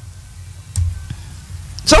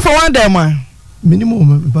so for one dem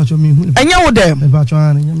minimum me pacho me hu enya wo dem me pacho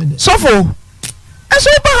an enya me dem so for eso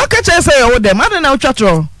ba ka che say wo dem ada na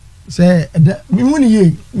utwatro say me hu ni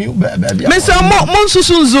ye me say mo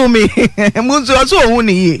nsusu nzu me mo nzu so hu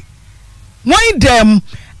ni ye why dem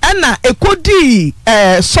ana ekodi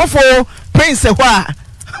so for prince ho a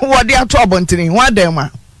wo de ato abontini why dem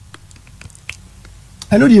a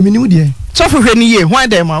ano de minimum de so for hwe ni ye why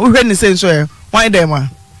dem a wo hwe ni say so why dem a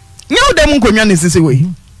nyaw dem nkonwa ne sisi we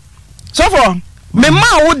so for me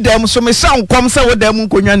ma wo dem so me san kom se wo dem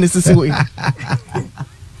nkonwa ne sisi we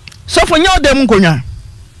so for nyaw dem nkonwa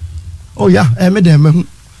oh yeah me dem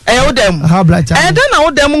wo dem ha black time den na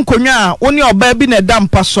wo dem nkonwa oni oba bi na da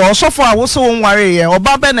mpa so for a wo so wonware ye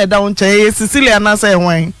oba be na da wo nche Cecilia na say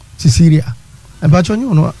hwan Cecilia e ba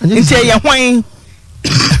chonyo no nche ye hwan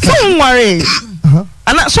so wonware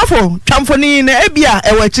ana so for twamfoni na ebia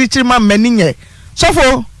e wa chichiri ma mani nye so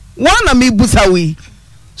for wana me busawi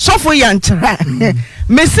so for yanchra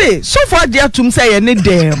me say so for dia tum say ye ne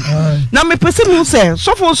dem na me pese mu say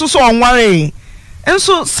so for so onware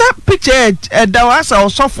enso sa picture da wasa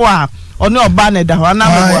so for a oni oba na da ho na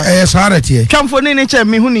me sanate twamfoni ne che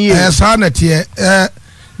me hu ni ye sanate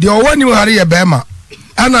de owani mu hare ye bema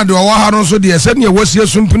ana de owo haro so de se ne wasie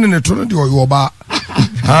sumpene ne to no de oyoba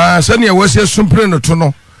se ne wasie sumpene ne to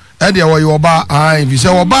no e de oyoba bi se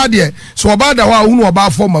oba de so oba da wa hu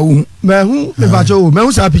oba fo ma hu me hu me ba jo me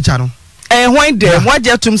hu sa picture no hwan dem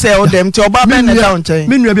waje tum say o dem ti oba be na da nchen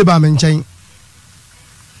me nua bi ba me nchen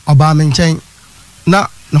oba me nchen na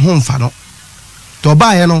ho mfa no to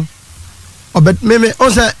oba ye no obet me o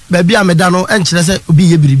se ba bia me da no enkyere se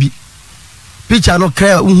obi ye biribi picture no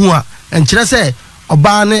kra hu a enkyere se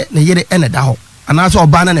oba ne yere ene da ho ana so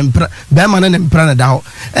oba ne mpra ba ma ne mpra ne da ho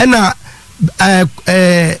ena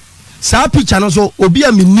sa picture no so obi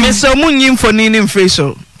a minni me so munyi mfoni ni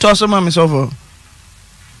mfeso to so ma me so for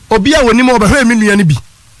obi a woni mo obehwe me nua ne bi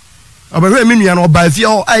obehwe me nua no oba afia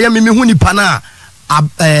o aye me hu ni pa na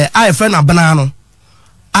a friend abana no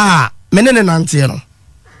me ne nante no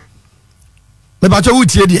me ba cho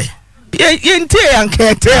wutie de ye ntie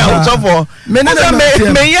ankete o so for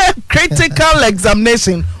me ye critical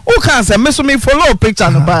examination o kan say me so me follow picture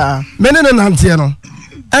no ba me ne nante no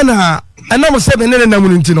ana mo se me ne namu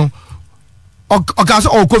nti no o ka so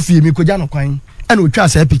o kofi mi ko ja no kwan ana o twa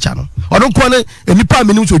sa picture no o don ko ne enipa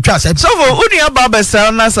me ni so twa sa so for unu aba be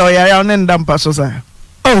sel na so ya ne ndam pa so sa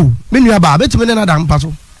oh me nua ba betime ne na dam pa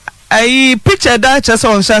so ai picture da cha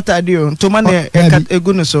so on Saturday o to man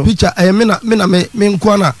egu no so picture me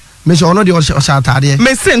nko na me so ono de o Saturday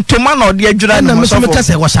me sin to man o de adwura no so me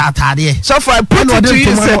kase o Saturday so for I put it to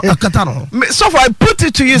you so for I put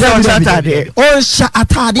it to you on Saturday o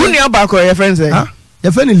Saturday unu aba ko your friends eh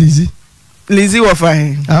your friend Lizzy wa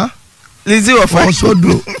fine Lizzy wa fine so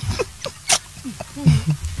do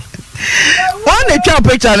one the twa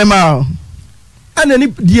picture ne ma ana ni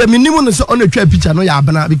dia minimu no so on twa picture no ya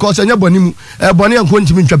abana because anya bonimu boni anko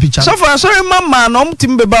ntimi twa picture so for sorry mama no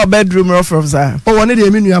mtim be ba bedroom rough of za o woni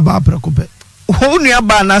dia minua ba aprako pe unu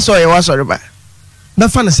aba na so ye wa sorry ba be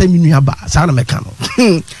fa na say minua ba sa na meka no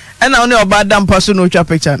ena oni oba dam paso no twa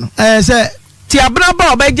picture no say ti abna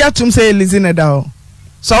ba obegya tum say Lizzy ne da ho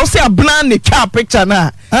so o say abna ne twa picture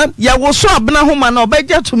na ya wo so abna ho ma na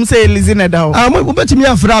obegya tum say Lizzy ne da ho mo betimi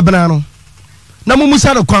afra abna no na mu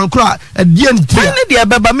musa no kwankura die ntia ne de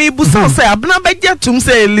beba me busa say abna begya tum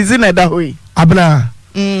say Lizzy ne da ho yi abna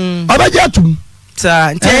obegya tum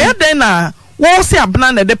ta ya den na wo say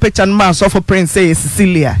abna ne de picture no ma so for prince say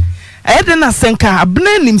Cecilia e de na senka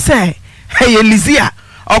abna nim say hey Lizzy a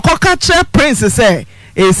okoka che prince say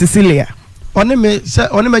Cecilia oni me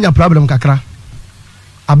nya problem kakra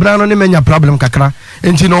abna no ne me nya problem kakra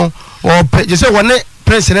enti no o je say woni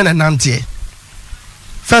prince ne na nante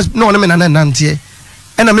first no me na nante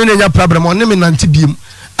ena me nya problem on me nante biem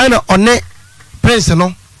ena one prince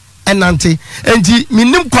no enante enti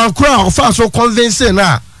minim kwankura of so convince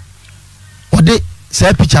na ode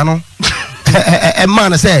say picture no a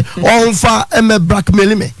man say on fa me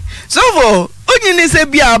blackmail me. So for onyini se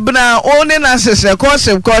bia abna one na hyehyɛ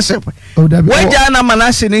kɔhyep wagya na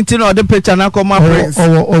manahye ne nti na ɔde picture na kɔma prince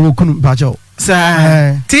o kunu bacho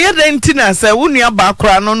sa tie de nti na sɛ wonua ba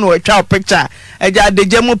kora no no atwa picture agya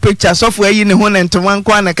adegye mu picture so for ayi ne ho ne ntoma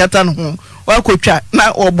nko na kata no ho wakotwa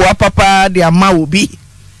na oboa papa de ama obi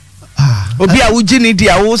obi a wuji ni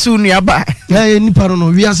dia wo so nua ba nipa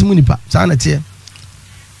no wiase mu nipa sa na tie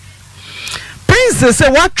prince say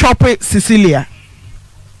what chop Cecilia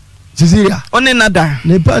one nada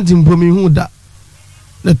ne panti mpomi hu da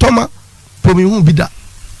ne toma pomi hu bi da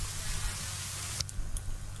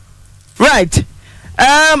right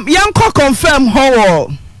yanko confirm how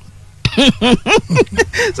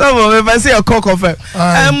so me say call confirm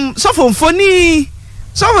so for phony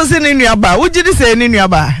so for say ni nuaba wo gidi say ni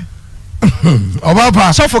nuaba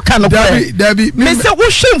Obapa so for kan Debbie me say wo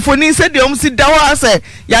hwem phony say de om si da wa say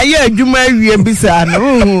ya ye adwuma awie bi sa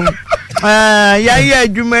no ya ye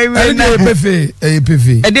adwuma awie na epefe e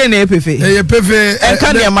dey na epefe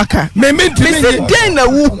enka de maka me say dey na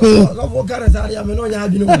wo hu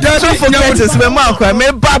so forget it me ma kwa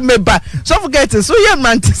me ba so forget it so ye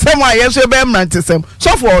mantesem a ye so be mantesem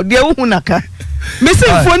so for de wo hu naka me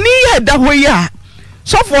say phony ye da ho ya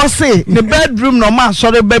so for say the bedroom no ma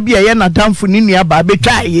sorry baby ye na damfo ni nua ba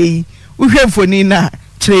betwa ye uhwe phony na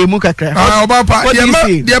kire mu kakra Obapa de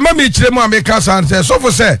ma me kire mu ameka san say so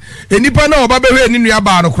for say enipa na oba behwe ni nua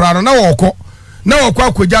ba no kra no na woko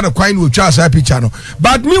akogya no kwan no otwa sa picture no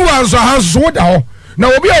but me wan so hanso so da ho na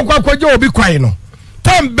obi akogya obi kwan no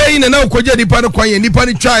tam beyin na akogya nipa no kwan ye nipa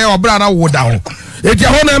ni twa ya obra na wo da ho eti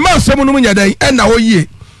ho na ma asem no nya dan en na ho yie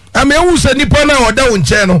ame wu se nipa na oda wo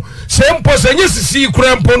nche no se mpo se nye sisi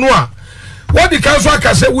kura mpo no a wodi kan so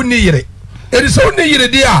aka se woni yire edi se woni yire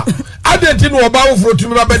dia adenti no oba wo fro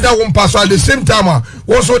tumi ba beda wo mpa so at the same time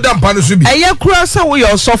wo so da mpa no so bi eye kura se wo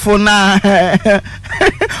your sofo na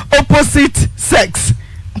opposite sex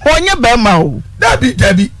onye be ma o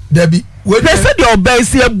Debbie we say the oba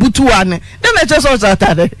si abutu ane den na che so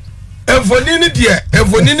atade evoni ni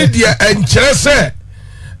dia enkere se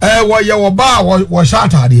wo ye wo ba wo sha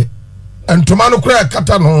atade entoma no kura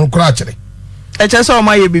kata no kura kire eche so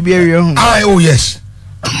ma ye bibia wie hu oh yes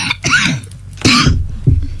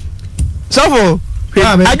so for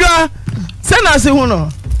adwa sena se hu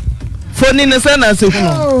no foni ne sena se hu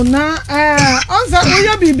no oh na onza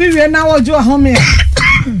uyo bibi wie na wojo ahome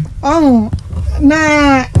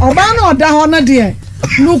na oba na oda ho na de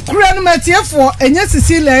no kura no matiefo enye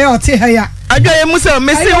Cecilia ye ote ha ya adwa ye musa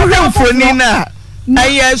mesi hwe foni na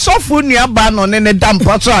aye sofo nua ba no ne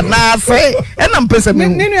dampa so na ase e na mpese me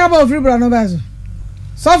ni nua ba ofri bra no ba so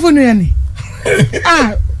sofo nua ni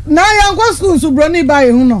na ya nko school so bro ni ba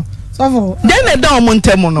ye hu no sofo den na da o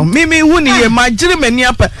ntem no mimi hu ni ye magire mani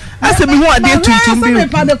apa ase mi hu ade tutum bi me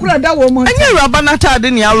pa de kura da wo mo anya raba na ta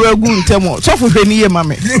de ni awo agu ntem sofo hwe ni ye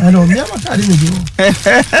mame no me ma ta de me jo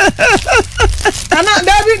ana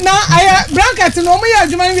David na aya bracket no mo ya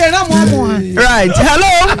adwuma wie na mo right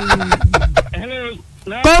hello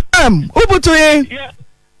Come, ubutu ye.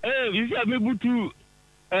 You see me butu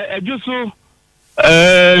ejuso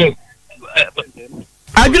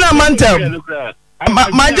Ajuna mantem.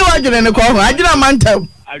 Majo ajuna ne ko ho. Ajuna mantem.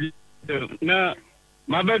 Na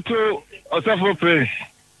mabeto osafo prince.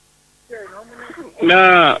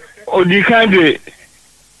 Na odikande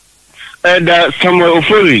da Samuel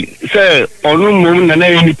Ofori say onu mum na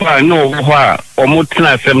na nipa na wo ho a omo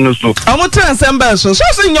tena asem no so. Omo tena asem ba so. So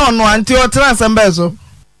se nyo no anti o tena asem ba so.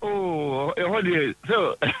 Oh,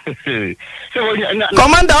 so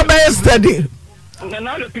Commander obey steady.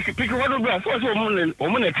 Na pick what over so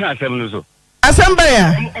omo na tena asem no so. Asem ba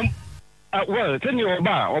ya. Well, tell you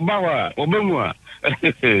obamu a.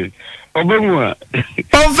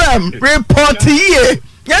 Confirm report here.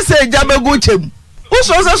 Yes, say jabegu chem. Who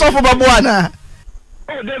so for babu ana?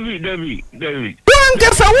 Oh, David. One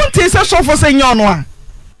guess I want to say so for say nyon wa.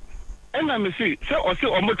 And I me see, so o say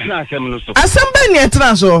omo tena asem no so. Asem ba ni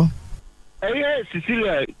tena so.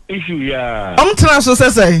 Cecilia issue ya. Tena so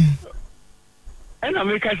say. And I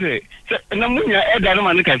make say na munya eda no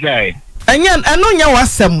man ka say. Enyan eno nya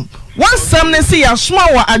wasem. Wasem ne say asoma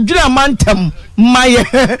wa adwira mantem my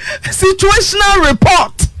situational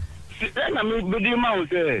report. And I me be ma o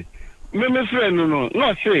say me friend no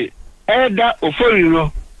say eda Ofori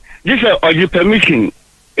no. This is permission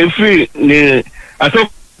if we ne aso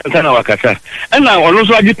kana wakata. And now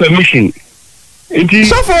also agi permission.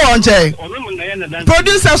 So for one day.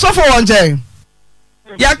 Producer so for one day.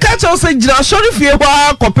 Ya catch us say jira sorry fie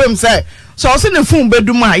kwa kopem say so se ne phone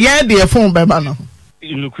beduma ya de phone beba no.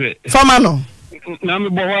 Look Fama no. Na me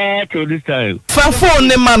bo wa to this time. Fa phone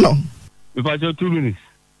ne ma no. If I just 2 minutes.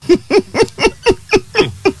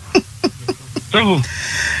 So,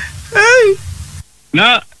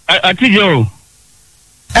 now I teach you.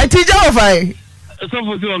 I teach you of I. So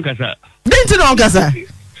for you on Casa. Didn't you know Casa?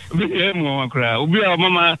 Ubi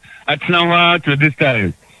mama at now to this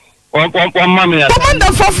time. One mammy.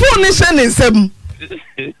 Commander for phone is sending some.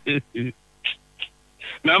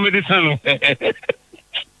 Now me this one.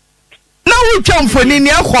 Now we jump for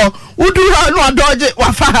Nina. Would you not dodge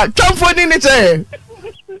Wafa? Jump for Nina.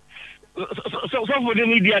 So for the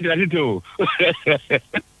media, too.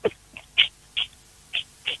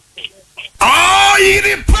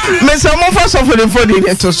 Mr. Mofa suffered for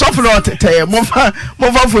the to suffer not to tell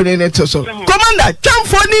Mofa for the net to so. Commander, jump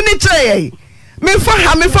for Nini tray. Me for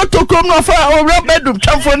Hammy for to come off our bedroom,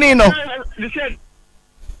 jump for Nino.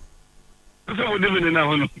 So living in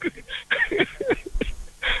our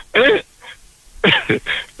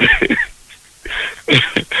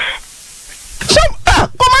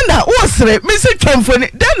Commander, what's it? Mr. Champhony,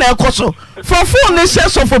 then I coso for 4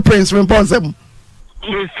 nations of a prince responsible.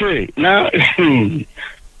 You say now,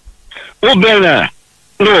 Obella,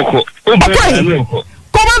 no,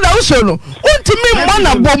 Commander, also, what to me, one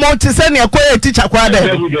of Bomo to send a quiet teacher.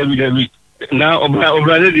 Now,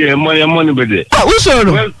 Obella, money, but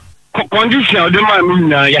also, condition of the man,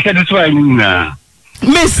 you said it's why now.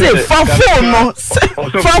 Miss it for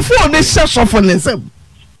 4 nations of a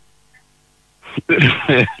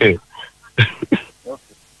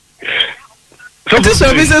so this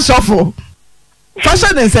service is awful.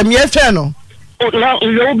 Fashion is a mere channel. Oh, now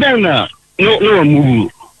is Obella. No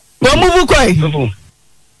move. No move, quite.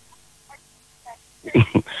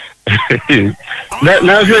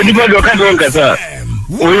 Now, you can't go Casa.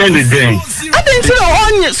 We end the day. I didn't see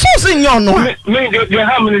on so senior. No, me,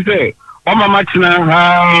 how many say? On my match now,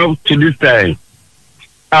 how to this time?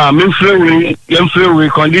 Me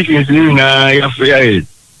conditions in now, I am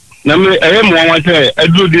one say I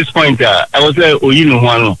do this point. I was say, oh, you know,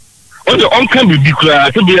 one. Oh, the on can be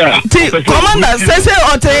declared to be a commander. Say,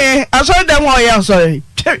 I saw them all. Yeah, sorry.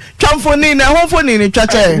 Come for Nina, home for Nina,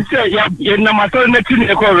 church. Yeah, no matter nothing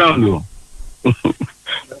around you.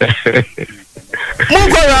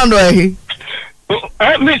 Move around, way. I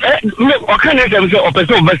can't say a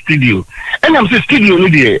person of studio. And I'm saying studio, no,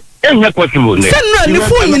 and not possible. Send the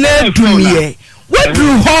phone in there to me. What do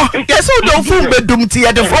you yes, so don't fool bedroom tea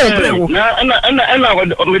at the phone. And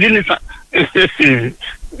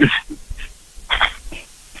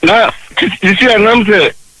now, you see, I'm saying,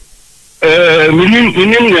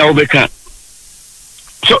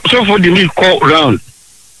 so for the need call round.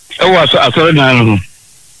 I saw now.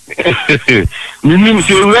 Meaning,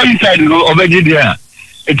 you're right inside of a there.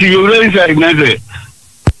 If you're right inside, neither.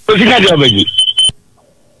 So you can't have a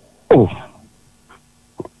oh.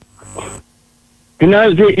 Now,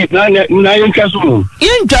 in Castle.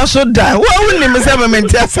 In Castle, die. What will you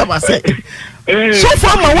say? So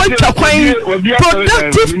far, my work to acquire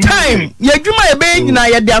productive time. You do my baby now,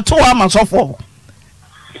 you're there 2 hours of all.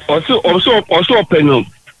 Also, open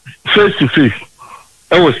face to face.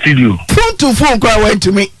 I was studio. Phone to phone, cry went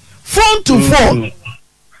to me. Phone to phone.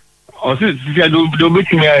 Also, don't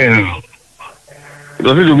beat me.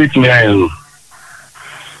 Don't beat me.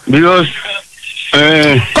 Because,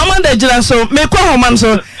 Commander General, so me kwa homan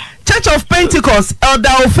so Church of Pentecost Elder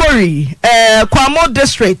Ofori Kwamo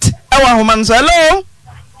District ewa homan so hello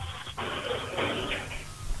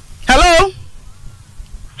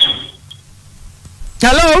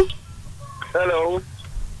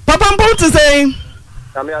Papa Mpo to say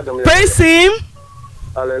praise him.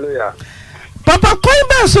 Hallelujah. Papa koi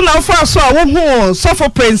ba so na fa so a wo hu so for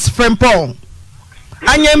Prince Frempong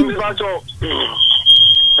anyem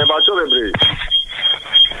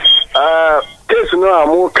case no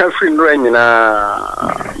amu kafri no nyina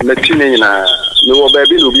matine nyina no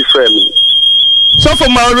baby no be frame so for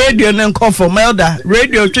my radio na nko for melda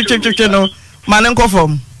radio chichichichi no man nko for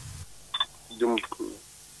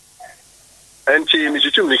enti mi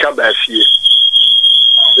chichu mi ka ba fie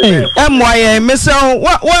moye mese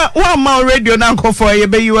wa ma radio na nko for ye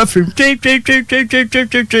be you afim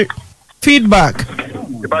feedback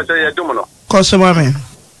ba say ye dum no customer me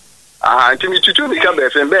enti mi chichu mi ka ba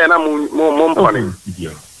fem be na mo mpone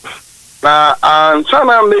na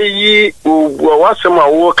ansana me yi wasem a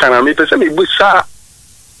wo kana me pese me busa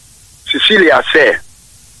Cecilia say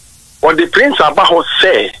or the prince about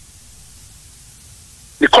say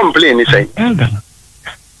the complaint is saying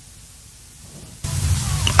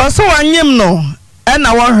also anyem no and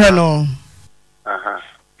I want her no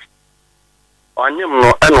anyem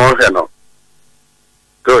no and want her no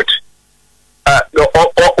good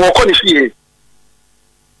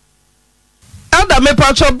Elder me pa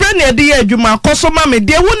pacho brene de adwuma kosoma me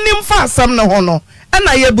de wonim fa asam ne ho no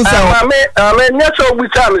na ye busa wo me nyaso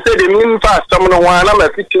busa me say de nim fa asam no ho na ma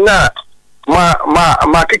fitina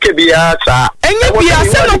ma keke bia sa enye bia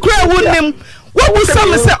se no kura wonim wo busa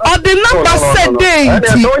me se ode number se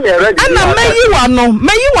date na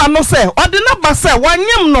meyi wa no se ode number se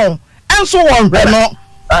wanyem no enso wo hwe no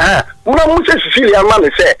una mu se Cecilia ma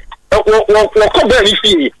me se wo ko ba ni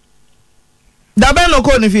fi da be no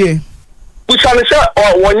ko ni fi busa me se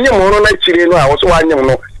wonyem no na chire no a wo so wanyem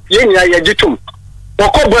no ye nya ye gitum wo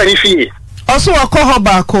ko ba ni fi oso wo ko ho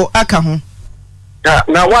ba ko aka ho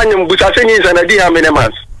na wanyem busa se ni na di how many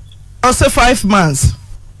months oso 5 months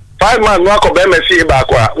 5 months no ko be me fi ba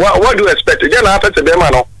ko what do you expect je na afete be ma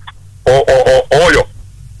no oyo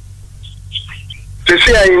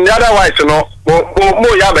sisi in otherwise no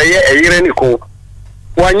mo ya be ye eyire ni ko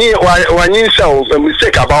wanyi so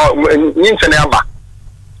mistake about nyinse na aba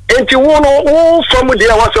enti wo from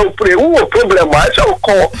there was so pray wo problem ma so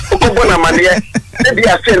ko bona mane e bi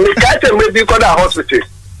ase me ka te me bi ko da hospital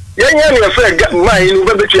yen ni fe ma inu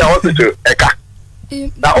be betu ya hospital eka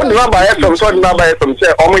na oni ma ba ye from so na ba ye from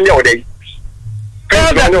say o mo nye odai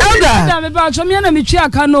elder me ba cho me na me twi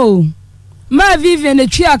aka no ma Vivian e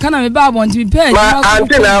twi aka na me ba abon ti pe ma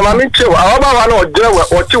ante na ma me twi awo ba wa na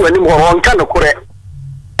o ti wani mo on ka no kure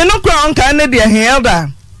eno kwa on ka ne de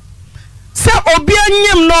elder se obi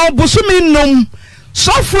anyem no busumi num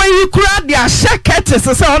sofo yi kura de ahekete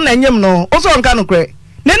se on anyem no o so nka no kure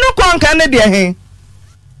ne no kwa on ka ne de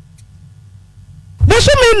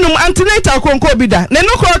busumi num antenatal konko bi da ne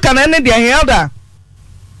no kwa ka ne de elder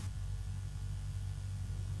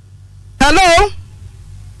hello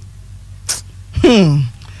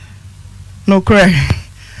no cry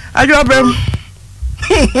ajobrem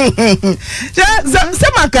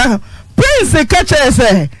semaka prince kache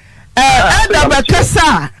se elder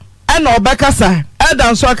bekasa na obekasa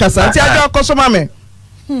elder nso akasa nti ajo kosoma me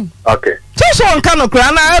okay so nka no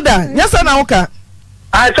cry na elder nyesa na woka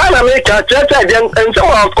I tell me ka chete de nso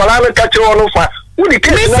wa kola me kache wonu fa wudi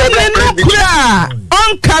kesi na cry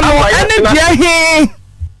onka no ene dia he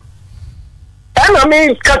I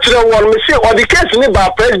mean, catch the one, Monsieur, or the case in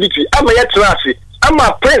the presbytery. I'm a yet I'm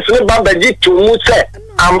a prince in the Babaji to Muse.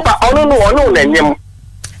 I'm no name.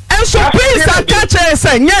 And so, prince, I catch a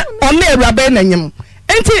say, yet only a rabbin and him.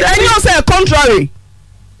 Ain't it? And you say contrary.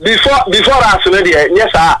 Before us,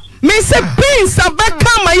 yes, sir. Mr. Prince, I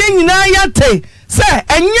become a young Nayate, sir,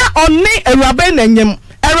 and yet only a rabbin and him.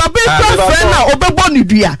 A rabbin friend or Baboni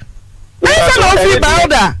dear. I don't feel about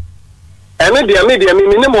that. And media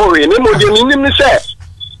minimum say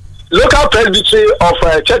local presbytery of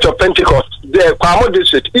Church of Pentecost, the Kwamo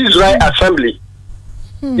District, Israel Assembly.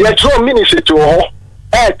 Yet throw ministry to all.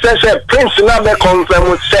 Prince Nabe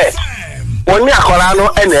confirm say when you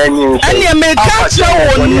are and you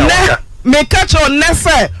may catch on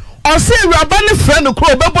Nessa or say Rabani friend who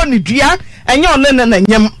crow Baboni Dia and your Lenin and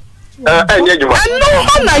Yam. And no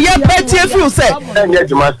honor your petty if you say, and yet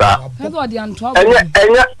you must and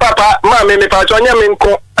yet, Papa, Mammy, me patronia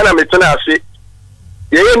minko, and I'm a tenacity.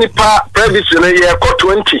 Ye any pa privacy, ye caught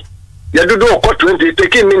 20. You do 20,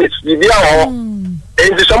 13 minutes, the hour.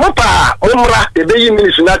 And the summer pa, Umra, a baby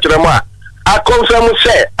minutes natural. I confirm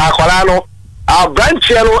say, Acolano, our branch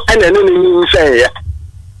channel, and an enemy say.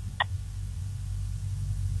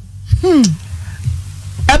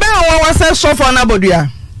 About what was so for Nabodia.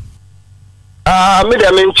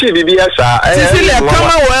 Madam in Chibi, Cecilia,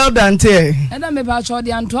 come well done, Tay. And I'm about to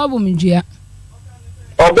the untrouble me, dear.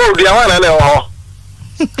 Although the one I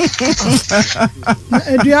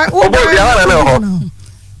know.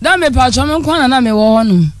 Damn a patch on one and I'm a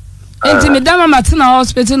one. Intimate Dama Martina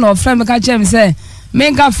Hospital or Friend Catchem say,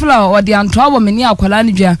 make a flower or the untrouble me near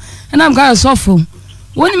Qualanija, and I'm got a sofa.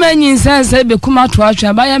 One man says, say, become out to watch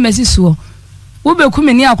and buy a messy so. Who become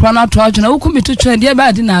near Quana Trudge and who come to train dear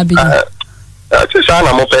bad in Abbey.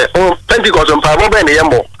 Pentecost and Pablo and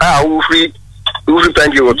Yambo. Who free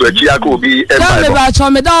Pentecost to a Chiaco be a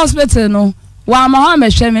hospital. No, while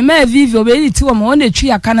Mohammed Shemi may vivo baby to a money tree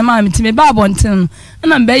a canamam to me Barbonton,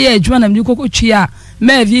 and I'm Bay Juan and Yuko Chia,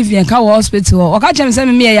 May Vivian Cow Hospital, or catch him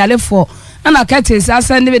send me a live for, and I catch his I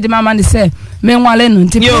send it my money say, meanwhile,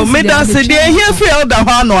 you made us a day here for the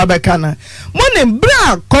Hano Abacana. Morning,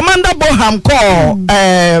 bra, Commander Boham call,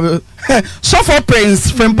 Suffer Prince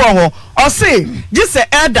from Pongo, or say, just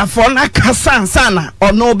a elder for Nakasan Sana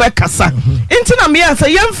or no Becassa. Intina me as a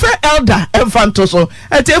young fair elder, Infantoso,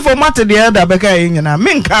 a tell for Matter the elder Becca in a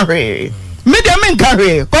min carry. Media min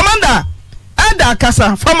carry, Commander, Elder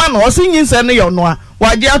Cassa, from an or singing Sunday or no,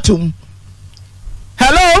 Wadiatum.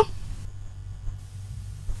 Hello,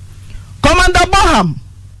 Commander Boham.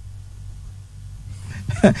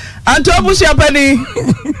 Anto Abusia Penny.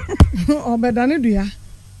 Obedani duya.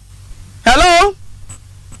 Hello?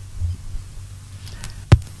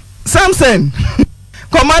 Samson.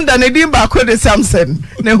 Commander Nedim Bako de Samson.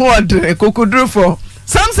 Ne who andre kokudru for.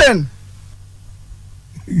 Samson.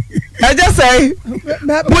 I just say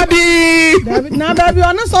Budi. Na baby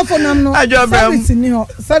ono so for nam no. Service ni ho.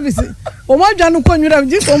 Service. O ma dwa no konwira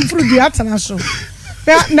ji so mfuru dua atana so.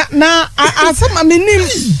 Na asem aminim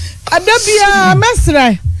adabia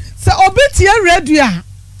mesra. Se obetie radio a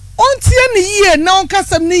ontie ne yie na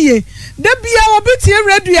onkasam ne yie. Dabia obetie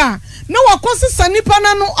radio a na wakosi sanipa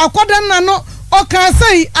na no akoda na no oka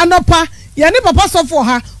sei anopa ye ne papa sofo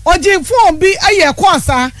ha oje fon bi aye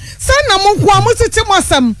kwasa sai na monko amusiti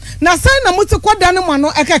mosam na sai na muti koda ne mo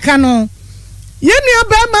no ekeka no ye ne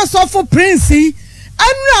ba ma sofo prince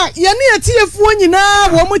anra ye ne etiefuo nyina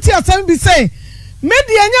wo muti asam bi sei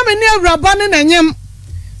media nyame ne awuraba ne nanyem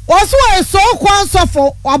oso eso kwa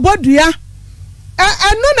sofo abodua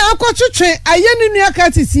anu na akotwetwe aye ne nua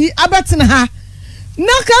katisi abetena ha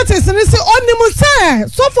na katisi ne se onimu sai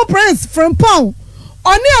sofo prince from Paul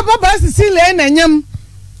oni ababa Cecilia nanyem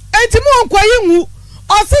entimu onkwayi nwu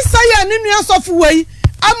osisa ya ne nua sofo wei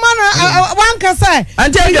amana wanka sai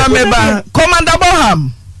ante ya meba Commander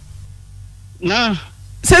Boham na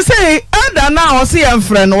sese ada na osi ya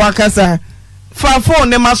mfre no wakasa fa phone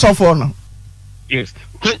ne masofo no yes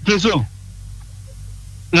please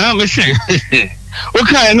na me say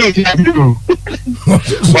okay no ti do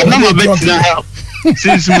but na ma betina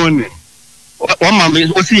since morning one man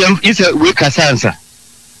we see is a we kasansa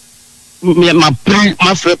me my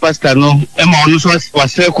friend pastor no e ma onu so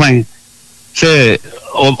was kwan say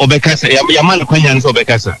obekasa ya man kwan yan so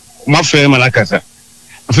obekasa my friend malakasa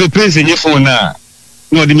fe prince nye phone na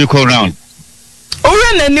no dey me call round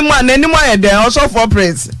owe na nimu ayede also for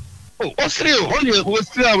prince oh still we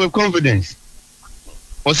still with confidence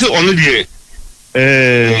also only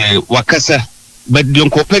wakasa but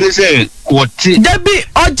don't compare say what Debi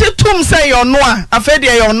ojetum say your noa afedi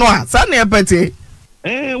your noa sa na epete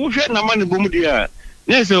wo hwe na mane bomu dia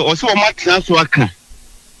na say o se o matena so aka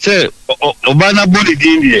say oba na body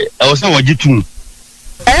din die o se ojetum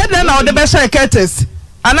na na o de be say Curtis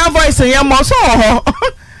ana voice yam mo so ho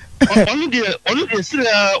onu die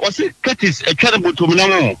sira o se Curtis e tware botom na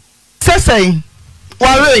mo sesei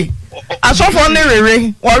ware asofo ne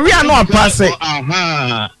rere ware anu apase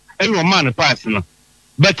eno man pass no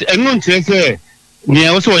but eno nche say ne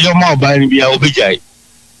o so yo ma oba ni bia obejai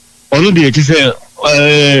onu de ti say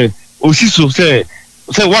osiso say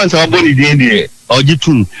once our body dey there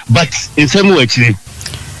ojitum but in some way actually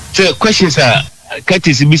say questions are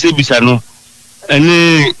Curtis bisa no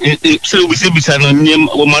ene say bisa no ne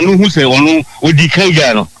o manu hu say onu odi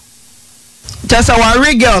kanga no just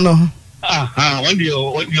our girl no one day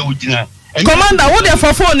ojina Commander what dey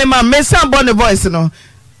for phone ma me sam born voice no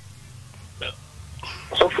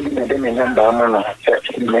so for the dem number amano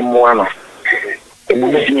memo ano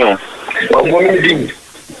emunyo ogbondim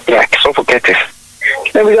ya so for Curtis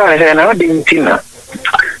na bi ga na dey tina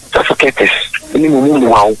so for Curtis ni mumu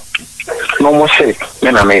wow no mo say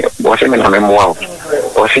me na me mo wow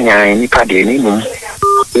o se nya ni pa de ni mum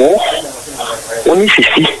oni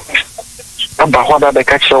sisi aba ho ba be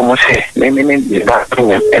ka che o mo say me ba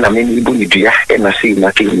na me ni bu ni dua na si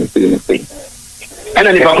na ki ni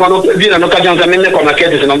ena ni bakwa no bi na no ka janza me ne ko na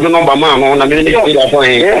Curtis na no ba ma no na me ni da fo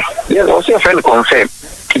yeah o se friend confirm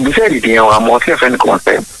you say the o am o se friend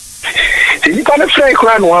confirm si ni pa na friend ko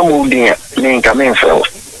na o am din ni nka me nfo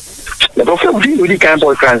le do fo bi odi kan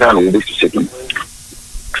boy friends and we be sitting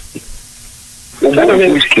o ba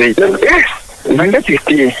me straight yes man that is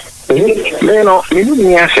clear me no me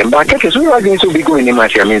ni asem ba Curtis so you are going to be going in my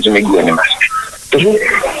me to me go in my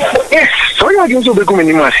yes so you are going to be going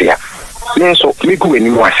in my Nenso mi ku eni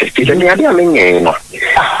mo ase ti ni ade amenye no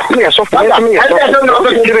me so fa me so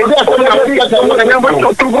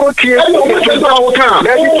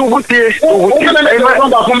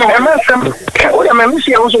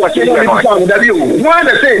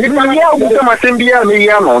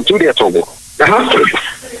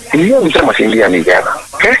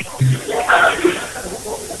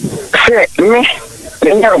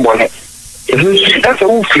that's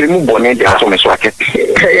a film bonnet de atom so aket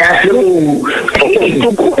yeah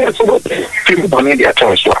film bonnet de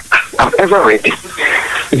atom so I'm ever ready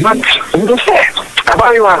but you say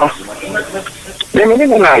about you are the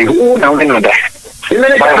minute na you na we that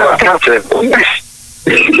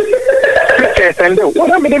yes and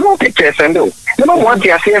what I mean the pictures and no want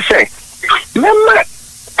to say remember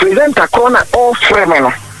present a corner all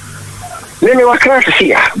frame then you are class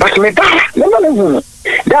here but me that no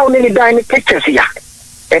that only die in pictures here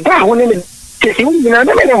and that only you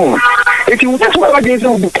know, if you just want to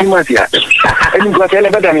do diplomacy, and you got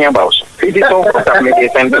better than your boss. It is all WhatsApp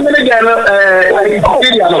mediation.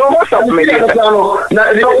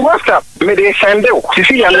 WhatsApp mediation. You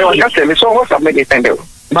see, I know just tell me so WhatsApp mediation.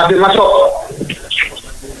 But the matter.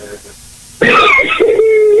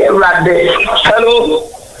 Hello.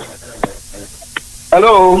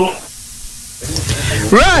 Hello.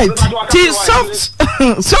 Right.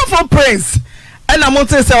 Soft praise. And I'm going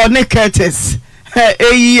to say on Curtis.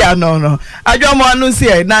 Hey, no. I don't want to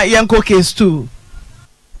say na yanko case too.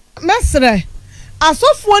 Mesre.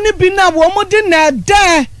 Asofo ni bi na wo mo di na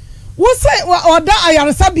da. Wo say oda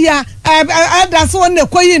ayaresabia ada so na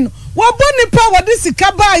koyin. Wo boni pa wo di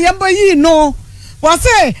sika ba yamba yi no. Wo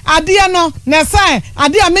say ade no na say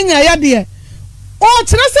ade amenya ya de. O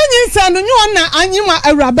kire se nyinsa no nyu na anyima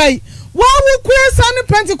awrabai. Wo wo kwesa ni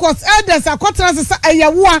Pentecost elders akotra se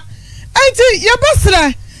ayawoa. Enti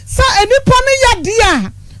yebesre sa enipa ne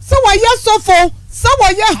yadea sa waye sofo sa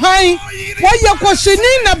waye han waye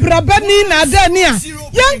koshini na brabani na adani a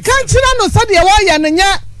yanka kira no sa de waye ne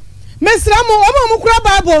nya mesra mo omo kura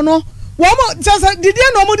bible no wo mo just didi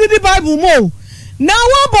no mo didi bible mo na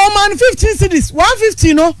wo bo man 15 cedis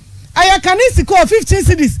 150 no aya kanisi ko 15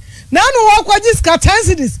 cedis na no wo kwaji ska 10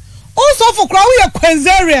 cedis o sofo kura wo ye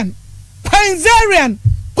Quenzarian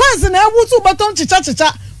kwanza na wutu baton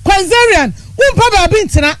chicha Quenzarian umpa ba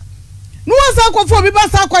bintina no wasa kwofo bi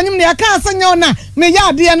basa kwanyim ne aka asanya na me ya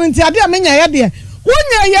ade no nti ade a menya ya de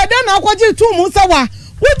wonya ya de na akwaje tumu sawa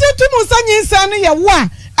woje tumu sanyinsa no ye wo a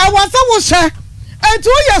awasa wo hye etu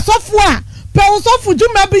ye sofo a pe wo sofo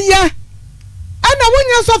djuma bi ya ana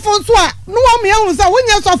wonya sofo so a no wa me ehun sa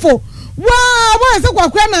wonya sofo wa se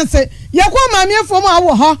kwakwa na se ye kwa maamiefo mu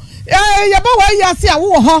awo ho ye ba wa ya se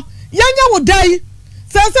awo ho yanya wo dai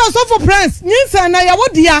se sofo prince nyinsa na ya wo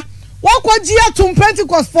dia wakwaji atum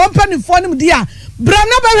Pentecost for nim dia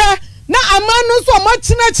brana bewe na amanu so ma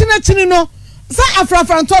chine no sa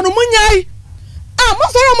afrafranto no munyai mo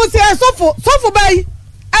soro mo se sofo bai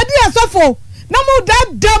ade sofo na mo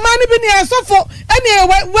da mani bi ne sofo ene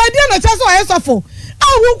we dia na cha so sofo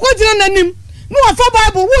wo kwajina nanim no afa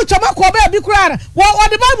bible wo choma ko ba bi kura wo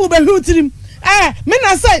the bible be hutirim me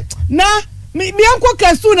na say na me anko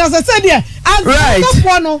kasu na say dia as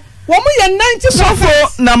sofo no womu ye 90%.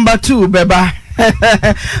 Sofo number 2 beba.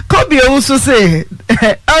 Kobi also say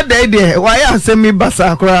ode why asem mi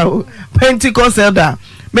basa kra Pentecost elder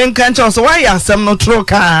men kan cho so why asem no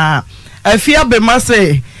troka afia be ma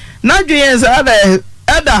say na dwen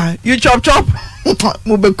elder you chop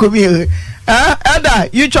mo be kobi elder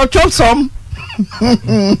you chop some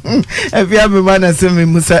afia be ma na say me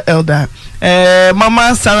musa elder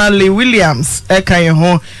mama Sarah Lee Williams e kan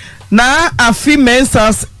ho na afi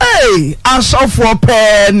mensas asofo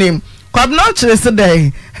penim kwabna chire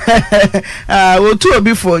today wo to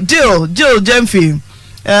obi for Jill Jemfi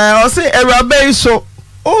o say erabe so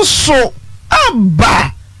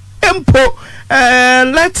abba empo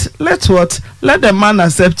let the man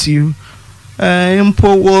accept you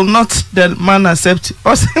empo will not the man accept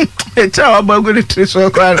o say e cha abagori triso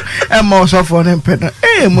kwa mo so for them pen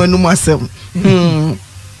manu masem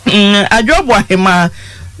adwobo ahema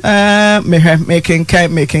making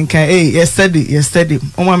kai yesterday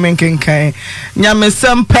oma making kai nyame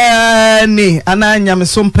sampa ni ana nyame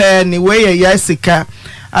sompa ni we yasika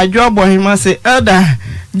adwobo him say elder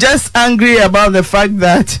just angry about the fact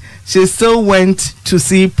that she still went to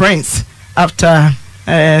see Prince after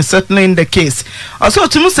settling the case also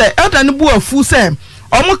to say elder no bu afu say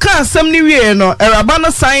omo kan asem ni wie no eraba no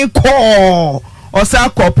sign call or say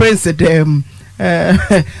call Prince dem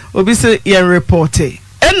obi say ye report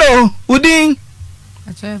Hello, Udin.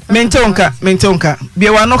 Mentonka.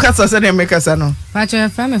 Biwa no kasa se dem kasa no. Pacho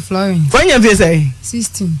FM Florence. When you say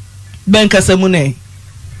 16. Ben kasa mune.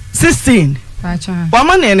 16. Pacho. Wa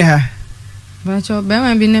ma ne ha. Pacho be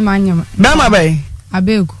ma bi ne manyam. Be ma be.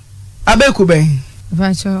 Abeku be.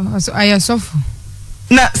 Pacho so ayasofo.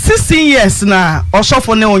 Na 16 years na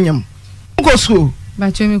osofo ne onyam. Go school.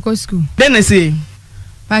 Pacho me go school. Then say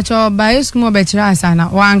Pacho by school mo be tira asana.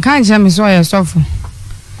 Wan kan je me so ayasofo.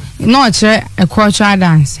 No chere a cultural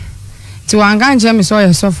dance. To Wanganja me so your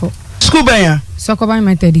sofo. School banya. Sokoba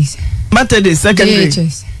Methodist secondary.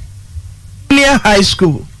 DHS. Near high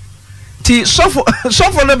school. Ti sofo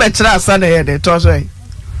no betra asana here de to so.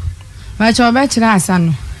 Ba cho betra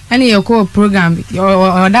asano. Any your core program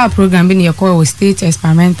or that program be your core state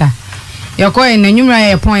experimental. Your core in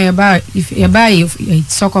enumerate a point about if you buy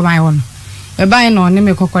Sokoba one. You buy no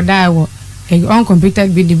name crocodile wo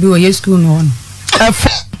uncompleted video or school no one. A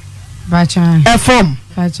form.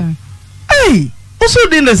 Bacha. Hey, what's so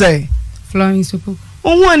din say? Florence Supuku.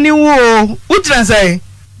 Onwani wo. What did I say?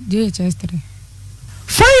 DHS3.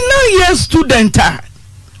 Final year student.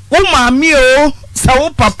 O mami o, sa o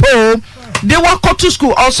papa o. They walk to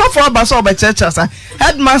school. Also for basa obe churches.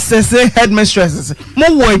 Headmasters say headmistresses. Mo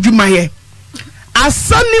wo adwuma ye.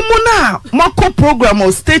 Asani mo na mako program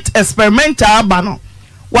o state experimental abano.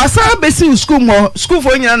 Wasa besi school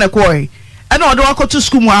for nyina na ko e. And o de walk to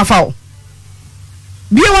school mo afa o.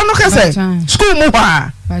 Bi e wano kase school mo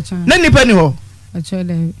ha. Na nipa ni ho.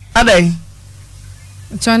 Achole. Adai.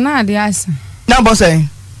 Chona de asa. Na bo say.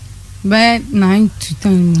 By 9 to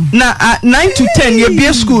 10. Na 9 to 10 ye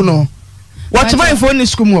be school no. What my phone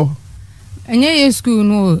is school mo? Enye ye school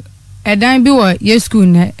no. Edan bi wo ye school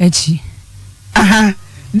na echi. Aha.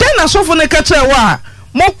 Then asofo ne ka kire wa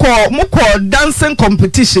moko dancing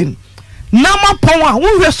competition. Na ma pon a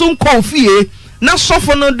wo hwe so nko fie na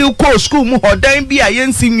sofo no de ko school mu hodan bi a ye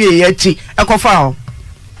nsinwe ye echi ekofa ho.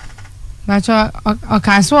 Bacho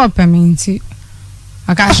okaso opementi.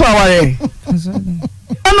 Akaso aware.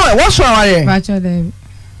 No, what's aware? Bacho de.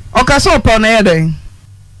 Okaso opon na ye den.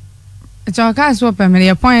 It's okaso opementi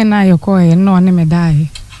ye point na ye ko e no ne me dai.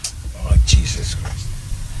 Oh Jesus Christ.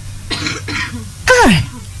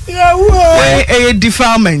 A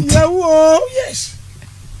defilement. Yes.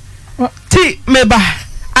 Ti meba.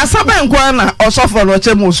 Asaba nkwa na osofo no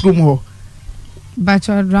che mo school mo.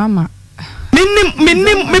 Bacho drama.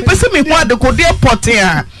 Me pese me ho adekode pote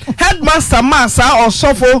a headmaster masa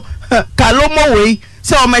osofo kalomo we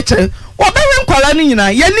se o meche obewe nkwala ni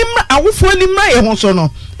nyina yanim awofo anim na ye ho so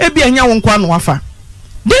no e bia nya wo nkwa no wafa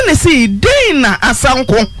den si den na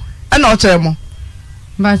asanko na o chere mo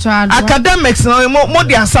Bacho adwa academics no mo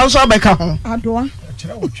de asanso abeka ho Adwa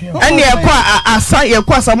ene e kwa asa ye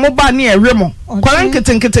kwa asa mo ba ne ewe mo kwara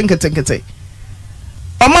nkete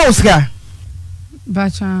oma usika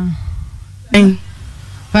Bacho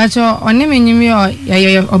Bacho oni menyimi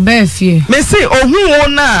ya oba fie. Me say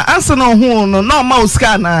ohun na ansa na ohun no na ma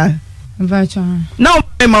usika na. Bacho. Na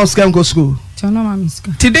o ma usika go school. Chono ma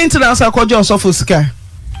miska. Ti den tina ansa ko jo so fo sika.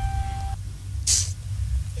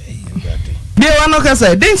 Bi wa no ka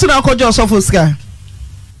say den tina ko jo so fo sika.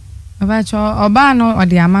 Bacho oba no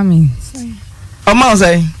odi ama mi. O ma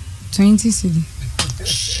say 20 cedi.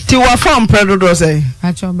 Ti wa farm predodo say.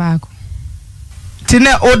 Bacho baako. Ti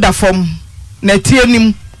na order form na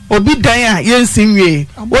tienim obi dan a yensinwe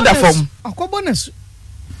order form akobonus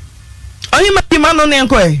onye ma no ne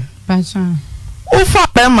enko e Bacho ufa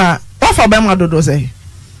bema dodo say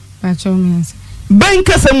Bacho miensa ben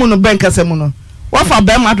kase mu no wafa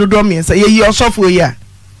bema dodo miensa ye yi osofo yi a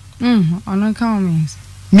ono ka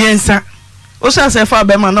miensa o sha say fa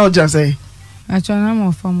bema na o ja say Bacho na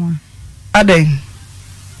mo form aden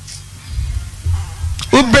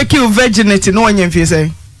u break your virginity no onye mfie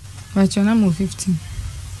say Bacho na mo 15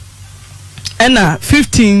 ena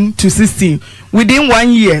 15 to 16 within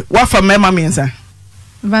 1 year wafa mema miensa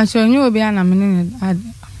Bacho nyu obi ana mene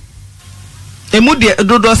emu de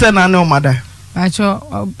dodo se na ne o mada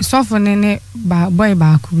Bacho sofo ne ba boy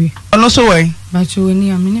ba akuwe ono so we Bacho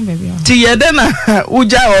oni amene bebe ti yede na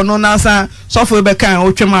uja ono na sa sofo be kan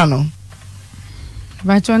o twema no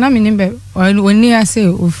Bacho na mene be oni ase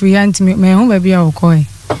ofri anti me ho bebe a okoe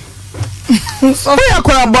so we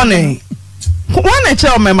akora bone wana che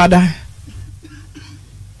o memada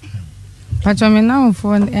Bacho me na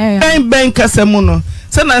fo ben kasemu no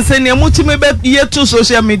se na se ne mutime be ye to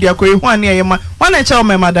social media ko hu ane ye ma wana che o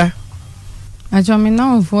memada Bacho me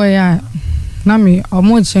na fo ya na me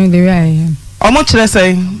omo chen de we aye omo kire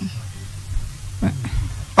sei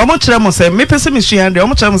omo kire mo sei me pese me hia de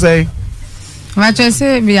omo kire mo sei Bacho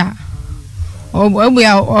se bia obu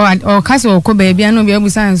ya o kase o ko ba bia no bia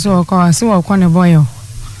busan so o ko se o ko ne boyo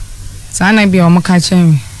sana bia o mo ka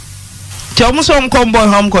chen ti omo so ko boy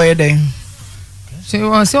hom ko ye den se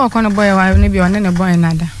o ko ne boyo wa ne bia o ne boy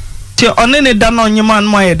nada ti one ne da no nyima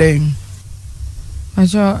no ye den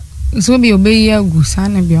Bacho so bi obeyi agu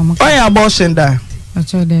sana bia o mo why abortion da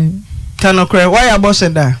Bacho de kano kre why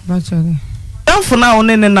abortion da Bacho de danfo na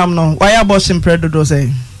one ne nam no why abortion predodo say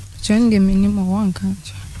chende minimo won ka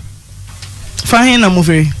fahin na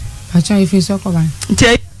movie Bacho ifi so ko ban ti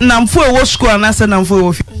namfo e wo school na se namfo e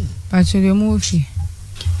wo fi Bacho de mo fi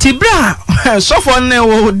ti bra sofo ne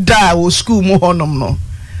wo da wo school mu honom no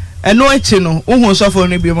eno echi no uhun sofo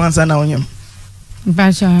ne bi mansa na onyem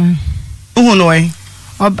Bacho uhun no e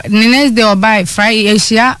the next day or by Friday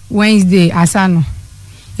Asia Wednesday asano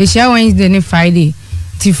Asia Wednesday ni Friday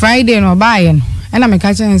ti Friday no buy no na me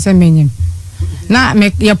ka chen se menyem na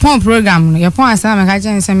me ye pon program no ye pon asa me ka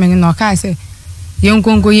chen se menyem no ka se ye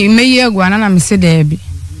nkonko ye meyi agwa na me se da bi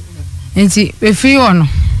enti e free ono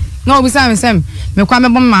no obi say me sem me kwa me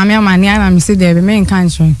bom maame amane ana me say there be me nkan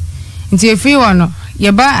chwe nti efi wo no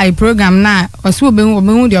ye ba ai program na oso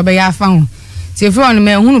obehu de obeya afa ho ti efi wo no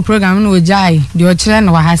me hunu program no ojai de o kire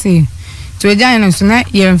no wa ha sei to ojai no so na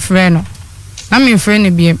ye mfre no na me mfre no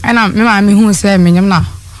biem ana me maame hu say me nyam na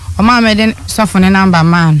o maame de sofo ne number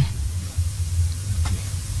man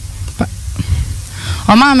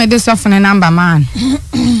o maame de sofo ne number man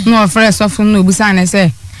no ofre sofo no obusa ne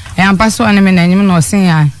say e ampa so ne me na nyim no sen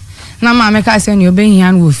ya na maame ka say ne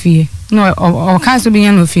obehia no ofie no o ka so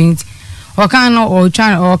behia no ofie o ka no o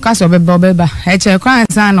twa o ka so beba e che kwan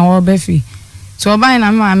san na o befi so oban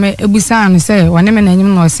na maame ebusa no say wone me na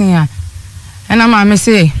nyim no sen ya na maame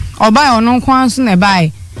say oban ono kwan so na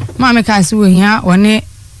bai maame ka say ohia one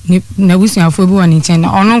na busuafo bi woni chen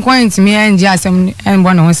ono kwan ntimi enje asem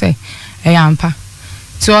enbo no say e ampa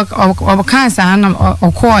so o ka san na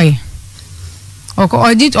okoi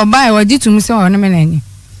ojit obai ojit mu say wone me na nyim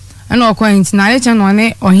ana okoi ntina le chen no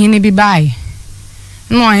ne ohine bi bai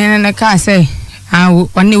no ohine na ka say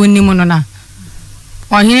one woni mu no na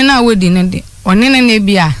ohine na wodi ne de onene na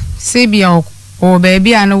bia se bia o ba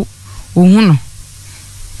bia no ohu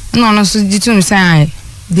no so jitum say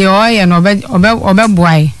de oye no obe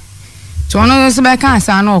boai to ono so be kan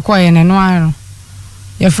sa na okoye ne no aro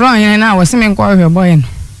ye fro yen na wo se me nko hwe boy no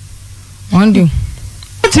ondi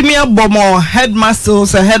timi abomo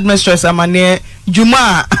headmasters and headmistress amane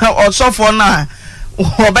juma osofo na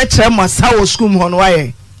obe kire mo sa wo school ho no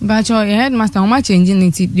waye ba cho headmaster o ma change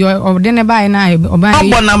ni ti o de ne bai na oba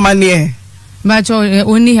abona mane ba cho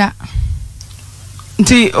oni ha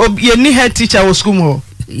nti ye ni head teacher wo school ho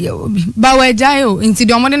ba we jayo nti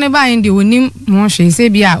de omode ne bai ndi oni mo hwe se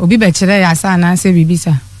bia obi be kire ya sa na se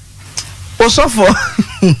bibisa osofo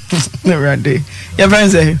Rande your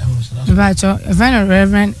friends say ba cho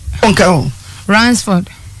Reverend Uncle Ransford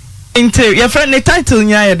nti your friend the title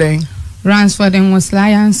nya ye den Ransford and was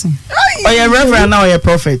Lianson. Oh, you're Reverend now, you're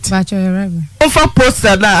prophet. But you're Reverend. For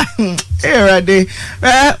poster na. Ready.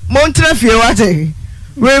 Montre fi wate.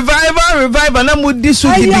 Revival na mudi su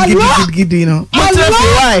gidi no. Montre fi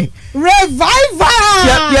why?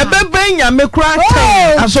 Revival. Ya bebe nya me kura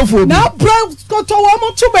asofo bi. Na pray ko to wo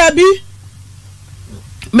mo to baby.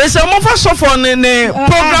 Me se mo fa sofo ne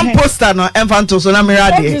program poster no enfanto so na me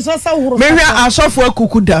rade. Me hwa asofo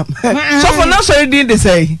akuku dam. Sofo na so din dey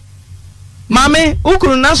say. Mami,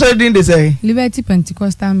 ukuru na so din dey say. Liberty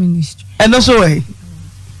Pentecostal Ministry. And also way.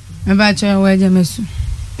 Me ba cho we je mesu.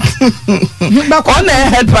 On the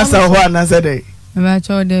head pastor ho na say dey. Me ba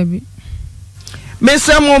cho dey bi. Me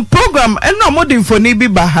say mo program and no mo din foni bi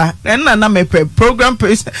ba ha. En na me program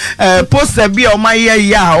poster bi o ma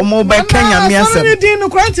ya o mo be Kenya mi asem. Na din no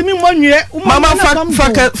kwanti mi mo nwe. Mama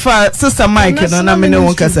fa sister Mike no na me ne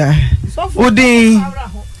won kasa. Udin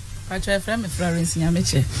Pacho Efrem Florence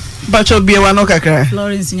Nyameche. Pacho biewa no kakra.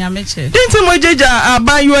 Florence Nyameche. Dinti mo jeja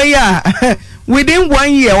abayo ya within 1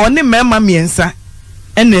 year oni mema miensa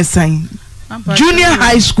ene san. Junior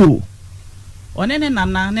high school. Onene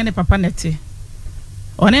nana nene papa nete.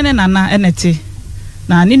 Onene nana enete.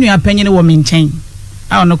 Na ninu apanyine wo menchen.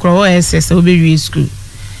 A ono kro SS obewi school.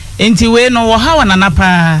 Enti we no wo ha wanana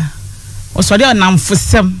pa. Osode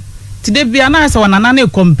onamfosem. Tide bia na se wanana na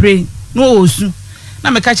complain no osu. Na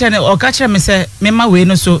me ka kire o ka kire me se me ma we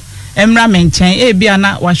no so emra menchen e bia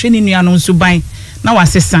na wa hwe ni nua no nso ban na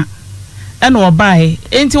wasesa e na obae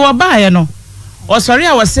enti obae no osori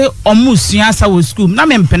a wose omusua asa wo school na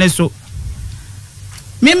me mpene so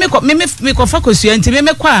me ko fa ko sua enti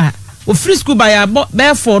me kwa o free school by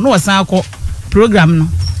therefore no wasan akọ program no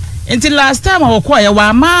enti last time o ko ya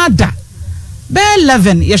wa mada be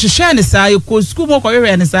 11 ye hwehwe ne sa ye ko school mo ko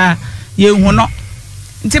hwehwe ne sa ye hu no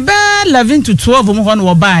nti be 11 to 12 mo ho no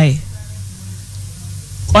obae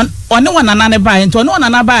on wanana ne bae nti on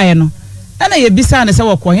wanana bae no na ye bisa ne se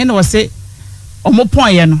wokọ he ne wo se omo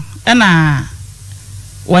pon ye no na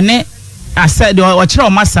wone asa de o kire o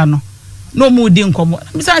masa no no mu di nkomo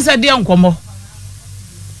bisa se de nkomo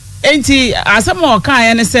enti asama o kan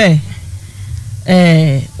ye ne se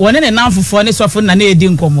wone ne nanfofo ne sofo na edi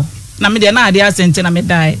nkomo na me de na ade asente na me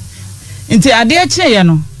dai nti ade a kire ye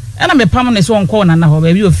no na me pam ne so onko na ho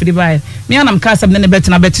ba bi ofiri bae me anam ka asem ne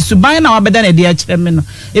betina beti suban na wabeda na de a kire me no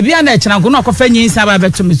ebi ana kire nko na okofa nyinsa ba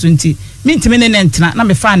beto me so nti me ntimi ne ntina na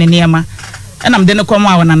me fa ne niema enam de ne komo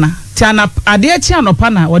a wonana ti ana ade a kire anopa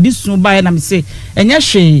na wodi su bae na me se enye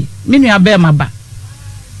hwe me nua ba ma ba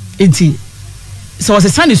enti so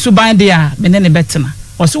was sane suban de a me ne betina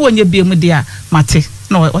oso wonye biemu de a mate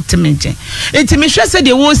na oteme nchen enti me hwe se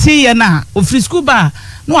de wo si ye na ofiri school ba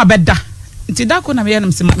na wabeda nti dako na me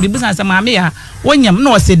yanam se bibusa se maame ya wonyam na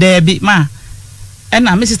ose da bi ma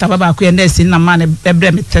ena me sister baba ko enda sin na ma na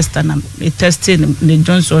bebre me tester na me testing ne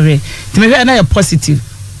Johnson re ti me hwe na ya positive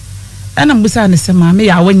ena mbusa ne se ma me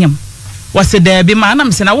ya wonyam wase da bi ma na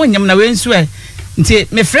me se na wonyam na wensu e nti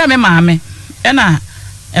me frɛ me maame ena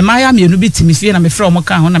ema ya me enu bi ti me fie na me frɛ omo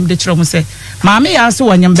ka ho na me de kyerɛ omo se maame ya so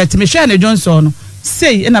wonyam bet me hwe ne Johnson no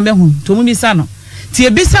sei ena me hu to mu bi sa no ti e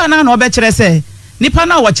bi sa na na obekyerɛ se nipa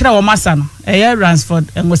na wo kyerɛ wo masa no eye Ransford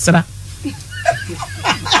engosra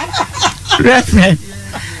reference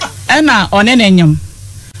ena one na enyam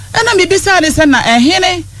ena me bisa ne se na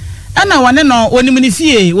ehene ena wone no onim ne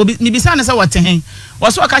fie me bisa ne se wote hen wo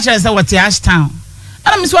so ka kyerɛ se wote Ashtown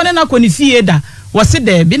ena me so one na kɔ ne fie da wo se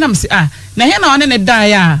da bi na me se na he na one ne da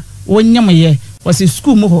ya wonyam ye wo se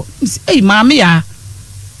school mu ho ei maame ya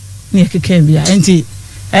ne keke bia enti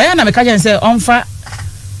na me ka kyerɛ se onfa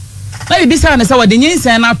na me bisa ne se wo de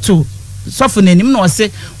nyinsen na to sofo nanim na wo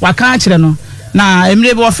se wa ka kyerɛ no na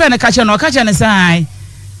emre bo fe ne ka kyerɛ no ka kyerɛ ne se ai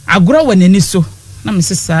agoro wa nani so na me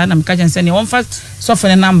sesa na me ka kyerɛ se ne wonfa sofo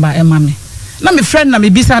ne number e ma me na me friend na me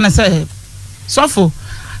bisa na se sofo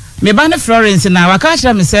me ba ne Florence na wa ka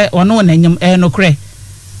kyerɛ me se ono na nyam no kre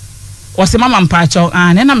wo se mama mpa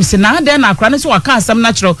kyɛw ne na me se na de na akra ne se wa ka asam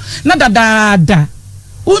na kyerɛ na dadaada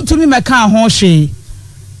untumi me ka ho hwe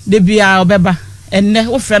de bia obeba enne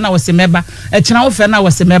wo frɛ na wo se meba kyena wo frɛ na wo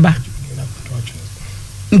se meba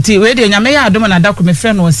nti we de nyame ya adom na dako me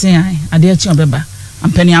frɛ no wo se ai ade achi obeba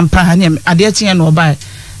ampani ampa ne ade achi no oba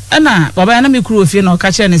na baba na me kuru ofie na o ka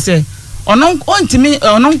kyerɛ ne se ono ontimi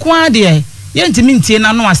ono nko ade ye ntimi ntie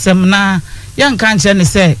na no asɛm na ya nka kyerɛ ne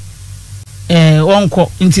se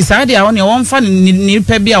wonko nti saade a woni wonfa ni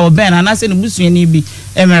pa bi a oben na se ne busuani bi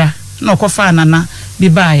emra na okofa nana bi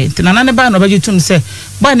bae nti nana ne ba na obagitum se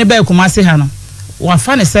ba ne ba kuma se ha no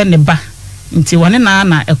wafa ne se ne ba nti wone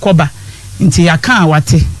na ekoba nti yaka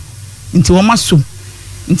wate nti wo maso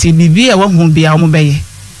nti bibi e wo hu bia wo beye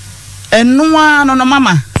enua no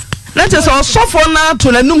mama let us suffer na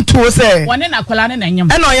to na num to say wone na kola ne na nyam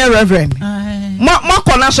e no ye reverend ma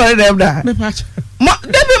kona sorry dem da ma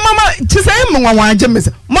debi mama ti say me nwa anje me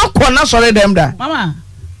say ma kona sorry dem da mama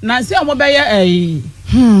na se o beye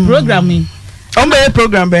programming o beye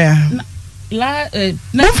program be la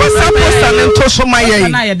na for suppose na to so my ye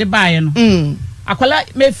na ye de bae no akola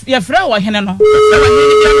me ye frɛ wo hene no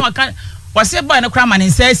wase boy no kra man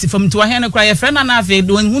insist from to hene kra ye frɛ na afi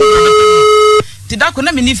do hu ti da ko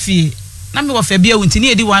na me ni fie na me wo fa bia wunti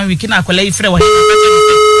ni edi 1 week na akola yi frɛ wo hene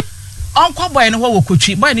onko boy no wo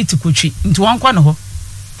kotwi boy ni ti kotwi nti wonko no ho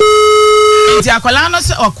nti akola no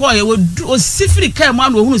se okọ ye wo sifiri kai mu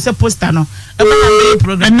anu ohunu se poster no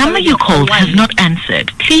the number you called has not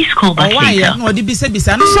answered. Please call back later.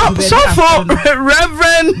 So for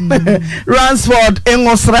Reverend Ransford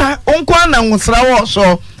Engosra, unkwa na ngosra wo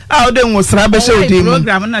so a ode ngosra be se odi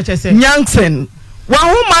program na chese Nyansen wa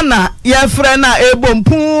homa na ye frɛ na ebom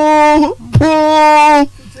pu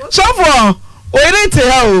so for oyerete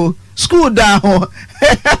ha o school da ho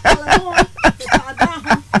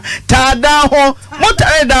ta da ho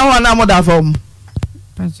motare da ho na moda fom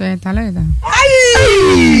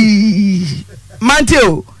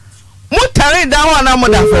Matthew, mutare da ho na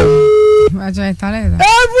moda fo. Baje tale da.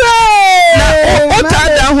 O ta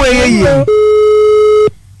da ho yeye.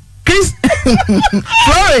 Chris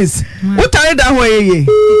Florence, mutare da ho yeye.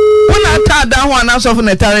 Una ta da ho na so fo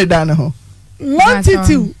na tare da na ho.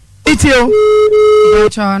 Longitude. Itio.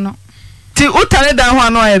 Bacho no. Ti utare da ho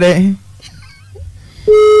na yede.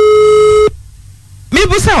 Me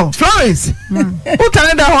busa Florence.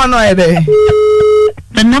 Utare da ho na yede.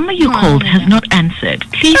 The number you called has not answered.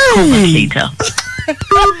 Please call back later.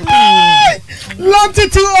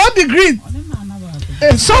 Longitude all degrees.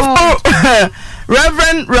 So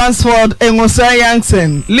Reverend Ransford Engosa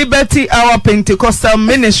Yankson, Liberty Hour Pentecostal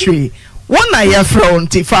Ministry. One I have from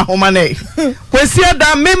Tifa Homane. We see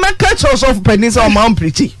that me catch us of pennies on Mount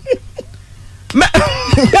Pretty. Me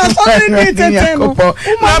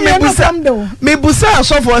busa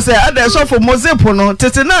so for say ada so for mozepo no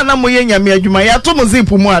tete na moye nyame adwuma ya to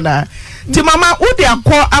mozepo mu ana ti mama wo de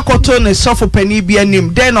akoto ne so for pani bi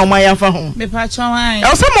anim den na omaya fa ho me pa chwan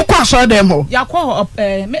e so mo kwa so dem ho ya kwa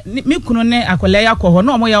me kunu ne akola ya kwa ho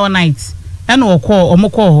na omo ya night e na okọ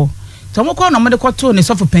omokọ ho to omokọ na omode koto ne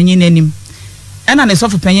so for pani nanim e na ne so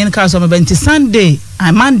for pani ka so me benti Sunday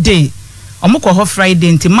and Monday omokọ ho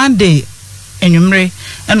Friday nti Monday enwumre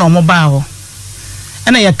e na omoba ho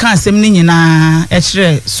ena ye kan asem ni nyina e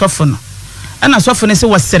kire sofo no ena sofo ne se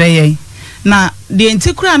wosere ye na de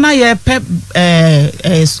entikura na ye pe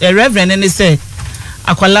reverend ne se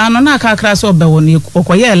akwala no na akakra so obewo ne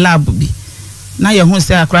okoye lab bi na ye hu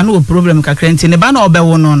se akra no problem kakra nti ne ba na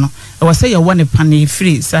obewo no no was say you want a penny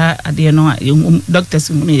free, sir. At the end, doctors,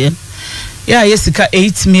 yeah, yes,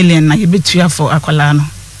 8 million. Na you be too for Akolano.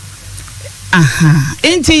 Aha,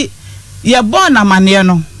 ain't ya born a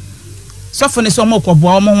maniano. So for the Somoko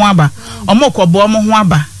Bomo Waba, or Moko Bomo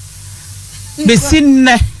Waba. The sin.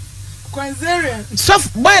 So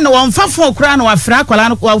when one for crown or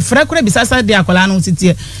fracolano or fracre besides the Acolano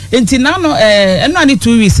city. Until now, and only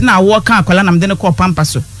 2 weeks now walk Acolanam then a call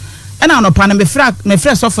Pampaso. And I'm upon me frac, my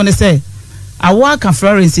first often say, I walk a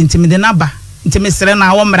Florence into me the number, into Miss Serena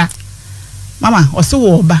Omra. Mama, or so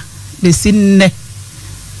oba, the sin ne.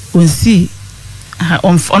 We see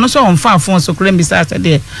on also on far phone so claim besides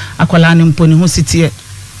there, Acolanium Pony who city.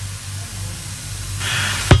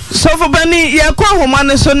 So for Penny, ya kwa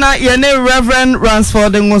humane so na ye ne Reverend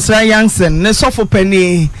Ransford Ngosra Youngson, ne so for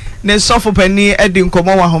Penny Eddie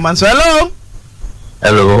Nkomo wa human. So hello.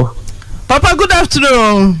 Hello. Papa, good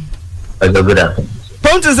afternoon. Good afternoon.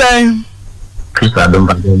 Point to say.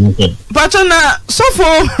 Patona, so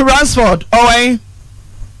for Ransford, oh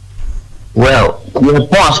well, your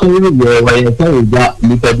boss will be where you tell you that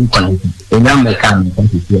you can connect. And I'm mechanic.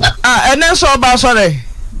 And then so about sorry.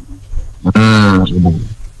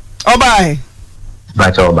 Oh bye.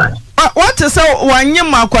 But all bye. What is so one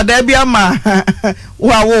yama quadabia ma?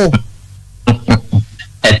 Wow.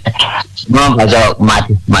 No,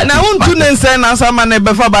 but now won't you send us a man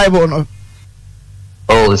before Bible? No.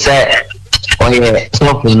 Oh, sir. Oh, yeah,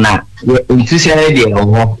 so now you're enthusiastic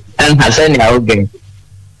and has any again.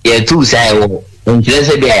 Yeah, two say,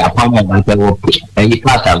 interested there upon my and you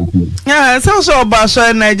part of me. Yeah, it's also about so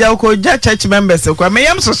and I just church members. So, I may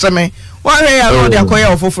am so some. Why are you the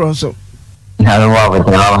acquire of from so?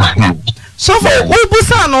 So for we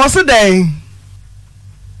busan was a day.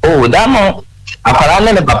 Oh, that mo. I can't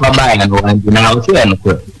let Papa buy and now see and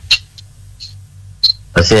quit.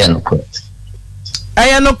 I say and quit. I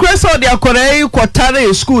am no crest or the Akore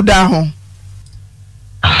Quatare school down.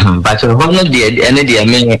 But you're one of the energy I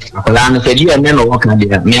mean, I said you are never walking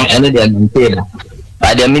there, me and energy and tailor.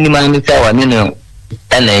 By the minimum, you know.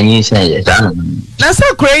 And then you say, that's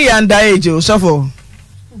a cray and age, so for.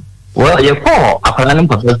 Well, you're poor. I can't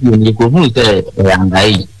put you go home and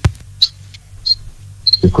I.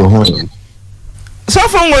 So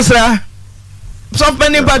from was there? So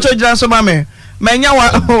many battle just mammy. Manya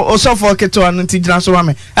or so for Keton and Tijan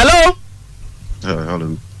Swami. Hello?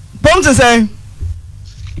 Hello. Ponce say.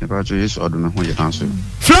 About you, I don't know who you answer.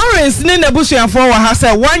 Florence, Nina Bush and Forward has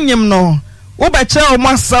said 1 year no. What by child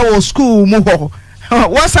master or school moho?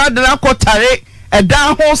 What's that the Akotare a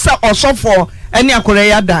down horse or so for any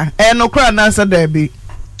Akoreada and no crown answer there be.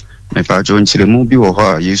 If I join the movie or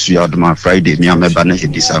her, yes, you are my Friday, me and my banner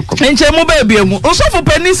in this uncle. And Chemo baby, also for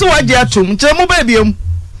pennies who are dear to Chemo baby.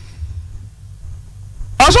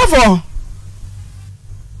 Also for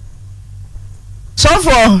so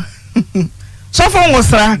for was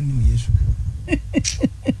that.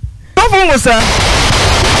 So for was that.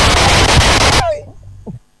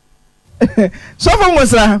 So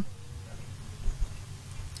was that.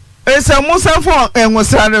 It's a Musa for and was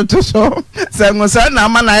to so. Say Musa na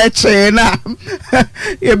mana na.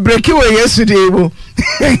 You break away yesterday.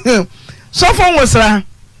 So was that.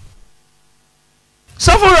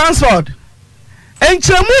 So for Ransford. And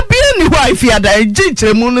Chemu be any wife ya da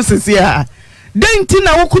Chemu no sisi ha. Den ti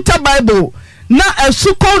na wokuta Bible na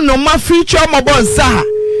esuko no ma future mobon sa.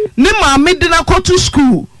 Ne ma me de na go to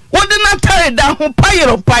school. What did not tell that who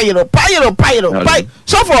pyro.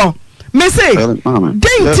 So for me say,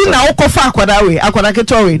 didn't now go far that way. I could like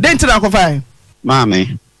it away. Didn't I go far?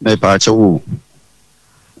 Mammy, me patch a woo.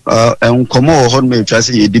 And come on, me just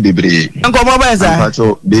see the baby. And come over as I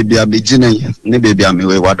baby, I'm beginning, ne baby, I'm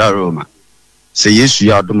away, what a room. Say yes,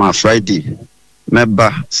 you are to my Friday.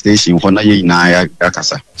 Member station, when I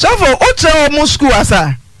Akasa. So for Ocho school,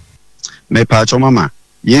 asa. Me patch mama.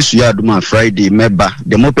 Yes, you are my Friday member.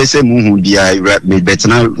 The more person who be I rap me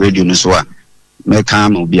better radio no so. Me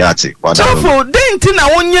come be at it. So for didn't na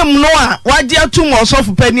wonyem no why dia too more so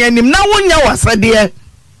for penny anim na wonya wasa de.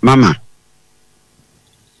 Mama.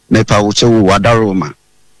 Me pa wo che wo wada Roma.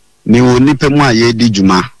 Me wo nipa mu aye di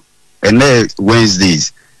juma. Ene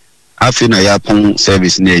Wednesdays. Afi na ya pon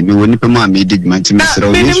service ne me wo nipa mu a me di juma nti me sere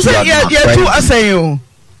wo. Me say ya too asen o.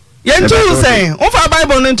 Ya too say. O fa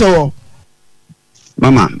Bible nto.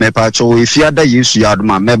 Mama, me pacho if you ada Yesu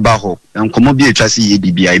yaduma meba ho enkomo bi etwase ye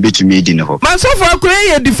bibia ebetumi edi ne ho. Man so for akure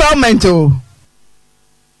ye defilement o.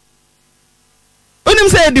 Unim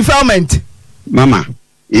say defilement. Mama,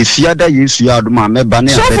 if you ada Yesu yaduma meba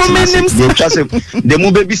ne etwase de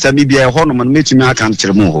mu bebi sa bibia ho no metumi aka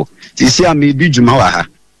nkyere mu ho. Sisi a me di djuma wa ha.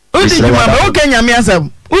 Udi djuma o kenya me asem.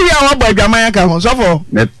 Uwi a wo bo adwaman aka ho so for.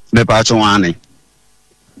 me pa cho wane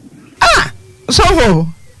so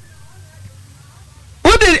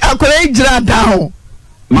what did akore jira down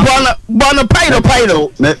bono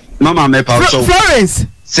pyro me mama me pa cho Florence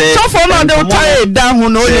so for no dey tie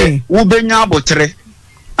down no le wo benya abotre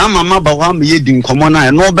ama maba wa me yedi nkomo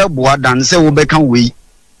na no beboa dan se wo beka wei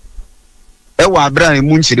e wa abra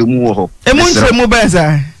emu nchiremu wo ho emu nchiremu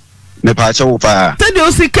beza me pa cho wo pa te de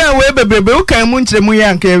o sika we bebrebe wo kan emu nchiremu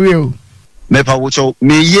ya nka ewe o me pa wo cho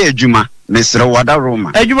me ye adwuma me sere wada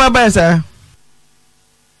roma adwuma beza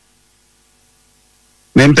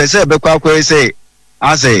me mpese be kwa kwa se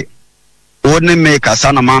ase woni me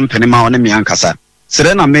kasa na mampene ma woni me ankasa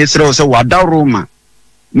sere na me sere o se wada roma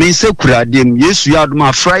me se kuradem Yesu ya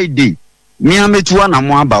aduma Friday me ametuwa na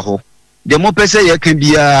mo aba ho de mo pese ye kan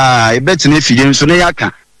bia e betene fide nso ne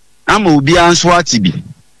yaka ama obi anso atibi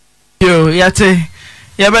yo yate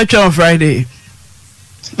ye betwa on Friday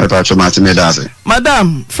ata cho mati me daze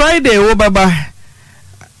madam Friday wo baba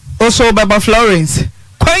also baba Florence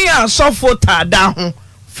kwanya sofo ta da ho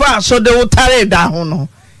fa so de wo tare da ho no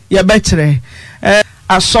ye betre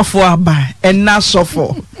asofo aba enna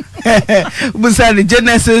sofo busani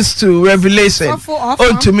Genesis to Revelation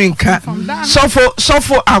onto me nka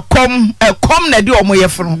sofo akom na de omo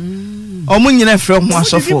yefro omo nyina frɛ ho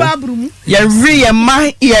asofo ye ri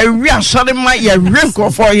asore ma ye ri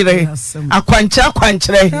nkofo yire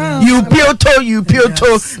akwankyere you pioto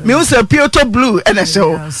me use pioto blue and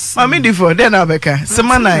so mami difo den abeka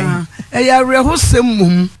semanai ya re ho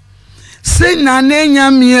semmum se na na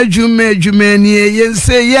nyame adwuma ni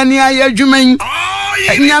yense ye ne ayadwuma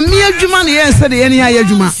nyame adwuma ne yense de ye ne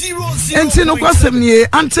ayadwuma enti no kwasem ne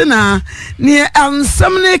antena ne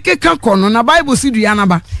ansam ne keka kono na bible si dua na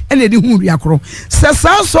ba ene de hu dua koro se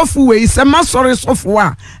sa sofu we se masore sofu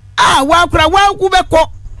a wa kura wa ku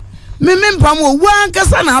beko mempam wo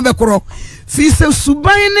ankasa na abekoro fi se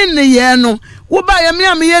suban ne ye no wo ba ye me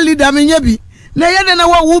am ye leader me nya bi na ye de na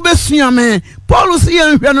wo besua me Paul si ye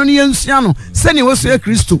hwe no ne ye nsua no se ne wo so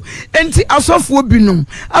Kristo enti asofo binum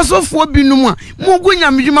a mugu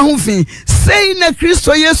nyamedwuma ho fi sei na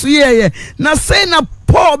Kristo Yesu ye na sei na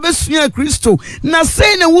Paul besua Kristo na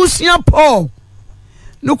sei na wusua Paul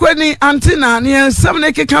no kwani antina ne nsam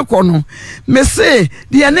ne keka kono me se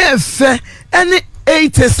de na efe ene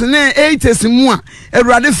 80s mu a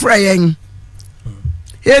Awurade fra yen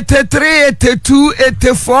 83 82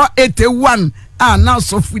 84 81 na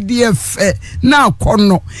sofudi efe na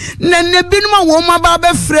kono na ne binuma wo ma ba be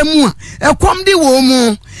fremu a ekom di wo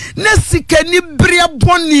mu na sikani bria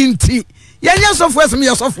boni nti yenya sofo esem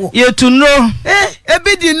ye sofo ye tunro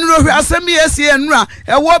ebi di nro asem ye sie enura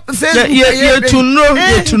e wo Facebook ye tunro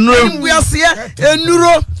mbu asie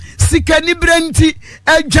enuro sikani bria nti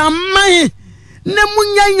adwaman na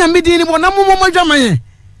munya medi ni bo na momo adwaman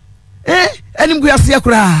enim guasie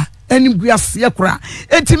kura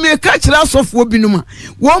enti me ka kira sofo binuma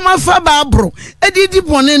wo ma fa ba abro edidi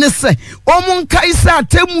bone ne se o mun kai sa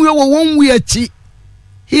temu wo wonwu achi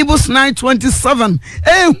Hebrews 9:27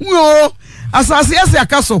 huo asase ese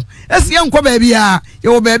akaso ese enko ba bia ye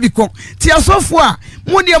wo ba bi ko ti asofo a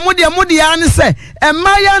mode ya ne se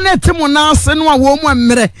emaya na temu na ase no a wo mu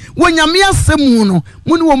amre wo nyame asemu no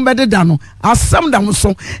mu ne wo mbededa no asem da mo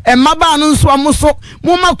so emaba no nso amoso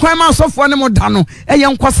mo makwan ma asofo ne mo da no eye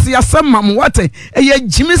nkwase asem ma mo wate eye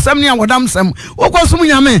jimisem ne awodam sem wo kwaso mu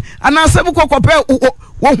nyame ana ase bu kokope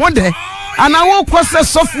wo honde ana wo kwase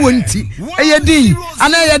sofo nti eye din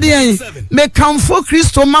ana eye din me kamfo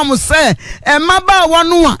Kristo ma mo se emaba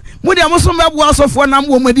wonu a mo de amoso mbabu asofo na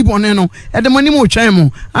mo madi bone no ede mo ni mo twan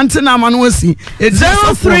mo antina ama no asi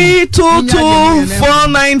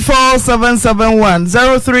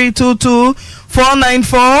 0322494771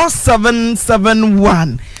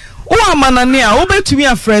 0322494771 o amanane a obetumi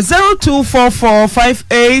afre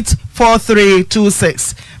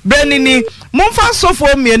 0244584326 Benini momfa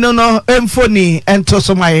sofo mienu no emfoni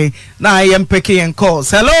entosomaye na yempeke yen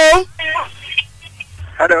calls. Hello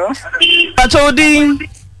Atodi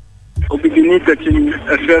Obidini touching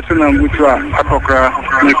espresso na mutwa akokra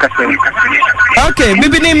ni kase. Okay,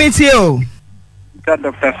 bibini mitio.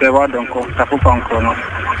 Dr. Sewa donko tafupa nkono.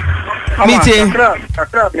 Mitie.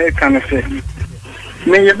 Akra me kanese.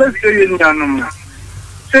 Me yebe se nyanum.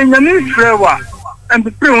 Se nyame frewa and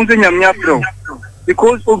the pre unze nyamia pro.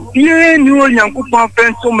 Because of bien new Yankupan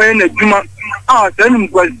friends so many Juma then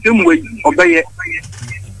was same way obey.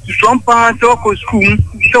 Some parts of school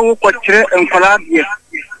show what and Calabia.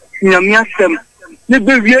 Nyamia sem.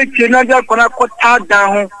 Never reach another Konakota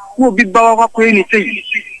down who will be Bawa Queen.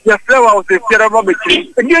 The flower of the Pierre Robert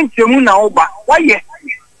against Yamuna Oba. Why, yes?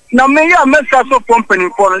 na me ya mesa so company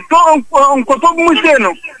for so onkoto mu se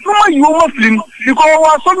no no ma you ma film because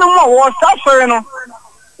wa so no ma wa suffer no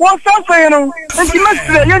and you must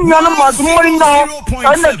say you know ma do money now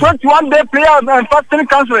and the 21 day player and fasting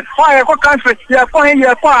country why ko country ya for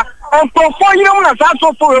here for and for 4 years na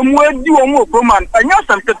so for mu adi o mu proman anya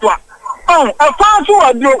samte to a fan so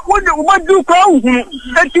adi o do ko hu e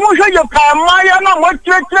ti mo hwe ye pa maya na mo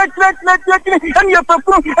tre and you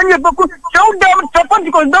peku so dem to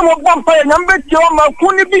because dem o bom pa na mbe ti o ma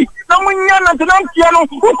ku ni bi na mo nya na to nam ti no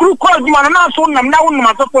ukuru ko di ma na so nam na wonu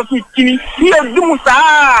ma so ko ti ni ye du mu sa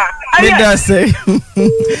say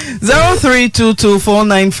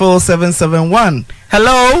 0322494771.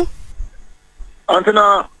 Hello.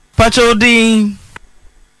 Antena. Pachodi.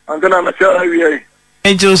 Antena na sia wi.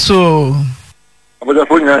 Ejoso. Aboja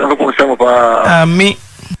fonya na ko sema pa. Ami.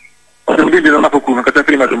 O bi na ko na kata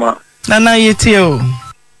prima duma. Nana yetio.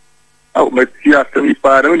 Au metia temi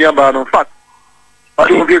pa no ni aba no fat.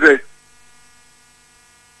 Adu mo geze.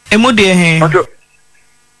 Emu de he. Ajo.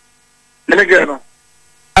 Nene no.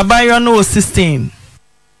 Abayo no 16.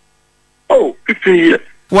 Oh, 15 years.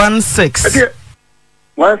 16. 16.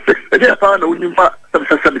 Again, I found a winning part.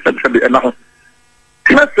 Sebi and now.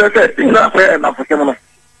 Tina said, "Tina fair and after Kemano."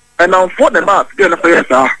 And now for the math, get a fair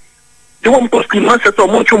sir. You want to scheme myself or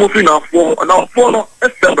much more enough for now for no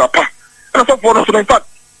extra pa. And so for no so in fact.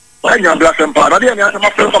 I am black and part. I didn't answer my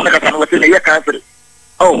friend from the Katan within a year country.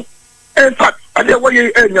 Oh, in fact, I didn't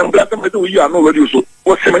way and young black and you are no reduce.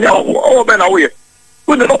 What's him all been away.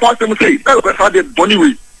 When the past them say, I was had it bonny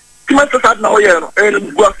way. He must have had now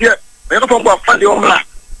and go here. I don't know about Sunday on that.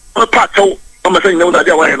 On a plateau, I'm saying no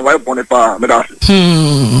idea why and why on it.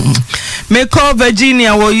 May call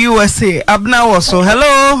Virginia or USA. Abna also.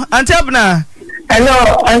 Hello, Auntie Abna. Hello,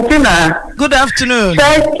 Antina. Good afternoon.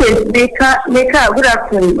 First case, Mika, good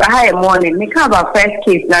afternoon. Hi, morning. Mika about first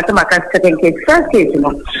case, not to my second case. First case, you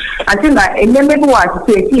know. Antina, and then maybe what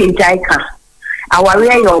to say in Jaika. Our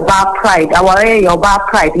way your bar pride,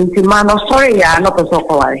 into man, sorry, ya not so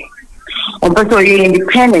worry. On person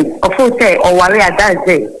independent, of course, say, or worry at that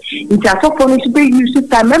day. It's a so funny to be used to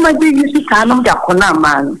time, remember be used to time of the corner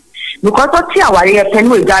man. Because what's your worry a pen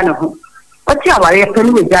with Dano? What's your worry a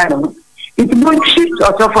pen with Dano? It's no shift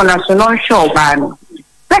or so for national show ban.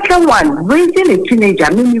 Second one, raising a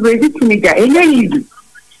teenager, meaning raise a teenager, and easy.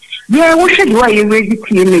 Yeah, what should why you raise a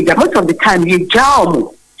teenager? Most of the time, you jam.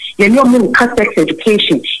 You know, more sex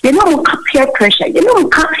education. You know, more peer pressure. You know,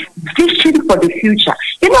 more vision for the future.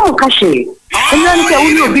 You know, more cash. And then there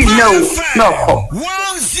will be no.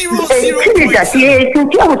 Teenager,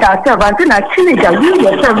 since you with ourselves, and then a teenager, we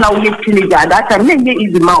yourself now we teenager. That time, then you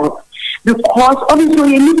is the mouth. Because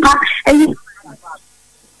obviously, you need and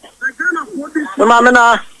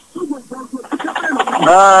Mamma,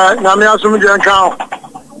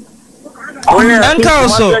 Anka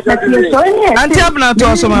also. Auntie Abna to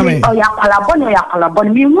also, mammy. Oh, ya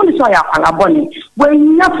palaboni. Me want to ya palaboni. When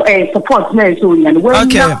enough support na so yan.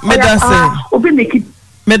 Okay,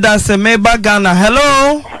 Medase, Meba Ghana.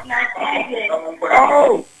 Hello.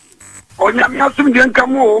 Oh, ya sum den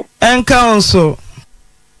kamo. Anka also.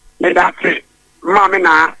 Medase.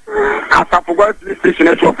 Mamina, asafu go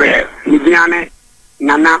station to be. Midiane,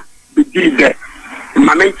 Nana, Bidize.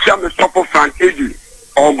 Mama cham stop for Frank Edu.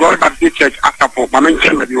 Or God Baptist Church after for Mamma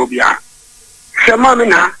Obia.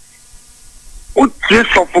 Semamina, what is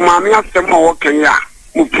for Mamma Semo Kenya,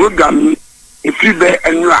 who program if you bear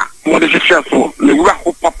and you are more successful, the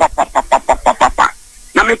Raho Papa.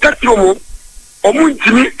 Now, make that you or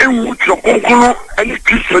Munjimi and Wood your Concono and the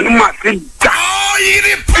Christian Martin.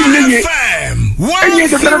 OyerePaafutuolive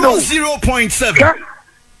 100.7.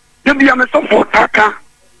 You be a message for Taka.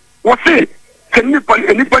 What's it? Can you put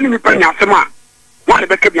anybody in Penasama? One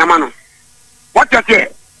back of Yamano. What I say?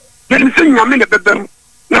 Then you sing Yamin the bedroom.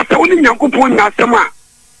 Not only Yankupon Nasama.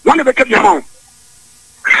 One back of Yamon.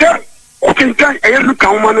 Sir, okay, I look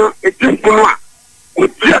Kamano, a Timpuna.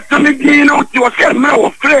 With just a little to a self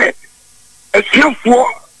of flare. A self for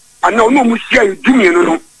I know no Monsieur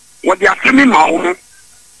Junior. What they are telling me, I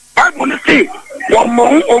want to say, one more,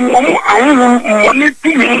 I want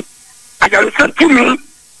to me. I just said to me,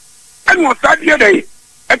 and was that the other day.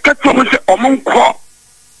 I got to say, Omonko,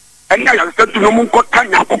 and I said to Nomonko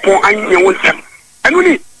Tanya Popo and Yawon. And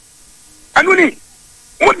we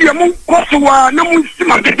what the Monko so are no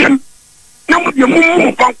Muslim, no with your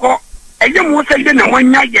Mumu Panko, and you won't say then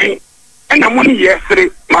 1 year, and I'm 1 year,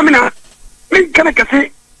 Mamma, make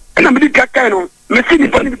Kanaka, and I'm the Kakano,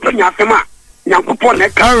 Messini Pony Panya, Yankupon.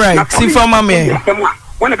 All right, see for Mammy.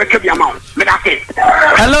 One of the Kibia Mount, let us say.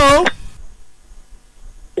 Hello.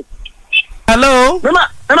 Hello.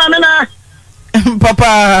 Mama. Papa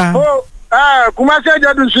Papa. Oh, Kumasi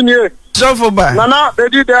Jadu Sunye. Sofo ba. Nana, they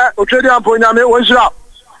did that. Otredi Amponyame, one shot.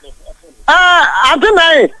 Auntie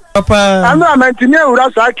Nay. Papa. I'm not meant to know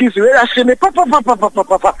that's I kiss you. I say me, Papa.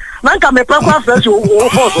 Nanka me, Papa, first you.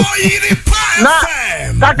 Now,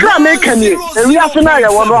 that can't make any. We have to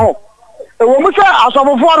know one wrong. The woman said, I saw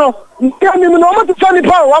before. Tell me, no one to send the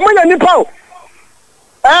power. 1 million power.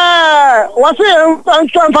 What's it? I'm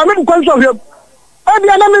trying to make questions of you. Ebi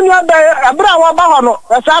anami nwa ba abra wa ba ho no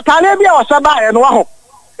esa tane bia o seba e no ho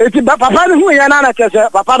eti papa ni hu ye na na kese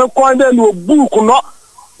papa no kon de no book no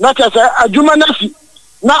na kese adwuma na si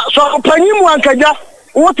na so panyimu ankaja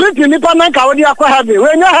wo triti ni pa na ka wo di akọ heaven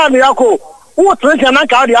we nya heaven yakọ wo triti na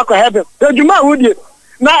ka wo di akọ heaven adwuma wo di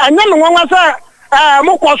na anya no nwa se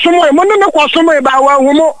mo kwasomo e mo ne kwasomo e ba wa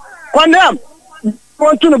hu mo kondem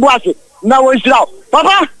won tu no buase na wo israel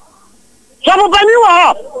papa so panyimu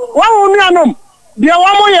wa wo mi anom dia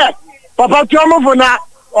wa mo ye papa ti o mo fo na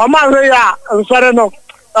o ma re ya nsare no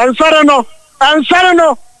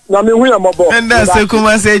na me hu ya mo bo and that's a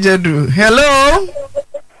Kumasi Jadu. Hello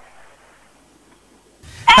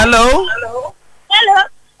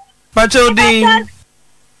Pachodi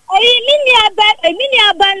mini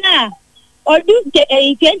abana odu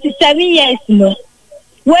 27 years no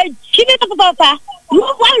we chibe papa you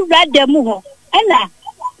wan read them ho ela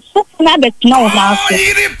na bet no na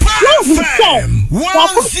FM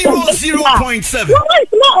 100.7.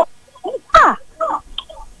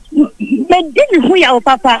 Me didn't hu ya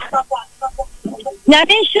papa. Na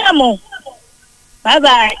bin shamo. Bye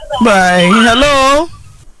bye. Bye. Hello.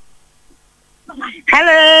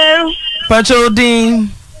 Pachodi.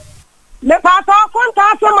 Me papa konta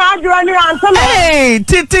so ma adura ni ansama. Hey,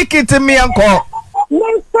 ticket me anko.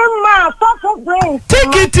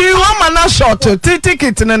 Ticket woman na short.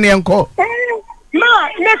 Ticket na ni anko. Ma,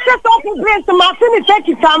 let's set up a place to my finish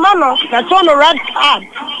it no. That's on the red card.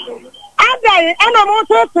 And I'm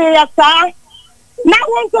also say yes, sir. Now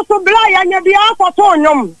want to supply and you be out for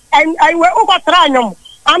tonium and I will overtranium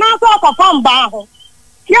and also for farm bar.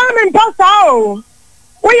 Young in Passau.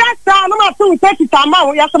 We are sir, no matter take it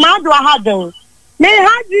amount, yes, my do a hard. May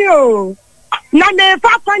have you. Now the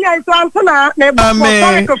fact is to answer,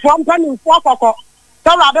 never from coming for so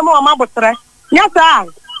I don't know about the yes, sir.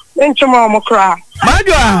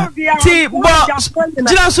 Madua, ti bo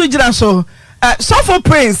jiraso Sofo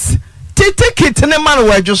Prince ti ticket ne man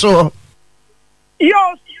waju so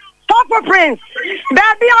yo Sofo Prince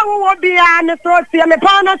baby awo bi an so tie me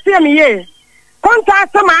pa na tie me ye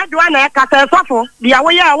contact Madua na ka Sofo bia wo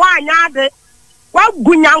ye wa anya ade wa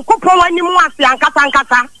gunyankopon ani mu ase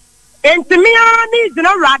ankata entimi ani jina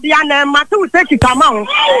rade ana matu take it amount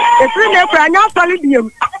e free na kura nya solid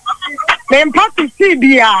biem. Okay,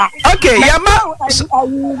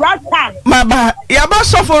 Yaba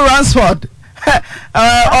Sofo Ransford.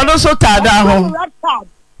 Also Tada home.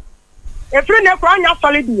 If you never run your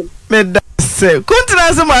solid,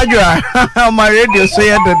 Continence Madra, my radio so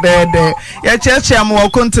ya the bed. Ya church am more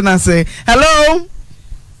continence. Hello,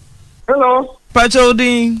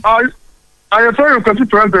 Pachodi. I am sorry, because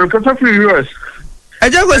US. I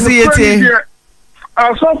just go see it here.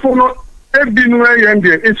 I saw for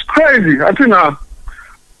it's crazy. I think now.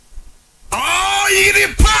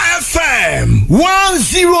 Oyerepa FM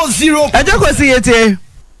 100. I just go see it here.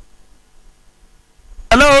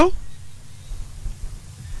 Hello.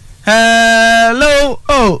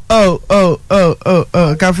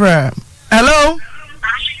 Kafra. Hello.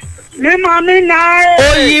 Me mami na.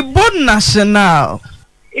 Oyibo National.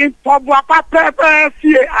 In Pobwa Papa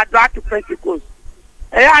Fie Adwa to Pentecost.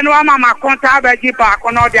 I know mama contact be back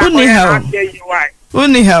on all the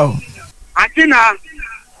Uni hell. Atina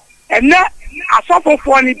and that a suffer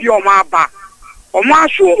for ni bi o ma ba.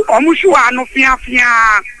 Omushu anu fia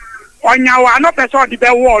onyawa no person di be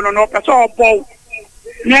wo no person obo.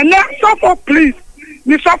 Na suffer please.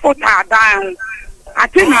 Ni suffer ta down.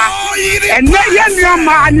 Atina and na ye no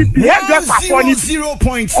ma ni bi e just for ni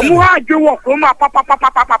 0.7. Omu adwe wo ko ma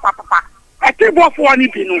papa. Etibo for ni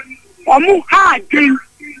bi no. Omu ha again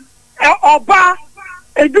oba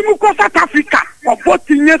edumu ko South Africa obo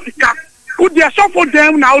tinye sika udi esofo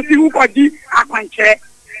dem na osi hu kodi akwanche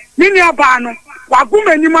mini oba no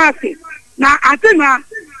waguma ni mase na atena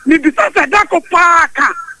ni bisasa dako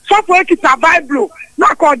paaka sofo ekita Bible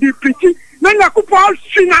na ko di preach na yakupo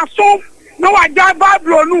sina so na waja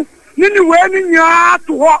Bible nu nini we ni nya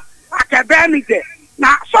to ho akebe mi de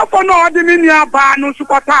na sofo no odi mini aba no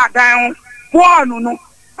sukota adan ho no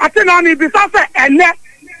Atina mi bisase ene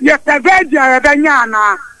ye pervade ya benya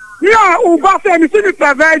na ya uba se mi si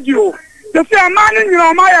pervade o the say man ni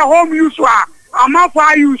o ma ya home use a ama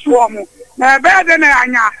fa use o mu na be de na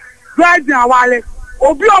anya virgin awale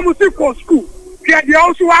obi omusi ko school ke de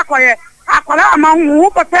o so akoye akwara ma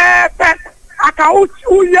hu pepe aka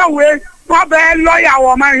uye we wa be lawyer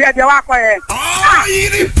wo man here de wa akoye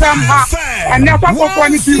and never for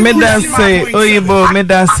quality me dan say oyibo me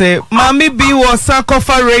dan say mami bi wo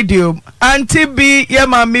Sankofa radio auntie bi ye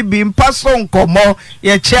mami bi mpaso nkomo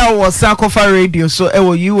ye chia wo Sankofa radio so e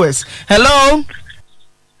wo US. Hello.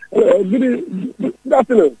 Good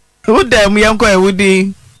afternoon. Who dem ye nko e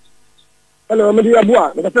wudi? Hello, me dia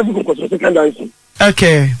boa, me ka fuku ko second dance.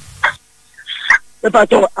 Okay. Me pa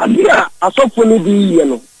to abia asofo ni bi ye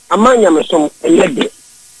no. Amanya me som eyede.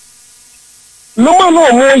 No man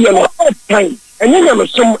no mo ye no time. Enye nya me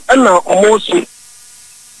som na omo so.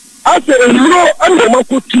 Ase ero ando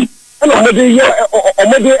makuti na omode ye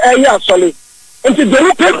omode eye asole. Nti de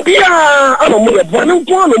no pe bia ana mo ye bo ne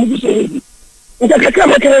nko na mo bi se. Nti kaka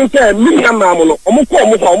me kan se mi na ma mo no omo ko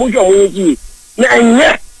omo ko omo jo mo yi na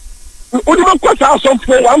enye odi ma ko sa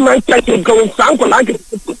asofo wa man take go sanko na ke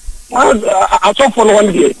asofo no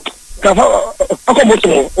one day. Right.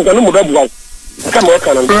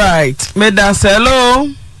 Madam, hello.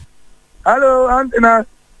 Hello, Auntie Naa.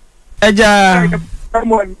 Eja.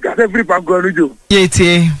 Come on, got every bank go to you.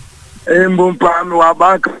 Yeti. Mbumpa mi wa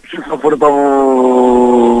bank for the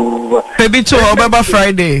Baby to Obaba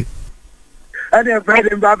Friday. And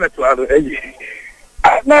Friday Baba to other.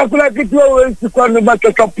 Now, like it always to call me back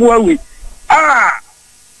a couple of weeks.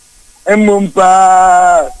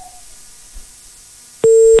 Mbumpa.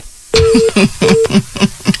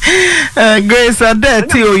 Grace are there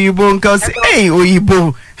to Oyibo because hey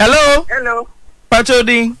Oyibo. Hello. Hello.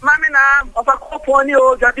 Pachodi. Mami na ofako ni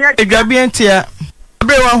o Gabian tia.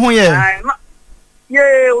 Abre wa hu ye. Ye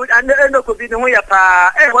and ko bi no ya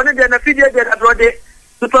pa. Woni de na fidie de na brode.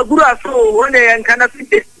 Super guru aso woni en kana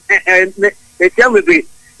fidie. E tia we bi.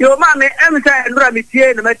 Yo mami em say ndura mi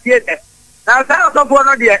tie na ma tie de. Na sa ofako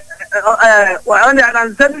no de woni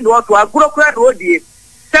an send do to aguro kra do die.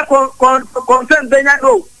 Confirm benya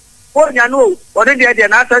no onya no ode de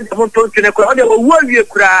na asa de monto ntune ko ode wo wie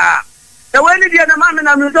kura na wani de na mama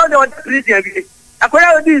na mi do de ode prison bi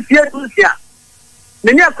akoya odi sie tusia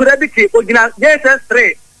ne nya kura bi ti ogina Jesus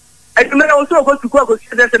 3 edumere wo so ko tuko ko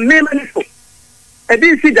sie de me mani so e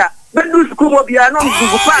bi sida bedu school mo bia no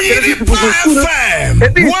gugu pa de gugu school e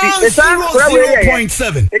bi si esa kura we ye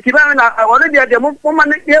e ti ba na ode de mo ma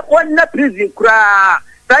ne won na prison kura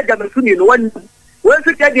sa ja me suni no won when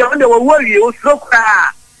you get the under worry, you stroke.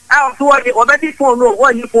 I also want the already for no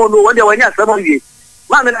one you for no one day when you're some of you.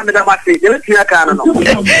 Mamma, I'm the master. You're a canon.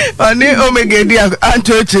 I need Omega dear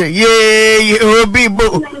Antoche. Yea, you be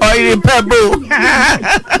boo. Oyerepaafutuo.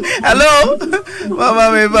 Hello,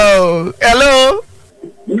 Mama Mebo. Hello,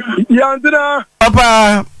 Yandra.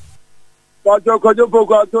 Papa. Kojo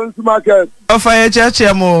Poko Tons Market. Of Fire Church,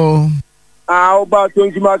 Amo. Oba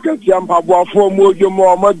Tons Market, Yampabua, for Mojo,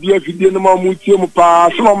 more, dear, if you didn't want to pa,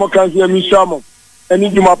 some more can see me some, and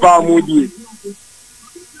you my pa moody.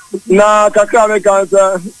 Na Kakame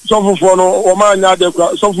cancer, so for no, or man,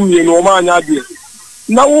 so for me, no man,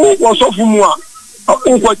 now was so for moi.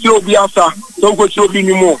 What you'll be after, don't what you'll be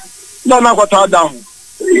more. No, not what I down.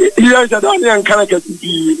 Here is a Daniel Canada to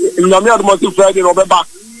be in the middle Friday or back.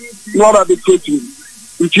 Not a big coaching.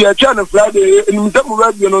 If you are trying to Friday, and some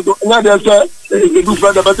radio, another say, do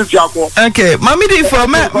Friday, but it's Yako. Okay, Mammy, for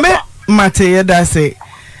me, Mate, that say.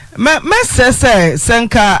 Me say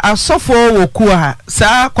senka asofo wokua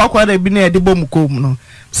sa kwakwa na bi na edibom kom no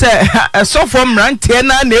say asofo mrante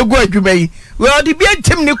na na egu adwuma yi we odi bi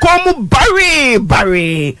atim ni kom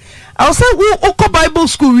bare I say wo Bible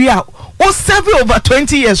school we a o serve over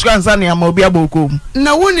 20 years ransa na am obi abokom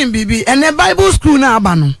na wonim bibi ene Bible school na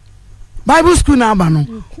aba no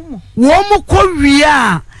wo mo ko wi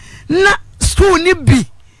a na school ni bi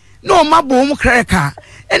no mabo mo kreka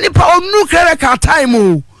eni pa onu kreka time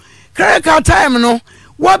o kreka time no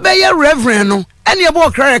what be your reverend no any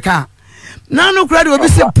about kreka na no credit obi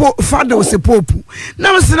se father se pope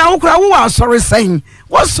na me se na wo kra wo sorry saying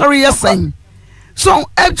what sorry you saying so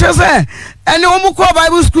just say any omo ko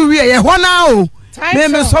Bible school we ye ho na o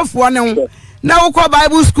me sofo ne na wo ko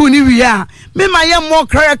Bible school ni wi a me ma ye mo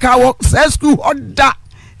kreka wo say school oda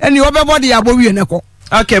any obebody abo wi ne ko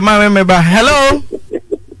okay ma me ba hello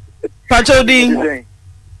Pachodi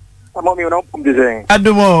Amami on pum design.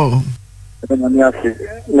 Adumo. Maniasi,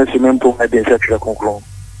 nesse mempo é bem certo concluo.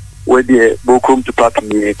 O dia bokum to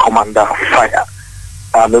party commander fire.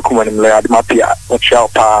 Me como nem lá de mapia, o chau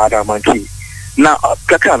para manki. Na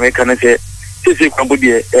kaka me kana se kwambo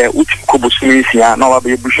dia uti ko busumi sia na wa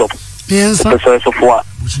be bishop. Yes. Professor Sofwa.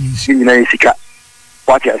 Ni na isika.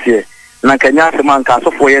 What you say? Na kanya se man ka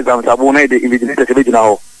Sofwa exam sabo na de invigilator se be na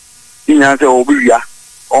ho. Ni nya se obi wia.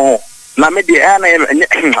 oh na me de ana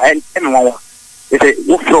em wawa ese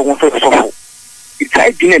wo fro wo so it's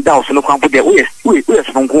I didn't down so no kan put there we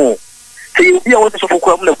from go say you be what so for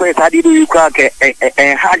kwam na kweta de you crack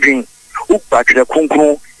harding upa kire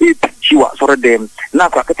konkron e piwa so dem na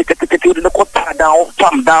kwa kete de ko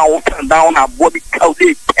down na body out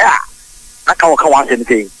there aka waka wan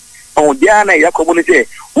anything on diana yakobo ni say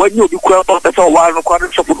when you be kwa to so wa no kwa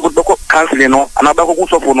so for ko cancel no anaba ko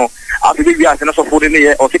so for no afi bi ase na so for ni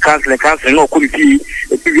o si cancel no ko ni fi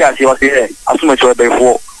bi ase o say asuma cho be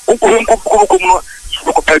for unko no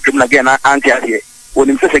ko peltum na gena anti ase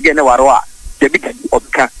woni mfese gena warwa de bi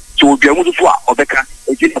obeka so odwa mu so a obeka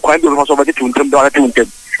e ji kwa bi no so ba ti untem do ala ti untem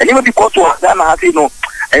eni ma bi ko so da na ha si no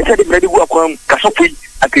e se de bredi gu akwa ka so pui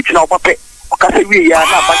akitina opape ka se wi ya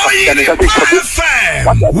na ba ka ne ka se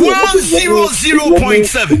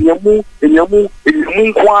 100.7 enyamu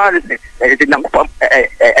kwa de na ko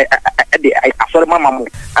de asore mama mu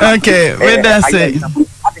okay we da say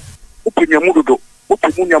enyamu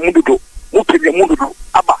dodo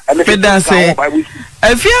aba pedase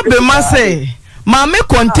afia be ma say ma me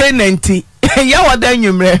containment ya wada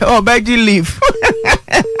nwumre obeji leave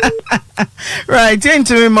right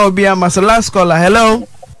into me ma obi ama so last caller hello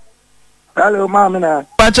mama na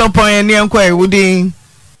pacho point ni enko e wudin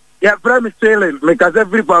yeah from stealing because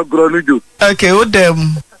everybody grow nuju okay who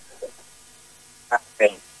them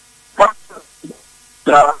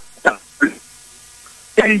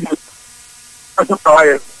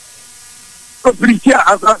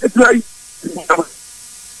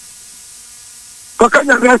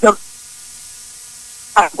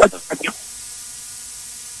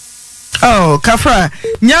oh kafra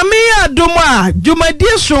nyame adoma jumadi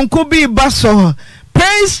sonko bi baso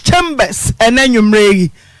praise chambers enanwumre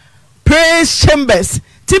praise chambers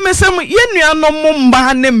timesem yenuanom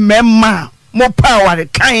mba ne memma mo power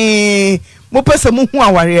kan mo pese mo hu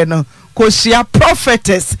aware no kosia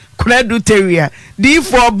prophetess Creduteria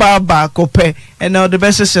D4 baba kope and now the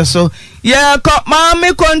best so yeah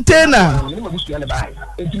mama container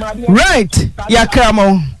right ya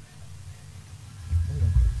kramo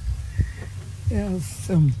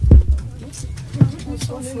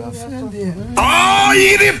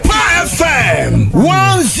Oyerepa FM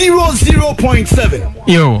 100.7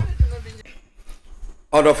 yo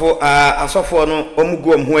odofo asofo no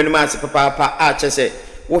omugu omhu anim ase papa a chese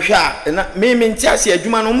wo hwa na me ntiase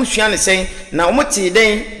adwuma no omusua ne sen na omote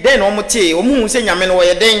den na omote omuhu se nyame no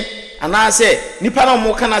woye den anase nipa na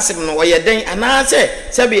omo kana sem no woye den anase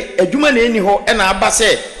sebi adwuma na eni ho na aba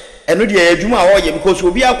se eno de adwuma a woye because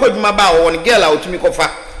obi akwadwuma ba wo ne girl a otumi kofa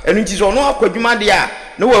eno nti so no akwadwuma de a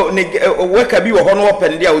no weka bi wo ho no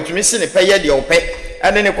open de a otumi se ne peye de opɛ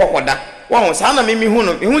ene ne kokoda wo sa na mimi hu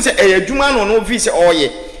no hu se adwuma no office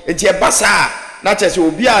oye enti e basa na chese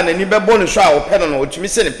obi a nani bebo no so a opɛ no otumi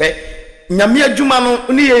se ne pɛ nyame adwuma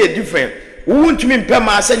no ne ye different wo ntumi mpɛ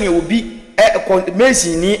ma se ne obi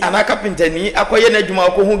mesi ni ana carpenter ni akoye na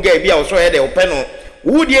adwuma ko hu ga bi a wo so ye de opɛ no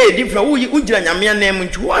wo de ye different wo gira nyame anem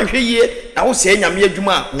nti wo ahwɛ yie na wo se nyame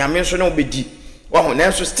adwuma nyame so ne obedi wo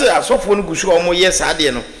na so still asofo no gusu o mo ye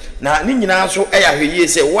saade no na ni nyina so ya ahwɛ yie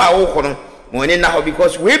se wo a wo ko no mo ne na ho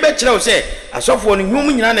because we be kire wo se asofo no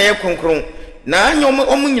hwom nyina na ye kronkron na anyom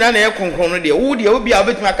omu nyina na ye kronkron no de wo de obi a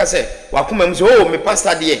obetumi aka se wakoma mu se o me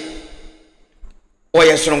pastor de o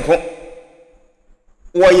ye soronko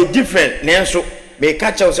wo ye different na so me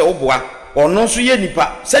ka kire wo se wo boa ono so ye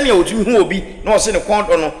nipa se ne otumi hu obi na o se ne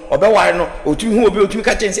kondo no obeware no otumi hu obi otumi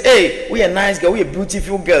ka kire se eh we nice girl we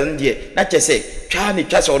beautiful girl ndie na kire se twa ne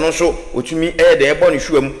twa se ono so otumi de ebo ne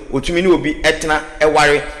hwam otumi ne obi etena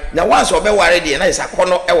eware na once obeware de na isa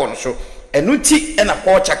kono ewo no so enuti na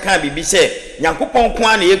culture kan bibi se nyankopon ko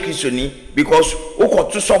an ye kristoni because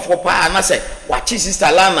ukoto sofo pa na se wachi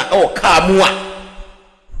sister lana e o ka mu a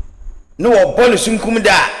no obonu sunkum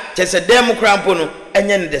da chese dem krampo no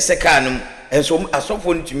enye ne de sekanum enso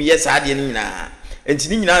asofo ntumi ye saade ne nyina enti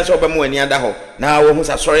ni nyina so obemu ani ada ho na wo hu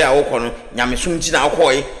sa sori a wo kono nyame sunti na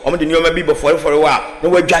akoi o de nioma bi before wa na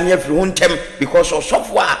wadwane afiri ho ntem because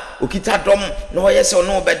osofo a okita dom na oye se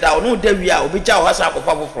no obeda no da wi a obegya ho hasa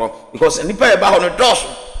akofa foforo because nipa e ba ho no dos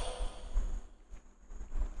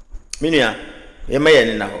minia e maye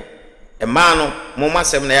ni na ho e ma no mo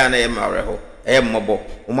masem na ya na e mawre ho e mmobo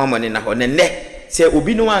mo mamani na ho ne se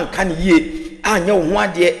obi no anka ne yie anya wo ho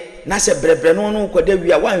ade na se brebre no no kwada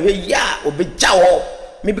wi a wanhwe ya obegya ho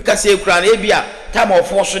me bi ka se kura na e bia time of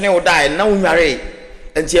force ne wo dai na wo nware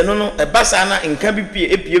enti eno no e basa na nka bi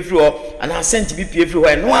pie epie firi ho ana sent bi pie firi ho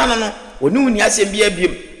eno ano no oni uni asem bi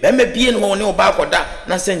abiem be me pie no ne oba akoda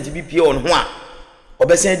na sent bi pie on ho a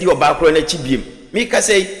obesen di oba akoro na chi biem me ka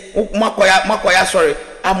se makoya sorry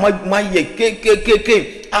ama ye ke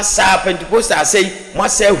asa Pentecost asay mo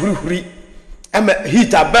asa hurihuri ema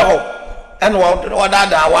heat abeho ena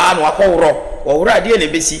wodada wa na wakowro wowro ade na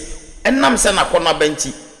besi enam se na kono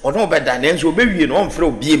banti ono beda na enso obewie no omfre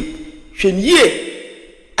obiem hwenye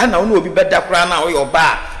ana ono obi beda kra na oyo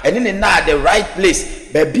ba ene ne na the right place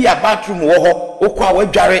baby a bathroom wo ho okwa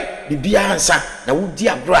wadware bibia ansa na wodi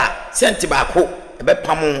agro senti ba ko ebe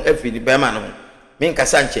pam afi ni be ma no me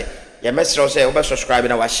nkasa nche ye mesro say obe subscribe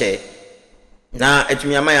na wa share na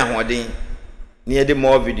etumi amaya hoden ni ede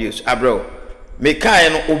more videos abro me kai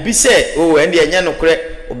no obi say o ende enye no kre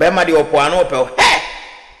obema de opo ano ope he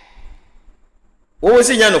o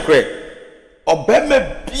se nya no kre obema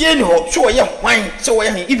bie ni ho so ye hwan so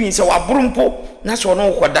ye even se wa burumpo na so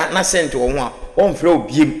no koda na sent wo ho a o mfre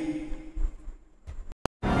obiem